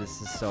bad.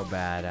 This is so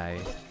bad.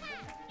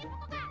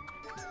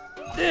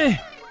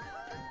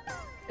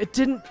 It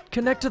didn't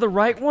connect to the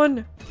right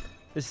one?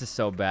 This is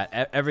so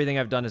bad. Everything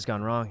I've done has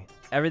gone wrong.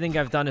 Everything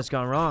I've done has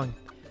gone wrong.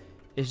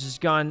 It's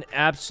just gone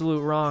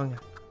absolute wrong.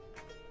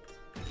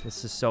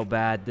 This is so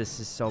bad. This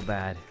is so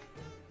bad.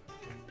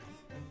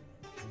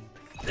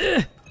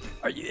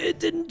 It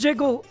didn't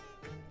jiggle.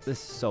 This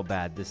is so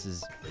bad. This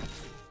is...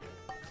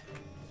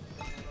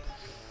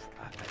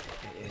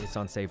 It's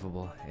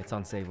unsavable. It's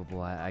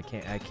unsavable. I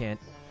can't.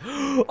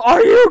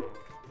 Are you?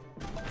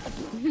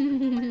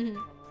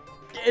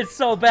 It's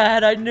so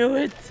bad. I knew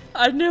it.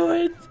 I knew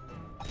it.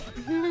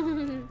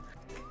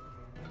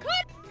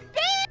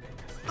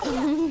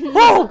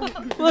 Oh,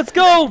 let's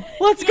go.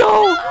 Let's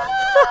go.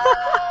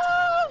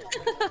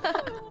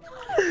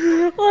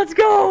 Let's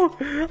go.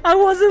 I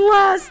wasn't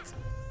last.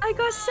 I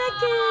got second.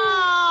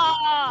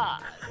 Ah,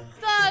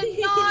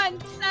 the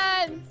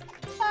nonsense.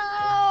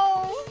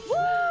 Oh.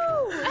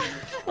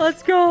 Woo.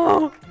 Let's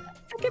go.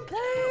 Second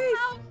place.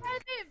 How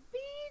can it be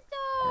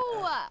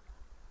though?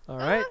 All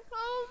right.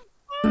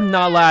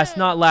 Not last.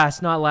 Not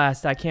last. Not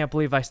last. I can't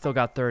believe I still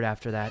got third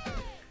after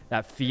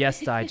that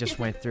fiesta I just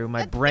went through.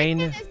 My brain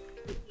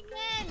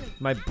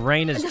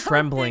is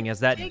trembling as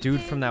that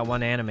dude from that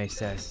one anime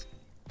says.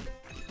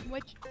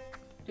 Which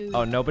dude?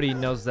 Oh, nobody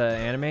knows the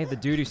anime? The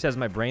dude who says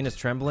my brain is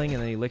trembling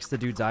and then he licks the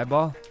dude's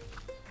eyeball?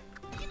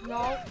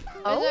 No.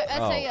 Oh?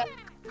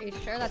 Are you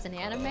sure that's an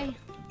anime?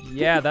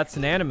 Yeah, that's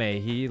an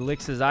anime. He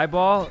licks his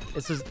eyeball.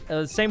 It's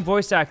the same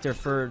voice actor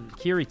for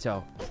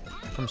Kirito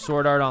from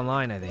Sword Art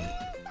Online, I think.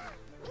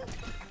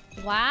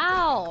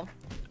 Wow.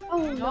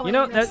 Oh no. You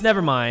know,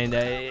 never mind.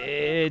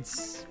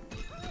 It's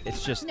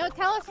just... No,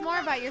 tell us more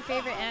about your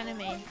favorite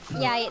anime.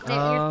 Yeah, your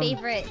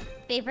favorite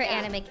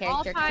anime character,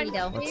 all-time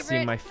Credo. Let's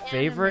see, my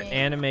favorite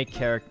anime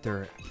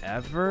character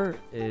ever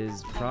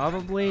is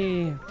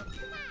probably...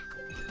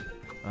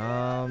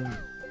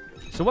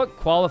 So what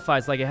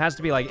qualifies? Like, it has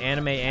to be like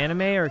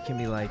anime, or it can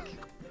be like...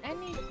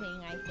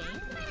 Anything, I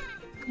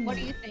think. What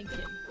are you thinking?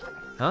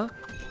 Huh?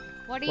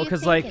 What are Well, you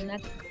 'cause, thinking?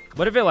 like,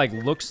 what if it like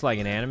looks like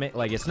an anime?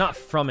 Like, it's not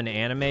from an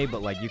anime,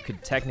 but like you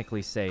could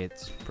technically say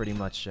it's pretty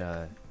much. You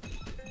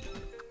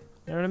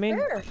know what I mean?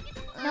 Sure.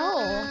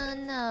 No.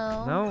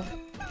 No. No.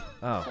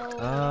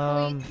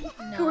 Oh.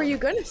 Who are you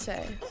gonna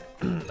say?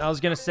 I was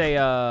gonna say.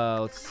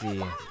 Let's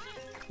see.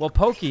 Well,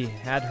 Pokey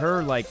had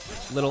her like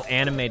little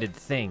animated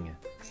thing.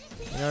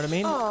 You know what I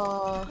mean?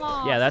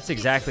 Oh. Yeah, that's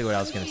exactly what I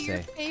was gonna Your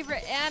say.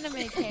 favorite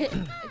anime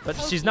character. But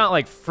she's not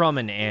like from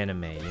an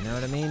anime. You know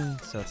what I mean?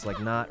 So it's like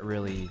not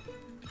really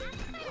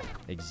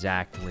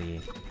exactly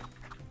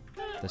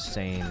the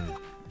same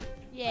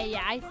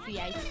Yeah, I see.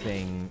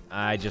 thing.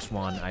 I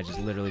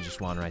literally just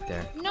won right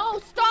there. No,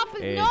 stop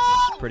it! It's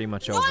No! pretty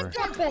much over.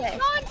 Stop it.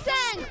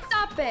 Nonsense!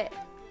 Stop it.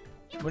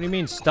 What do you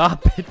mean,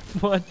 stop it?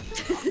 What?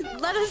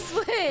 Let us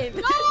win.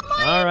 No,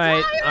 my All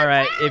right.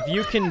 entire If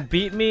you can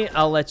beat me,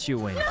 I'll let you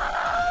win. No!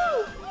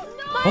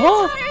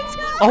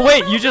 Oh! Oh,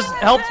 wait, you just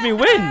helped me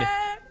win.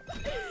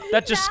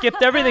 That just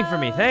skipped everything for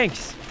me.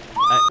 Thanks.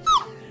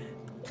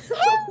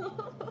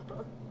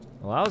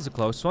 Well, that was a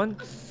close one.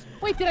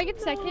 Wait, did I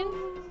get second?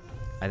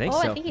 I think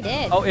Oh, so. I think you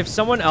did. Oh, if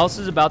someone else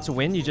is about to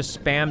win, you just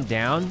spam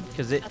down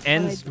because it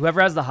ends.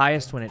 Whoever has the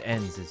highest when it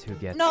ends is who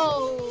gets.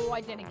 No, I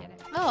didn't get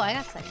it. Oh, I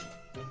got second.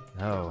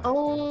 Oh.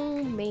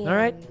 Oh man. All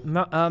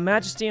right,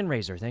 Majesty and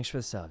Razor, thanks for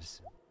the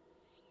subs.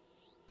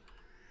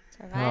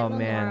 Survival Oh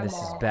man, this is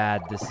normal.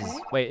 bad.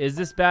 Wait, is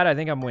this bad? I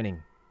think I'm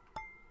winning.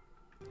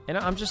 And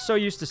I'm just so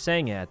used to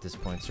saying it at this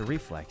point. It's a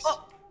reflex.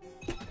 Oh.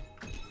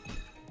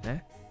 Eh?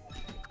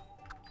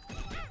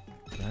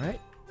 All right.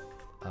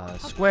 How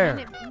Square.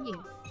 can it be?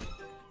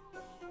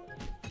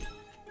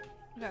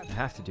 I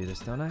have to do this,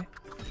 don't I?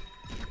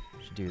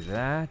 Should do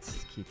that.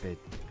 Keep it.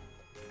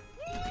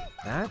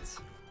 That.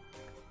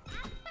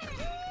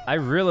 I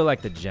really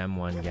like the gem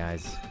one,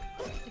 guys.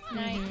 It's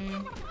nice.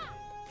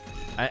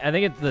 I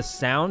think the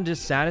sound is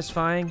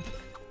satisfying.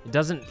 It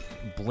doesn't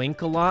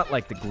blink a lot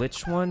like the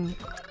glitch one.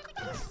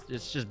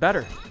 It's just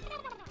better.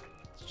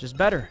 It's just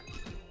better.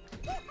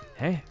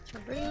 Hey,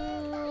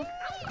 True.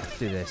 let's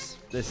do this.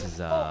 This is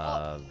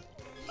No!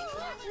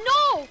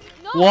 No!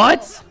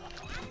 What?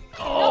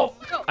 Oh,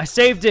 No. I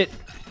saved it.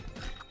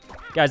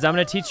 Guys, I'm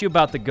gonna teach you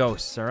about the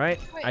ghosts, all right?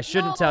 Wait, I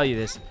shouldn't no. tell you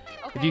this.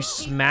 If Okay, you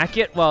smack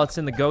it while it's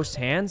in the ghost's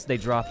hands, they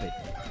drop it.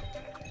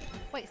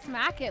 Wait,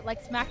 smack it?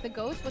 Like smack the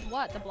ghost with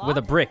what? The block? With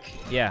a brick,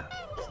 yeah.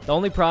 The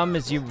only problem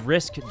is you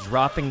risk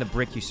dropping the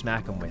brick you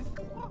smack them with.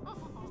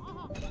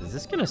 Is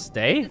this gonna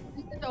stay?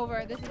 This is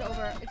over. This is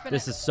over. It's been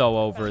This is so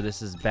over.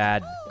 This is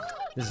bad.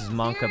 This is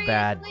Monka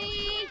bad.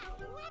 Seriously?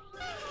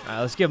 All right,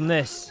 let's give him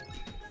this.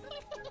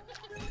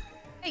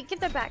 Hey, get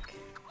that back.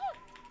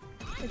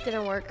 It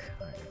didn't work.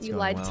 You going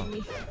lied well. to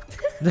me.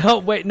 No,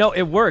 wait, no,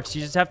 it works.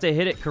 You just have to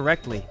hit it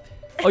correctly.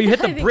 Oh, you hit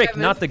I the think brick, I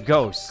not the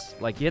ghost.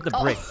 Like, you hit the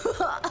brick.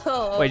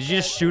 Oh, Wait, did you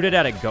just shoot it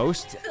at a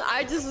ghost?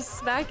 I just was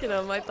smacking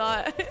him, I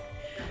thought. Where's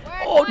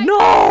Oh, my-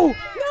 no!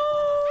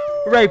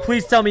 No! Ray,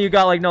 please tell me you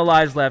got, like, no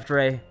lives left,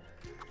 Ray.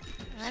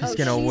 She's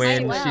gonna she's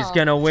win. doing She's well.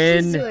 gonna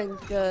win. She's doing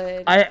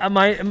good.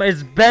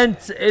 It's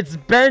bent. It's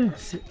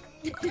bent.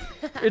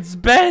 It's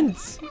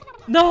bent.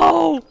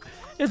 No!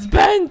 It's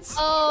bent!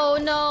 Oh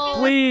no.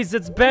 Please,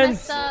 it's I bent.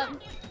 messed up.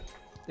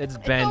 It's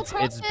bent. so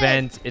It's perfect.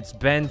 bent. It's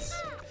bent.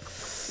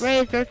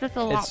 Ray, there's just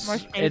a lot It's more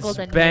stable it's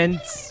than me.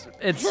 bent.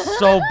 It's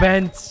so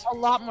bent. A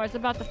lot more. It's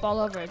about to fall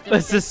over. Just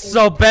This is stay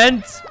so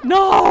bent.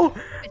 No!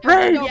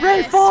 Ray, Yes,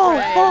 Ray, fall,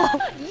 Ray. fall.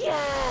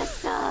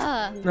 Yes.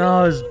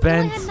 No, it was I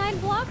bent. had 9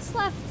 blocks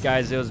left.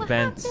 Guys, it was What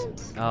bent.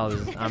 happened?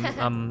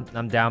 Oh,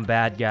 I'm down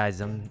bad,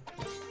 guys. I'm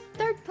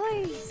Third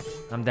place.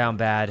 down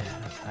bad.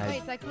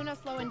 Wait, Sykkuno's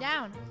slowing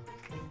down.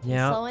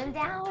 Yeah. Slowing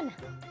down.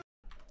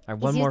 I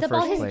one He's more used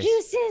up all first his place.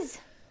 juices.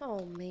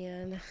 Oh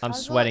man. I'm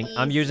Puzzle sweating.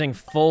 I'm easy. using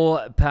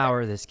full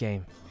power this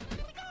game.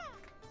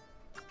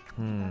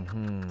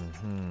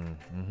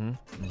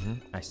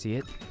 I see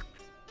it.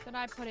 Should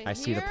I put it I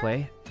see the here?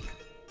 play.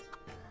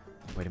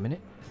 Wait a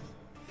minute.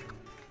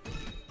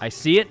 I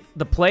see it.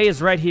 The play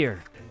is right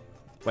here.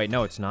 Wait,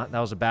 no, it's not. That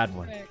was a bad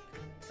one.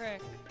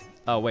 Frick.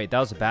 Oh, wait, that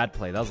was a bad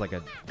play. That was like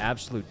an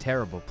absolute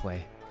terrible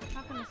play. It's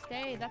not gonna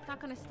stay. That's not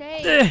gonna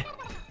stay. Eh.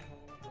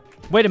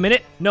 Wait a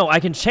minute. No, I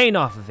can chain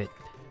off of it.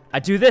 I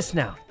do this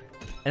now.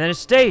 And then it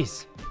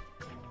stays.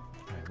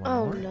 All right, one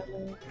Oh more.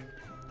 no.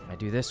 I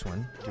do this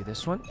one. Do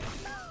this one.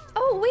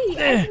 Oh wait,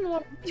 I Eh. didn't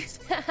want to do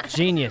that.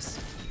 Genius.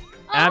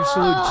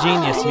 Absolute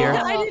genius here.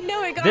 I didn't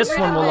know it got This rid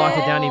one of will lock it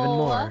it. down even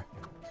more.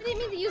 I didn't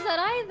mean to use that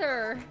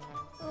either.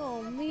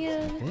 Oh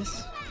man.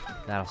 This.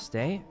 That'll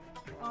stay.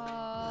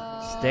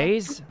 Uh,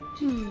 Stays.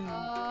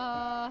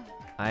 Uh,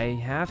 I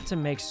have to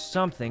make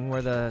something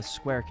where the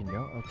square can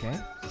go. Okay.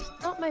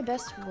 Not my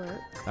best work.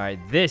 All right.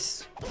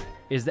 This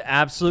is the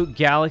absolute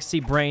galaxy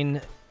brain.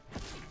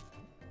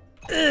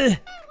 Ugh.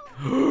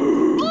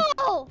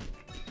 Oh!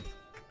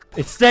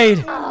 It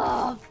stayed.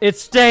 Oh, It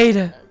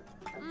stayed.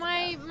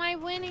 my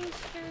winning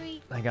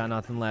streak. I got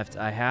nothing left.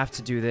 I have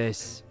to do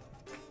this.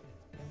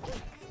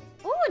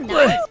 ooh,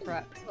 nice,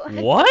 bro.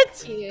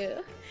 What?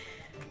 You.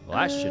 Well,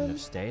 that shouldn't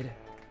have stayed.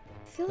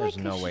 I feel There's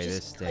like no I should way just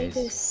this play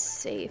stays. this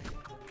safe,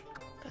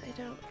 but I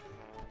don't.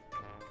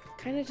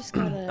 Kind of just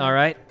gotta. All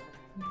right.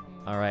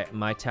 All right,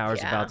 my tower's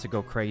Yeah. about to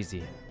go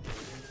crazy.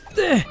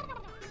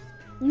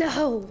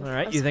 No. All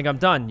right, you think I'm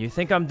done. You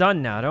think I'm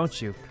done now,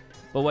 don't you?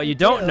 But what you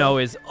don't know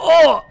is,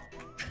 oh!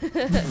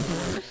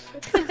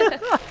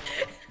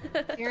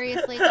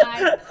 Seriously,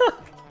 guys.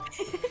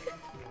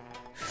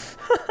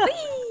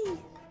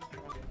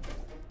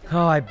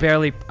 Oh, I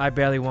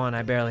barely won.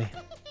 I barely.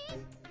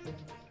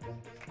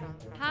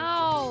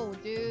 How,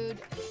 dude?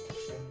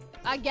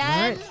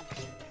 Again? Alright.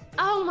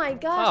 Oh my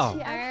gosh, Oh.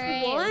 he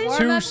actually Alright, won.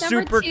 Two Warm-up number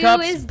super 2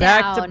 cups is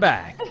back to down.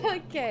 back.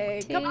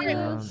 Okay, come on.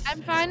 Two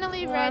I'm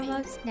finally ready.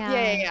 warm-ups down.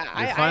 Yeah.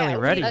 You're finally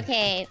ready.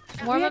 Okay, we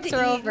had warm-ups to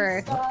are eat and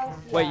over.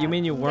 stuff. Wait, you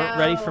mean you weren't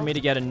ready for No. me to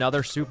get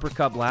another super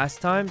cup last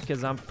time?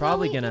 Because I'm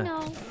probably we- gonna.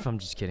 no. I'm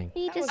just kidding.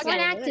 He just was weren't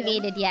gonna win.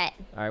 activated yet.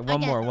 All right,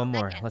 one Again,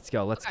 more. again. Let's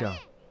go. Let's go.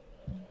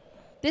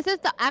 This is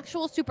the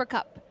actual super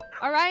cup.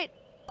 All right?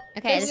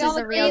 Okay, this We is all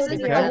the agree real this is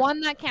super Okay. the cup.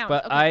 one that counts.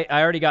 But Okay.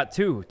 I already got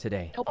 2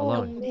 today Nope. Oh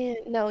alone. man,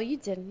 no, you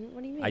didn't.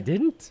 What do you mean? I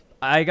didn't.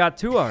 I got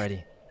 2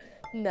 already.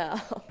 No.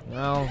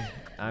 Well,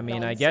 I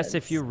mean, I guess if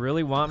Nonsense. you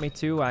really want me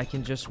to, I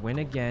can just win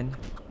again.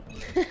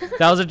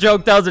 That was a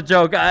joke. That was a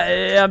joke.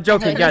 I'm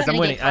joking, He's guys. gonna I'm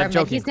winning. get I'm karma.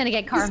 joking. He's gonna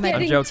get He's karma.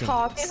 getting joking. I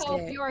hope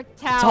toxic. your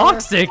tower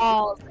Toxic?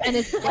 falls and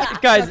it's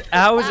Guys,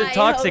 how is it I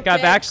toxic? hope I've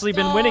it actually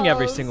been winning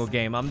every falls. single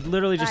game. I'm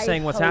literally just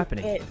saying what's I hope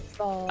happening. It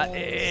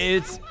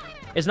falls.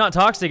 It's not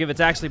toxic if it's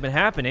actually been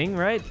happening,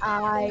 right?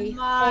 I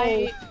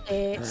my- hope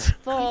it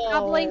falls.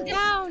 doubling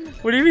down.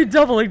 What do you mean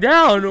doubling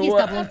down? He's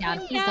What- doubling down.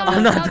 He's I'm I'm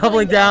doubling not down.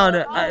 doubling down.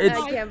 I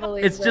can't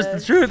believe It's just the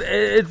this.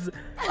 truth.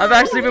 I've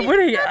actually been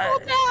winning. Triple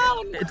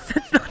down.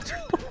 It's not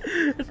triple.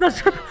 It's not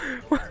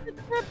triple.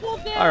 Triple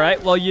down. All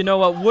right. Well, you know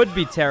what would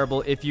be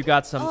terrible if you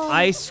got some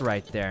ice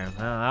right there.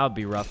 That would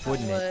be rough,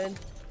 wouldn't it?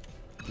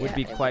 Would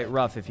be Yeah, it quite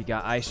rough if you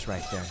got ice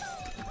right there.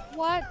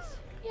 What?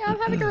 Yeah, I'm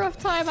having a rough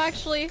time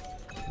actually.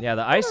 Yeah,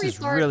 the ice is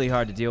restart. really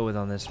hard to deal with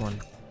on this one.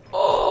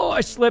 Oh,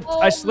 I slipped. Oh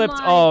I slipped.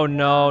 my Oh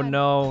no, God.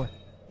 no.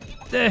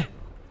 Eh.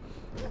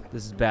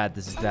 This is bad.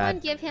 This is Someone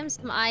bad. give him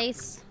some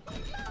ice.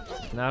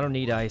 No, I don't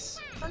need ice.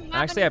 I'm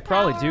not Actually, gonna I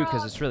probably do power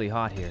because up. it's really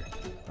hot here.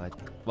 But,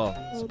 well,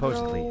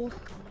 supposedly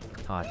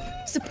hot.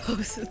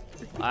 Supposedly.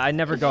 I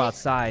never go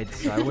outside,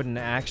 so I wouldn't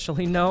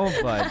actually know,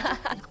 but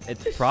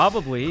it's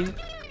probably.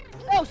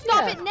 Oh,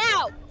 stop Yeah. it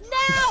now!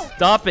 Now!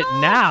 Stop it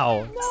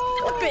now!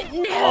 Stop it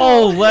now.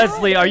 Oh,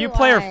 Leslie, are you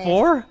player Why?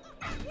 4?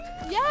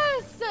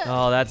 Yes!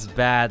 Oh, that's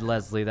bad,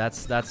 Leslie.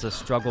 That's a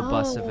struggle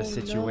bus of Oh, a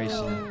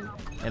situation. no.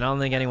 And I don't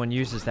think anyone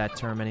uses that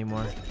term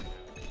anymore.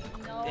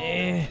 No.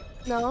 Eh,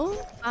 No?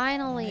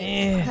 Finally.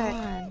 Eh. Come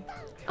on.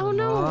 Oh come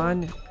no.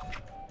 on.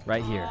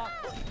 Right here.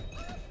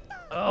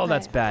 Oh,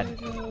 that's Okay.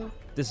 bad. No.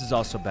 This is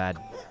also bad.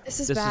 This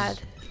is This bad.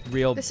 is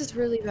real. This is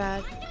really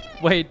bad.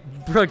 Wait,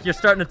 Brooke, you're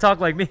starting to talk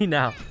like me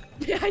now.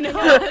 Yeah, I know.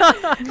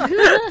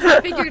 I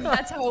figured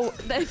that's how.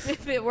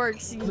 If it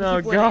works, you Oh,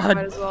 keep winning, God.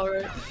 might as well,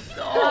 right?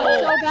 Oh,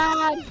 So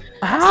bad.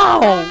 how?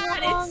 God,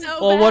 it's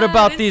so Well, what bad.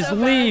 about It's these so bad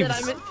that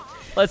leaves? I'm in-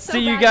 Let's so see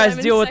you bad guys I'm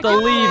in deal with the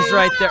second leaves place.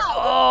 right there.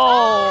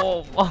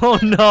 Oh, oh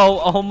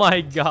no. Oh my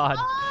God.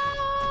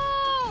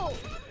 Oh!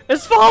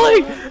 It's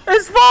falling.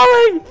 It's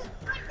falling.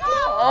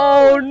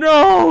 Oh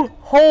no.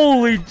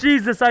 Holy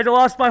Jesus. I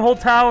lost my whole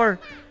tower.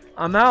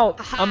 I'm out.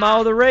 I'm out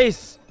of the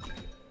race.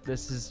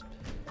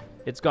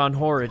 It's gone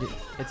horrid.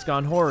 It's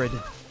gone horrid.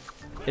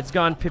 It's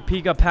gone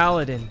Papiga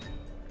Paladin.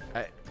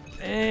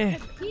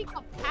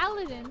 Pika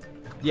Paladin.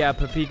 Yeah,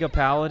 Papiga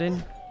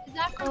Paladin. Is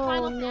that from Oh,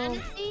 Final no.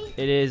 Fantasy?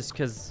 It is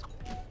because.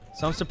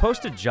 So I'm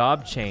supposed to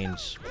job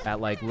change at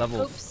like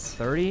level Oops.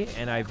 30,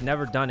 and I've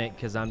never done it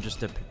because I'm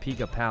just a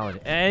Papiga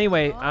Paladin.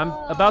 Anyway, I'm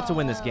about to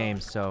win this game,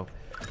 so.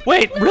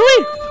 Wait,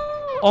 really?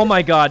 Oh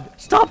my God!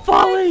 Stop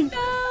falling!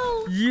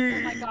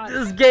 Yeah, God.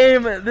 this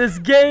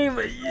game.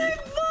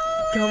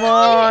 Come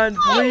on,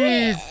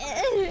 please,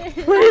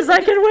 please,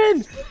 I can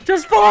win.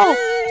 Just fall,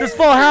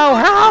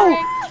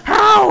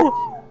 How?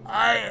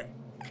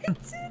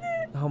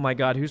 Oh my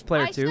God, who's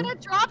player I should 2? have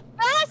dropped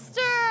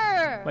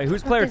faster! Wait,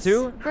 who's player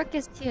 2? Brooke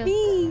is too.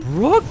 Me.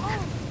 Brooke?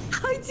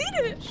 I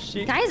did it.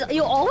 She. Guys,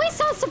 you always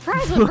sound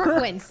surprised when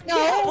Brooke wins. No,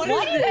 what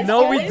is this?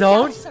 No, we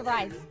don't.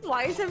 Surprised.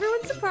 Why is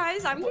everyone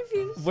surprised? I'm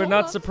confused. We're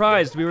not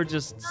surprised. We were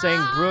just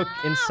saying Brooke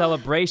in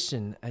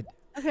celebration.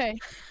 Okay.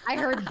 I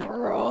heard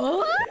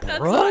Brooke. That's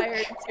Brooke? what I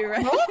heard too,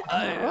 right?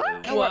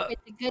 Oh,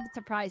 it's a good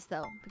surprise,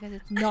 though, because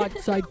it's not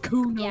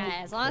Sykkuno.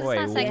 Yeah, as long as Wait,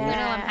 it's not Sykkuno,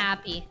 yeah. I'm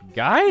happy.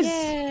 Guys,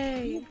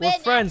 Yay. we're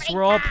friends.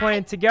 We're all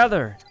playing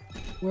together.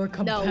 We're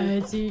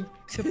competing.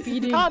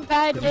 Competing.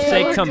 Competitive. Did you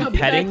say We're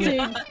competing?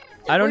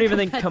 I don't We're even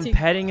think competing.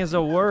 competing is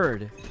a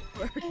word.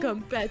 We're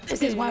competitive.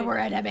 This is why we're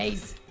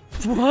enemies.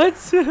 What?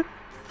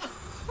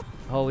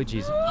 Holy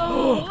Jesus.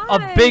 Oh, A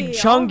big hi.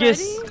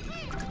 chungus. Already?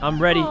 I'm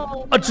ready.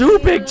 Oh, Two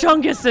man. big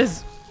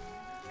chunguses.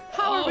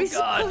 How are we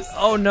supposed to?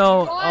 Oh no.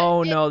 What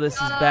Oh is no. This is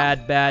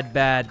bad, bad,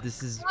 bad.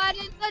 This is What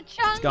is the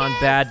chungus? gone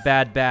bad,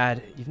 bad,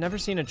 bad. You've never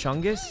seen a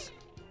chungus?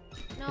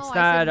 No, It's I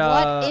that, said,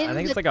 what in I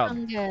think the it's like a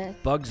Tonga?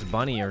 Bugs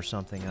Bunny or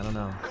something. I don't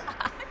know.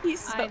 He's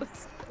so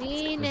I've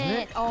seen Isn't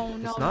it. it? Oh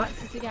no, It's not? watch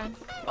this again.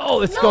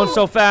 Oh, it's going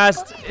so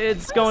fast.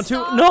 It's going too.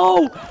 Stop.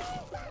 No!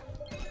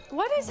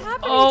 What is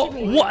happening Oh, to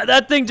me? what?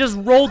 That thing just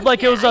rolled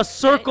like it was a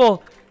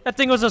circle. That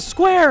thing was a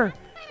square.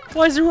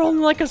 Why is it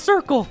rolling like a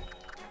circle?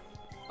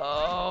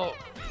 Oh.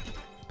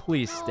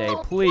 Please stay,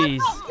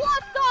 please.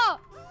 What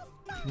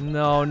the?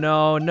 No,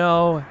 no,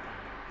 no.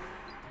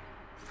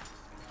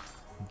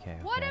 Okay,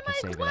 What okay, I am can I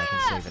save it. I can save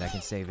it. I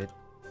can save it.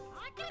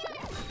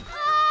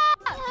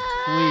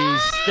 Ah!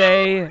 Please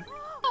stay.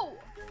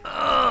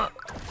 No!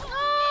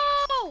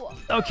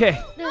 Okay.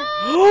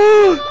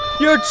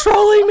 You're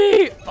trolling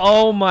me.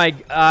 Oh my,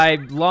 I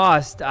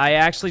lost. I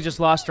actually just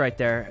lost right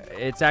there.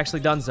 It's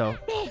actually donezo.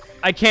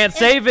 I can't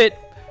save it.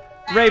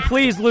 Ray,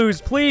 please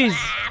lose, please.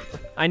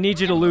 I need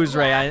you to lose,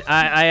 Ray.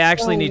 I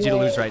actually need you to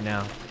lose right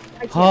now.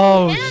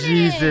 Oh,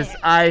 Jesus.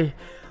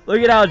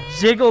 Look at how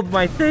jiggled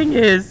my thing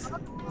is.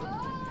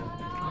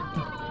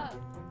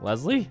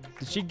 Leslie,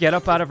 did she get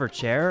up out of her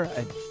chair?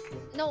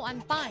 No,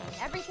 I'm fine.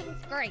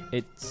 Everything's great.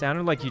 It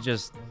sounded like you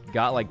just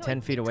got like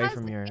 10 feet away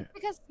from your... It's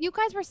because you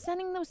guys were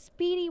sending those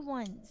speedy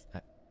ones.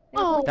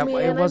 Oh, It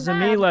man, wasn't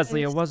I'm me, bad.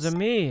 Leslie. It wasn't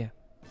me.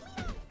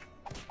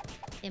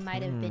 It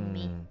might have been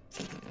me.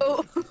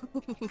 Oh.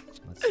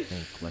 Let's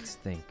think. Let's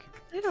think.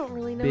 I don't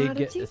really know how to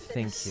Big do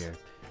think this. here.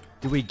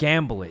 Do we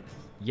gamble it?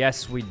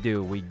 Yes, we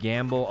do. We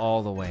gamble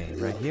all the way.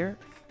 Right here?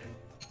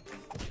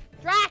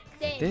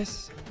 Drastic.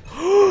 This?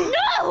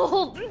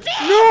 No!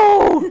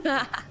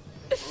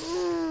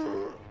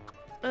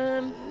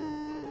 No!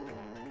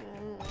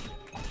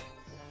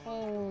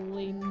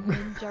 Holy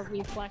ninja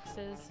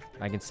reflexes.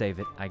 I can save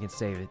it. I can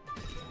save it.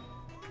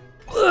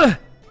 Ugh!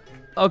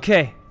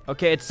 Okay.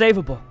 Okay, it's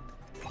savable.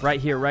 Right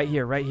here, right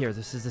here, right here.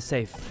 This is the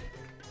safe.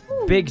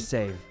 Big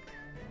save.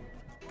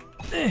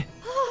 Eh.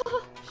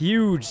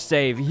 Huge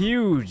save.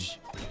 Huge.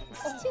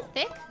 This is too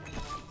thick.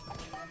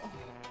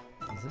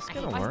 Is this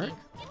gonna work?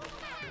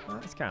 Oh,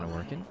 it's kind of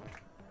working.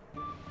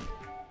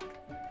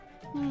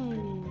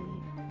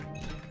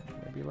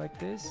 Maybe like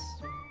this.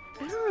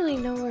 I don't really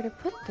know where to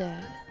put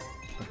that.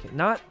 Okay,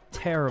 not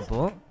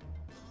terrible.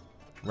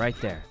 Right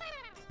there.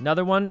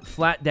 Another one,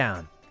 flat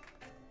down.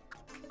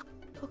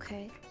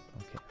 Okay.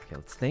 Okay,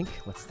 let's think.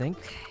 Let's think.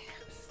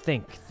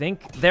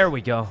 Think. There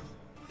we go.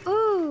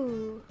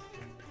 Ooh.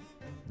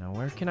 Now,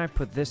 where can I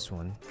put this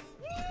one?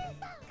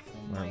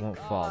 Where it won't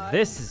fall.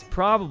 This is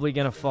probably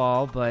gonna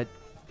fall, but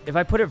if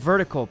I put it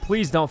vertical,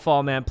 please don't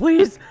fall, man.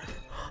 Please!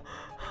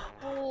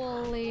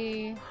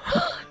 Holy.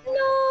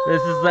 No.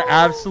 This is the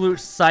absolute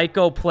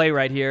psycho play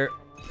right here.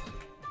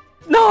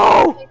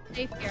 No!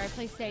 Safe here. I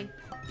play safe.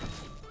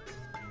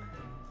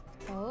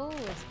 Oh,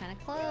 it's kind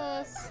of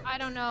close. I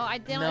don't know. I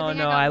didn't.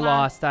 No, I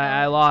lost.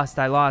 I lost.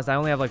 I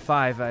only have like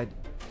 5.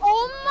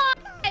 Oh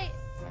my!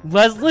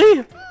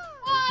 Leslie?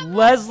 Oh,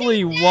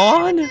 Leslie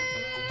won?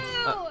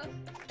 no!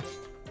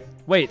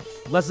 Wait,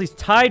 Leslie's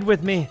tied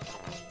with me.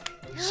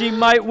 She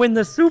might win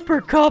the Super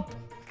Cup.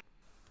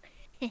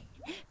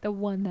 The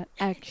one that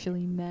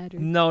actually matters.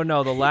 No,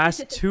 the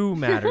last 2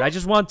 mattered. I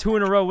just won 2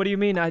 in a row. What do you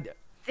mean?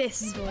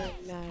 This one.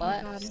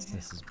 What?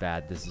 This is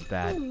bad. This is Oh,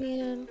 bad.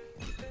 man.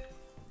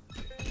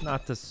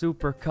 Not the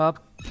Super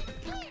Cup.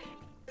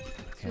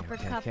 Super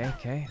okay, Cup.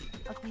 okay.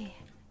 Okay.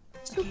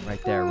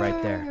 Right there,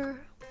 right there.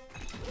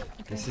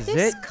 This is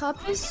This it.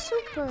 cup is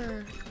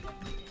super.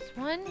 This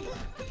one goes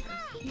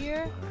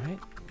here. All right,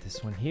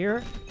 this one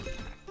here.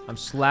 I'm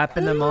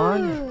slapping them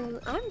on. Ooh,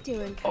 I'm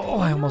doing kinda Oh,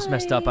 I almost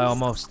messed up. I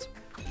nice.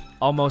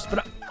 almost,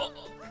 but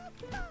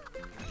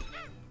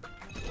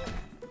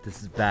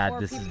this is bad.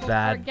 More This is people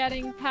bad. Are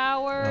getting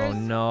powers. Oh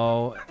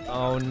no.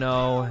 Oh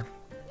no.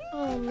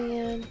 Oh,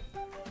 man.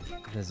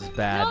 This is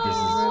bad.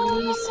 No!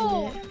 Releasing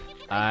it.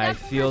 I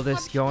feel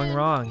this going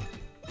wrong.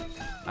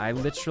 I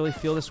literally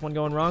feel this one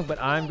going wrong, but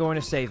I'm going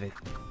to save it.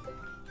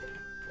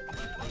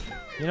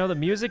 You know, the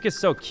music is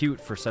so cute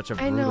for such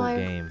a I know, brutal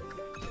game.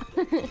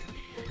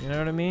 You know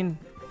what I mean?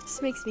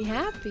 This makes me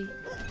happy.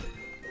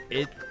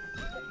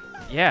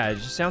 Yeah, it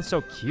just sounds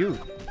so cute.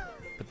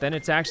 But then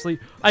it's actually,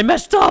 I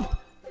messed up!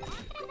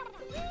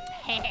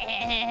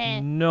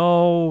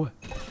 No.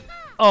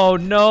 Oh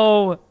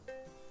no.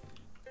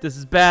 This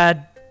is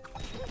bad.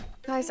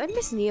 Guys, I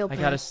miss Neopets. I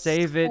gotta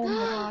save it. Oh my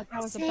god,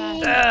 that was a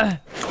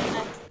bad.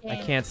 I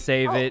can't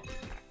save it.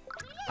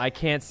 I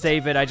can't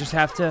save it. I just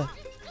have to.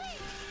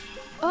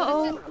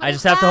 Uh-oh. I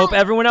just have to hope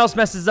everyone else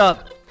messes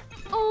up.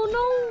 Oh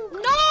no!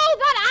 No,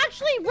 that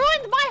actually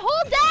ruined my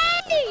whole day!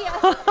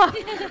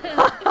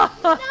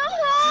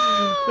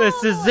 No!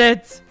 This is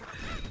it.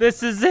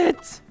 This is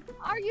it.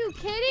 Are you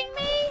kidding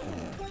me?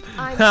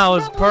 That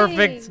was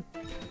perfect.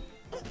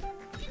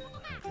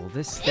 Will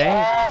this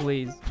stay,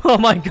 please? Oh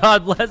my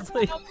God,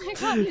 Leslie. Oh my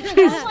god!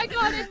 Oh my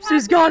god! It's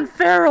She's gone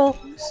feral.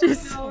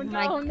 She's. Oh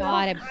my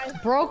god, it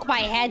broke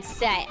my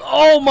headset.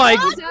 Oh my.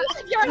 No.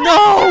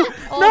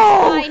 Oh,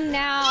 No. fine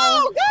now.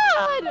 Oh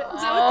god!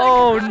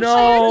 Oh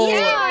no.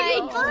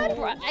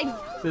 Yeah,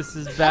 This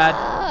is bad.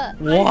 I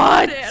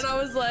What? did it, and I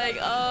was like,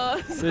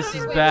 This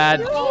is bad.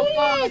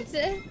 What?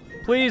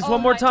 Please,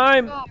 one more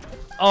time.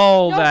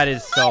 Oh, that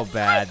is so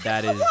bad.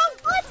 That is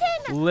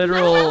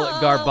literal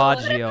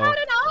garbaggio.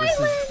 This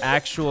is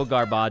actual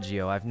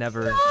garbaggio. I've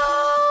never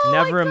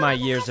in my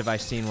years have I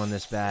seen one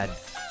this bad.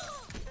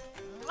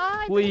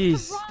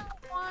 Please.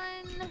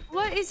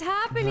 What is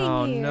happening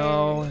Oh, here?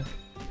 no.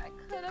 I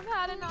could have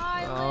had an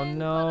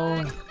island.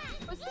 Oh, no.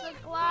 What's the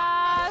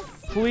glass?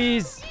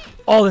 Please.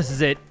 Oh, this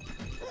is it.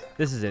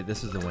 This is it.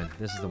 This is the win.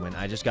 This is the win.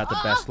 I just got the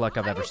best luck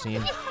I've ever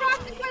seen.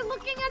 By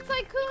looking at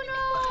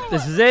Sykkuno.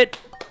 This is it.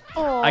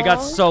 Aww. I got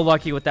so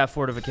lucky with that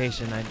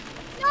fortification.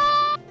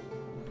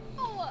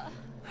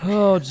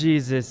 Oh,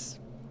 Jesus.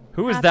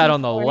 Who is that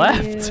on the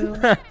left?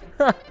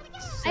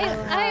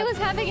 I was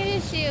having an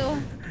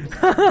issue.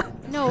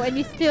 No, and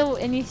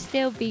you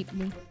still beat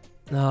me.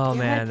 Oh,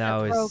 man, that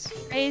was...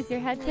 Raise your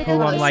headset.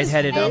 Oh, I'm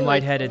lightheaded. I'm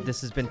lightheaded.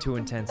 This has been too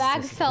intense.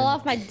 Bag This has fell been-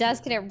 off my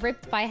desk and it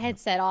ripped my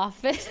headset off.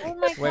 Oh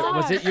my Wait,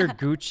 was it your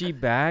Gucci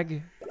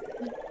bag?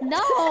 No.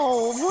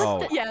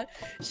 Oh. Yeah,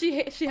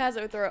 she has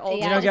it with her all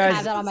Yeah, You I know, just have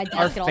guys, that on my desk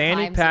are at all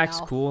fanny times packs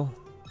now. cool?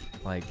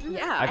 Like,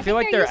 Yeah. I I feel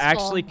like think they're they're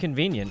useful. actually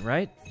convenient,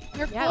 right?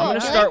 You're Yeah, I'm cool. gonna I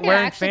feel start like they're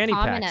wearing actually fanny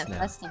common packs at now.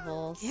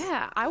 festivals.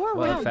 Yeah, I wore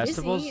What, one on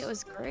festivals? Disney. It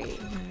was great.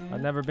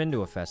 I've never been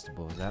to a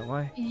festival. Is that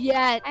why?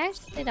 Yet. I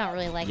actually don't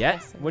really like Yet?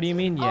 festivals. What do you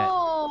mean yet?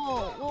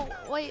 Oh, well,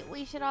 wait,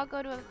 we should all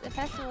go to a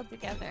festival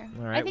together.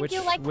 All I right, think which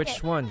you like which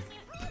it. one?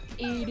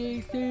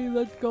 EDC,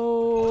 let's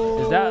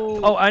go. Is that?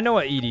 Oh, I know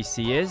what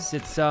EDC is.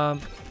 It's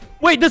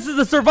Wait, this is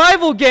a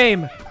survival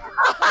game.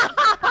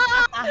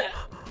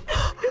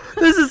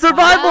 This is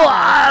survival.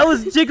 I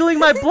was jiggling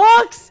my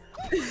blocks.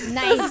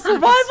 Nice.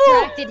 Survival?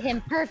 You distracted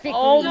him perfectly.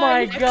 Oh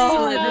my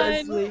god.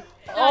 Leslie.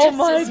 Oh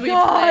my Just as we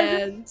god.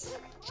 planned.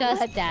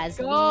 Just as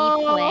we I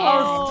planned.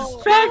 was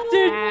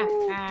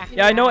distracted.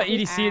 Yeah, I know what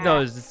EDC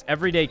though is. It's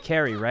everyday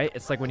carry, right?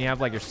 It's like when you have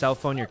like your cell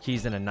phone, your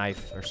keys, and a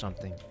knife or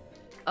something.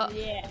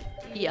 Yeah.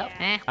 Yep.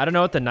 Eh. I don't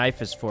know what the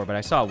knife is for, but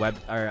I saw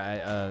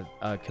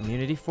a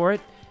community for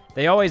it.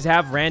 They always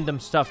have random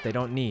stuff they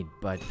don't need,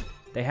 but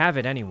they have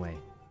it anyway.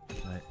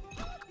 But...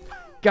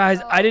 Guys,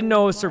 I didn't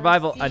know it was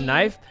survival. A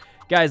knife?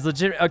 Guys,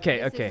 legit.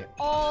 Okay, okay. This is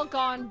all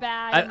gone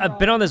bad. I've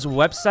been on this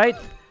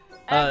website,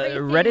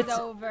 Everything's Reddit,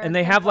 over. and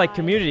they have like Goodbye.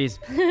 communities.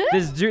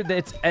 This dude,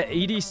 it's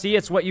EDC.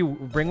 It's what you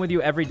bring with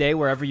you every day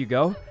wherever you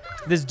go.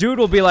 This dude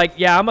will be like,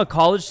 yeah, I'm a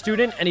college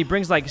student, and he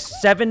brings like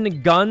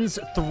 7 guns,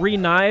 3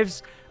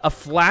 knives, a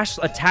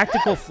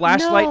tactical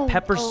flashlight, No.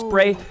 pepper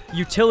spray,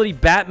 utility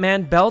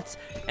Batman belt,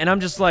 and I'm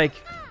just like,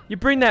 you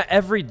bring that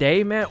every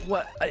day, man?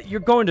 What? You're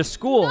going to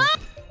school.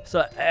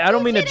 So I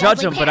don't mean to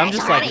judge him, but I'm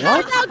just like,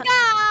 what?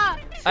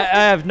 I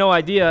have no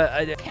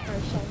idea.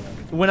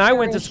 When I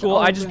went to school,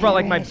 I just brought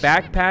like my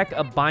backpack,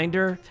 a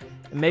binder,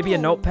 maybe a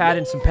notepad,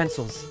 and some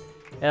pencils.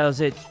 That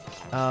was it.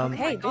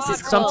 Okay, this is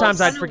Sometimes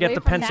close. I'd forget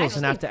the pencils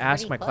and have to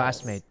ask my pretty close.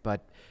 classmate,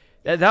 but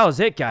that was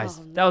it, guys.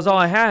 That was all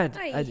I had.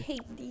 I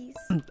hate these.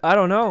 I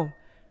don't know.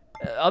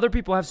 Other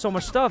people have so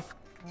much stuff.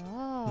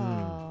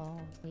 Oh,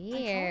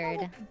 weird.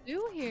 What to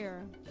do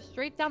here?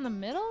 Straight down the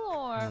middle,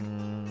 or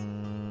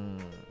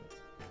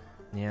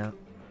Yeah.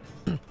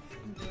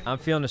 I'm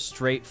feeling a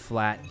straight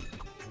flat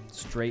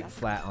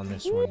on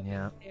this one,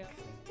 yeah.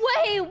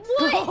 wait,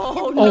 what?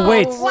 Oh,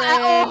 wait.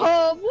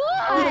 Wow,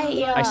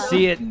 why? I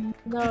see it.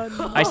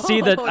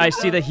 I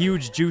see the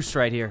huge juice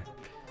right here.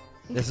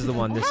 This is the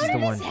one. This is the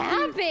one. What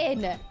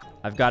happened?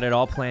 I've got it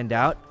all planned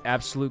out.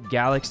 Absolute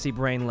galaxy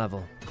brain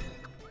level.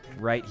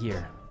 Right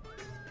here.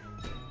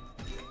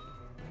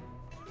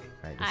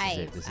 Alright, this is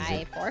it. This is I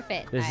it.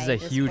 forfeit. This is I a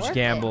just huge forfeit.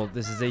 gamble.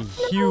 This is a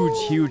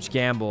huge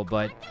gamble,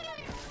 but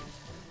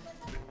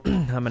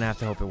I'm gonna have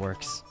to hope it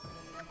works.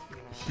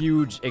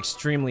 Huge,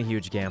 extremely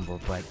huge gamble,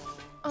 but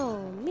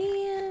Oh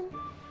man,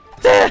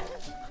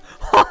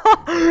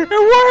 it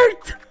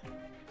worked!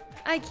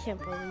 I can't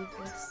believe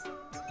this.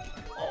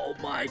 Oh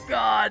my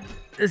god.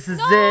 This is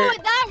No,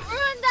 it. that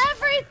ruined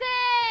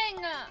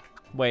everything.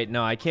 Wait,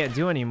 no, I can't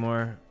do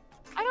anymore.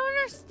 I don't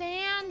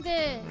understand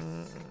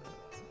this.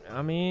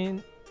 I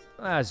mean,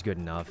 that's good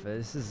enough.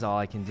 This is all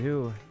I can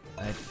do.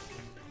 All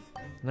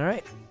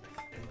right.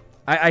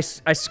 I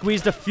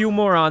squeezed a few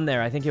more on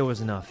there. I think it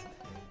was enough.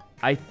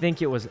 I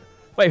think it was...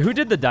 Wait, who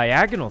did the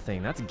diagonal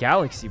thing? That's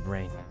Galaxy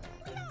Brain.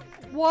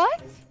 What?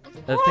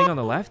 The thing on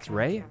the left,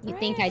 Ray? You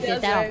think I did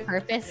Yes, that I- on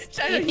purpose?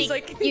 Shadow, You he's think,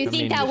 like- you I think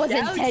mean- that was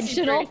Galaxy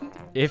intentional? brain.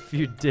 If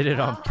you did it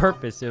on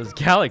purpose, it was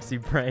Galaxy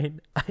Brain.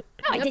 No,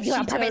 I didn't do it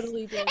on She purpose.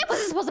 totally did. It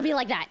wasn't supposed to be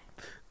like that.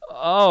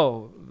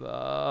 Oh,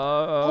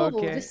 Oh,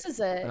 okay. this is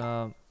a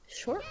Um,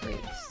 short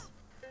race.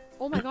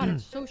 Oh my god,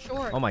 it's so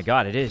short. oh my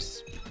god, it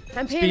is.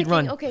 I'm Speed panicking.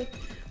 run. Okay.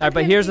 All right,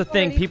 but here's the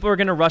thing. People are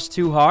going to rush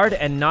too hard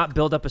and not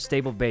build up a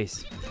stable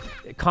base.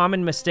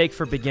 Common mistake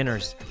for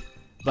beginners.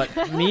 But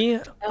me,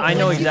 I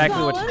know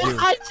exactly what to do.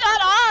 I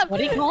shut up. What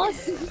do you call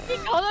us? He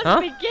called us Huh?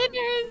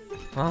 beginners.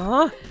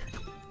 Uh-huh.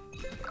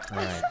 All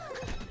right.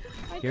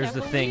 Here's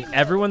the thing.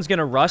 Everyone's going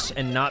to rush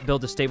and not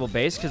build a stable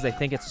base because they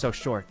think it's so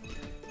short.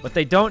 What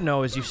they don't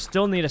know is you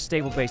still need a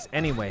stable base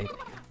anyway,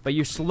 but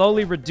you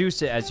slowly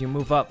reduce it as you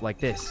move up like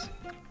this.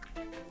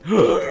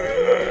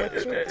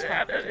 What you're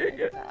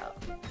talking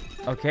about.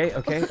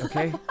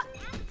 Okay.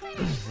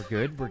 We're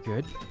good. We're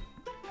good.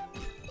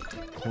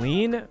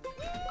 Clean.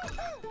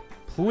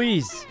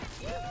 Please.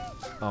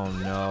 Oh,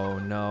 no,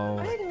 no.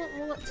 I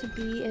don't want to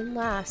be in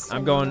last.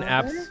 I'm going anymore.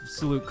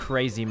 absolute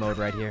crazy mode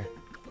right here.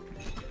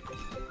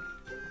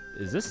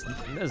 Is this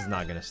is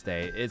not gonna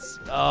stay. It's,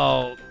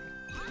 oh.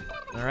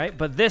 All right,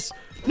 but this,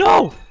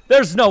 no!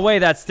 There's no way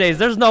that stays.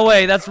 There's no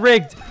way. That's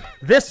rigged.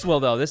 This will,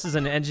 though. This is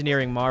an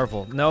engineering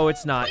marvel. No,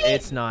 it's not.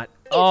 It's not.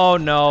 Oh,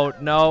 no,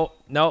 no,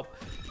 no.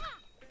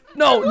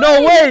 No,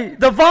 no way!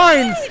 The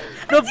vines!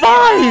 The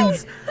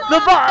vines! The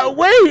vines!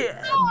 Wait!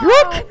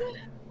 Brooke!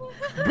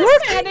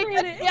 Brooke! Panic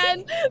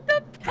again.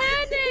 The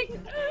panic.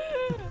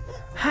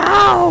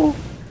 How?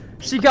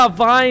 She got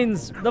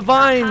vines. The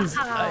vines.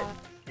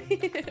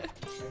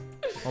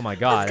 Oh my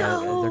god.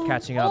 They're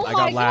catching up. I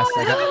got last.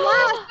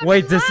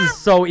 Wait, this is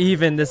so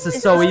even. This is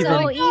so even.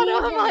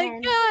 Oh my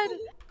god.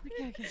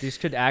 These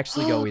could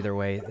actually go either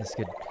way. This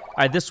could. All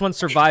right, this one's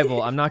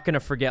survival. I'm not gonna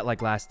forget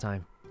like last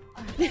time.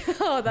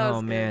 Oh, that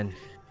was good. Man.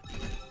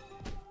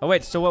 Oh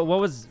wait. So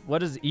what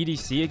is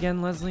EDC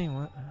again, Leslie?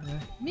 What?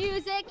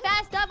 Music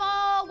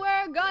festival.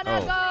 We're gonna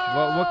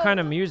go. What kind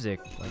of music?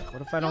 Like,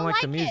 what if I don't like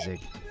the music?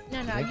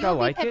 No, no. Think You'll I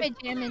like be it? Pepe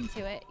Jam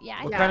into it.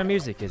 Yeah. What kind of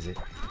music is it?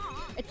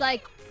 It's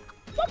like.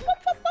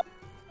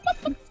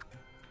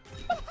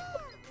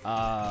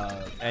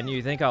 And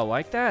you think I'll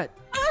like that?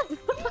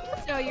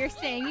 So you're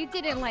saying you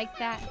didn't like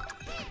that?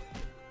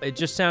 It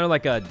just sounded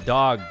like a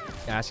dog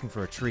asking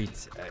for a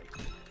treat.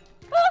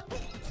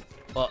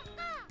 Well,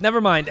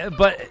 never mind.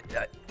 But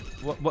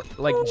what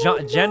like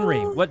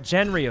genre? What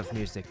genre of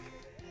music?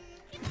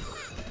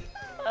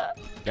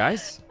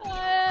 Guys?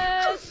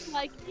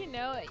 Like, you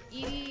know,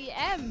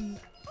 EDM.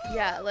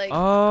 Yeah, like.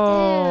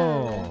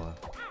 Oh.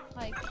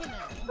 Like, you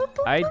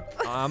know.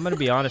 I'm gonna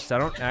be honest. I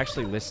don't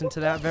actually listen to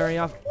that very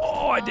often.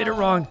 Oh, I did it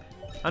wrong.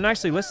 I don't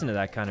actually listen to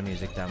that kind of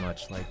music that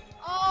much. Like.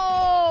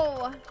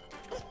 Oh.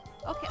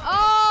 Okay.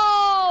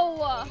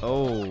 Oh.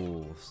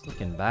 Oh, it's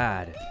looking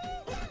bad.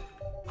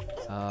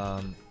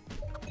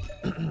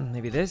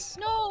 Maybe this.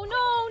 No,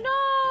 no,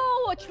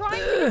 no! Trying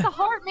to get the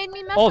heart made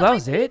me mess Oh, up that my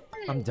was it?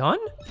 pieces. I'm done?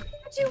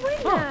 How'd you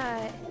win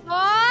that?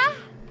 What?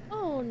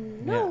 Oh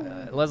no.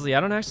 Yeah, Leslie, I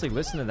don't actually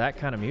listen to that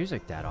kind of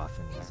music that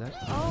often. Is that?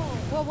 Oh,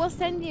 well, we'll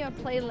send you a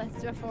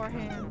playlist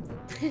beforehand.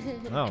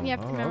 Oh, And you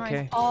have to memorize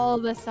okay. all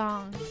the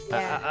songs.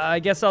 I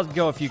guess I'll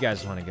go if you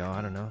guys want to go.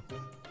 I don't know.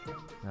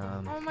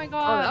 Oh my Oh,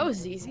 god. that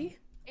was easy.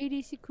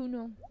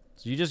 Sykkuno.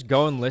 So you just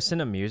go and listen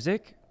to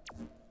music?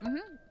 Mm-hmm.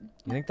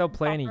 You think they'll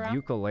play any around.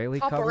 ukulele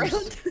Hop covers?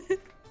 around.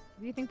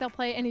 Do you think they'll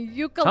play any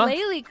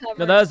ukulele covers?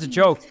 No, that was a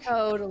joke.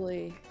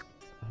 Totally.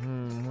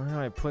 Where do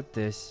I put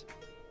this?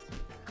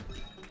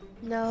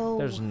 No.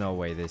 There's no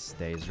way this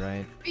stays,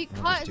 right?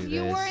 Because do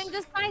you were this.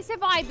 indecisive,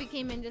 I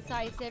became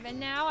indecisive, and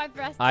now I've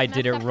rested. I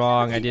did it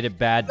wrong. I did it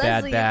bad,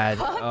 Leslie, you bad.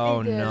 copied Oh,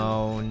 him.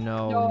 no,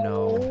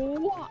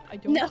 no. I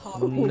don't No.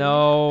 copy.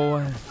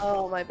 No.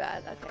 Oh, my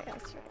bad. Okay,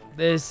 that's right.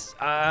 This,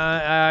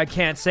 I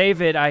can't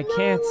save it. I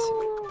can't.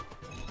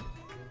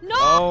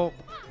 No.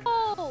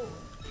 Oh,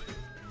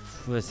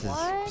 this is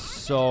What?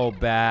 so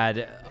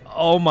bad.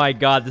 Oh my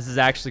god, this is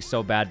actually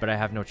so bad, but I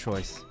have no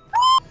choice.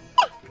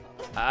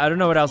 I don't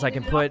know what else I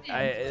can put.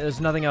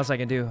 There's nothing else I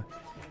can do.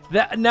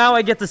 Now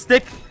I get the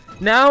stick.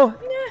 Now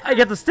I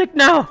get the stick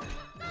now.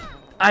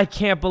 I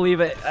can't believe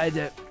it.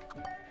 It's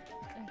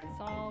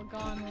all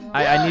gone wrong.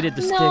 I needed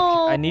the stick.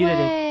 I needed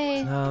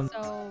it.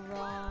 So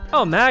wrong.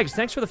 Oh, Mags,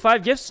 thanks for the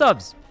 5 gift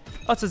subs.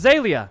 Oh, it's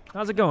Azalea.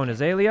 How's it going,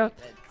 Azalea?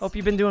 Hope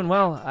you've been doing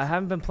well. I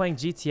haven't been playing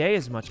GTA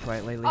as much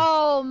quite lately.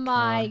 Oh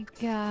my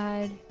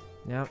god.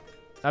 Yeah.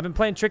 I've been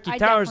playing Tricky I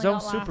Towers, though.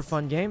 definitely got Super last.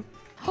 fun game.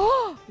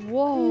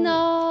 Whoa.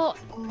 No.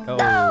 Oh.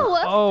 No.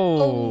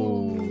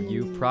 Oh.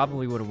 You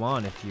probably would have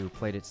won if you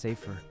played it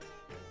safer.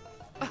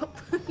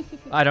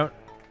 I don't.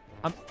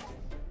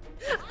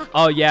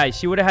 Oh, yeah.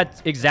 She would have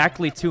had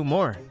exactly 2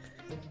 more.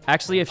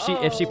 Actually, if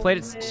she played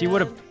it, she would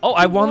have. Oh,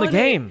 I won the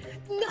game.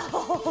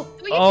 No.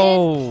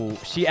 Oh,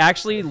 she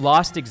actually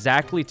lost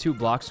exactly 2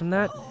 blocks from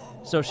that.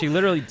 So if she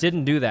literally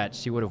didn't do that,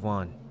 she would have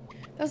won.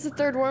 That was the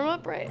 3rd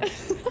warm-up, right?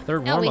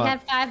 3rd No, we warm-up.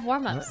 had 5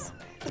 warm-ups.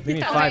 We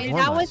need 5 That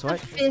warm-ups. was the What?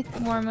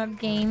 5th warm-up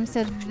game,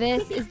 so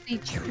this is the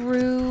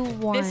true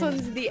one. This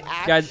one's the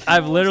actual. Guys,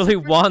 I've literally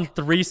won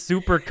 3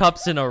 super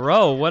cups in a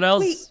row. What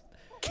else? Wait,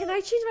 can I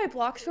change my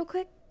blocks real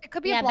quick? It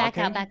could be Yeah, a block. back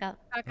out, back out.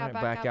 Back All out,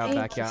 right, back out. back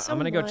Thank you out. so I'm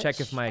gonna go check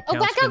much. if my Oh,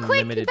 account's back out been quick!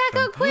 limited Back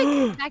from... out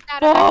quick! Back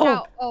out, Oh! back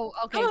out. Oh,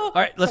 okay. All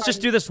right, let's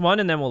just do this one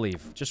and then we'll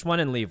leave. Just one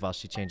and leave while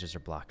she changes her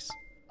blocks.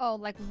 Oh,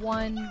 like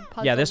one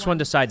puzzle. Yeah, this one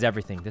decides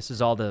everything. This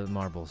is all the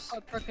marbles Oh,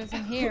 Brooke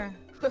isn't here.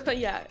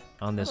 Yeah.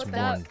 on this What's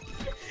that?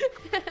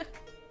 one.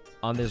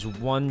 On this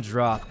one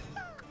drop.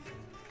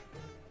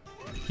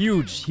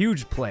 Huge,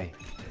 huge play.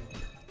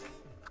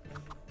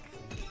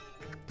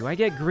 Do I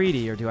get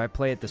greedy or do I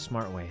play it the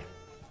smart way?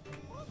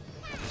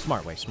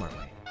 Smart way, smart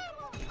way.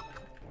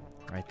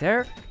 Right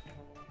there.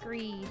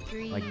 Greed,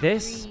 greed. Like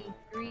this? Greed,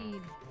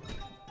 greed.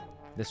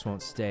 This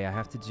won't stay. I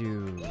have to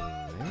do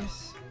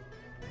this.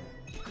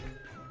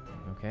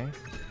 Okay.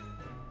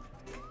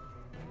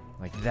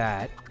 Like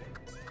that.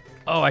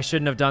 Oh, I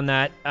shouldn't have done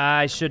that.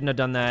 I shouldn't have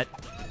done that.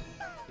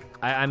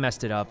 I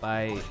messed it up.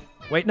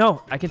 Wait,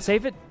 no. I can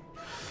save it?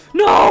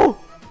 No!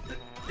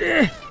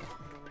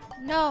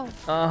 No.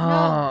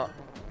 No.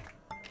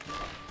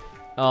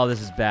 Oh,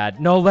 this is bad.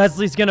 No,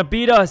 Leslie's gonna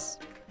beat us.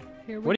 Here we What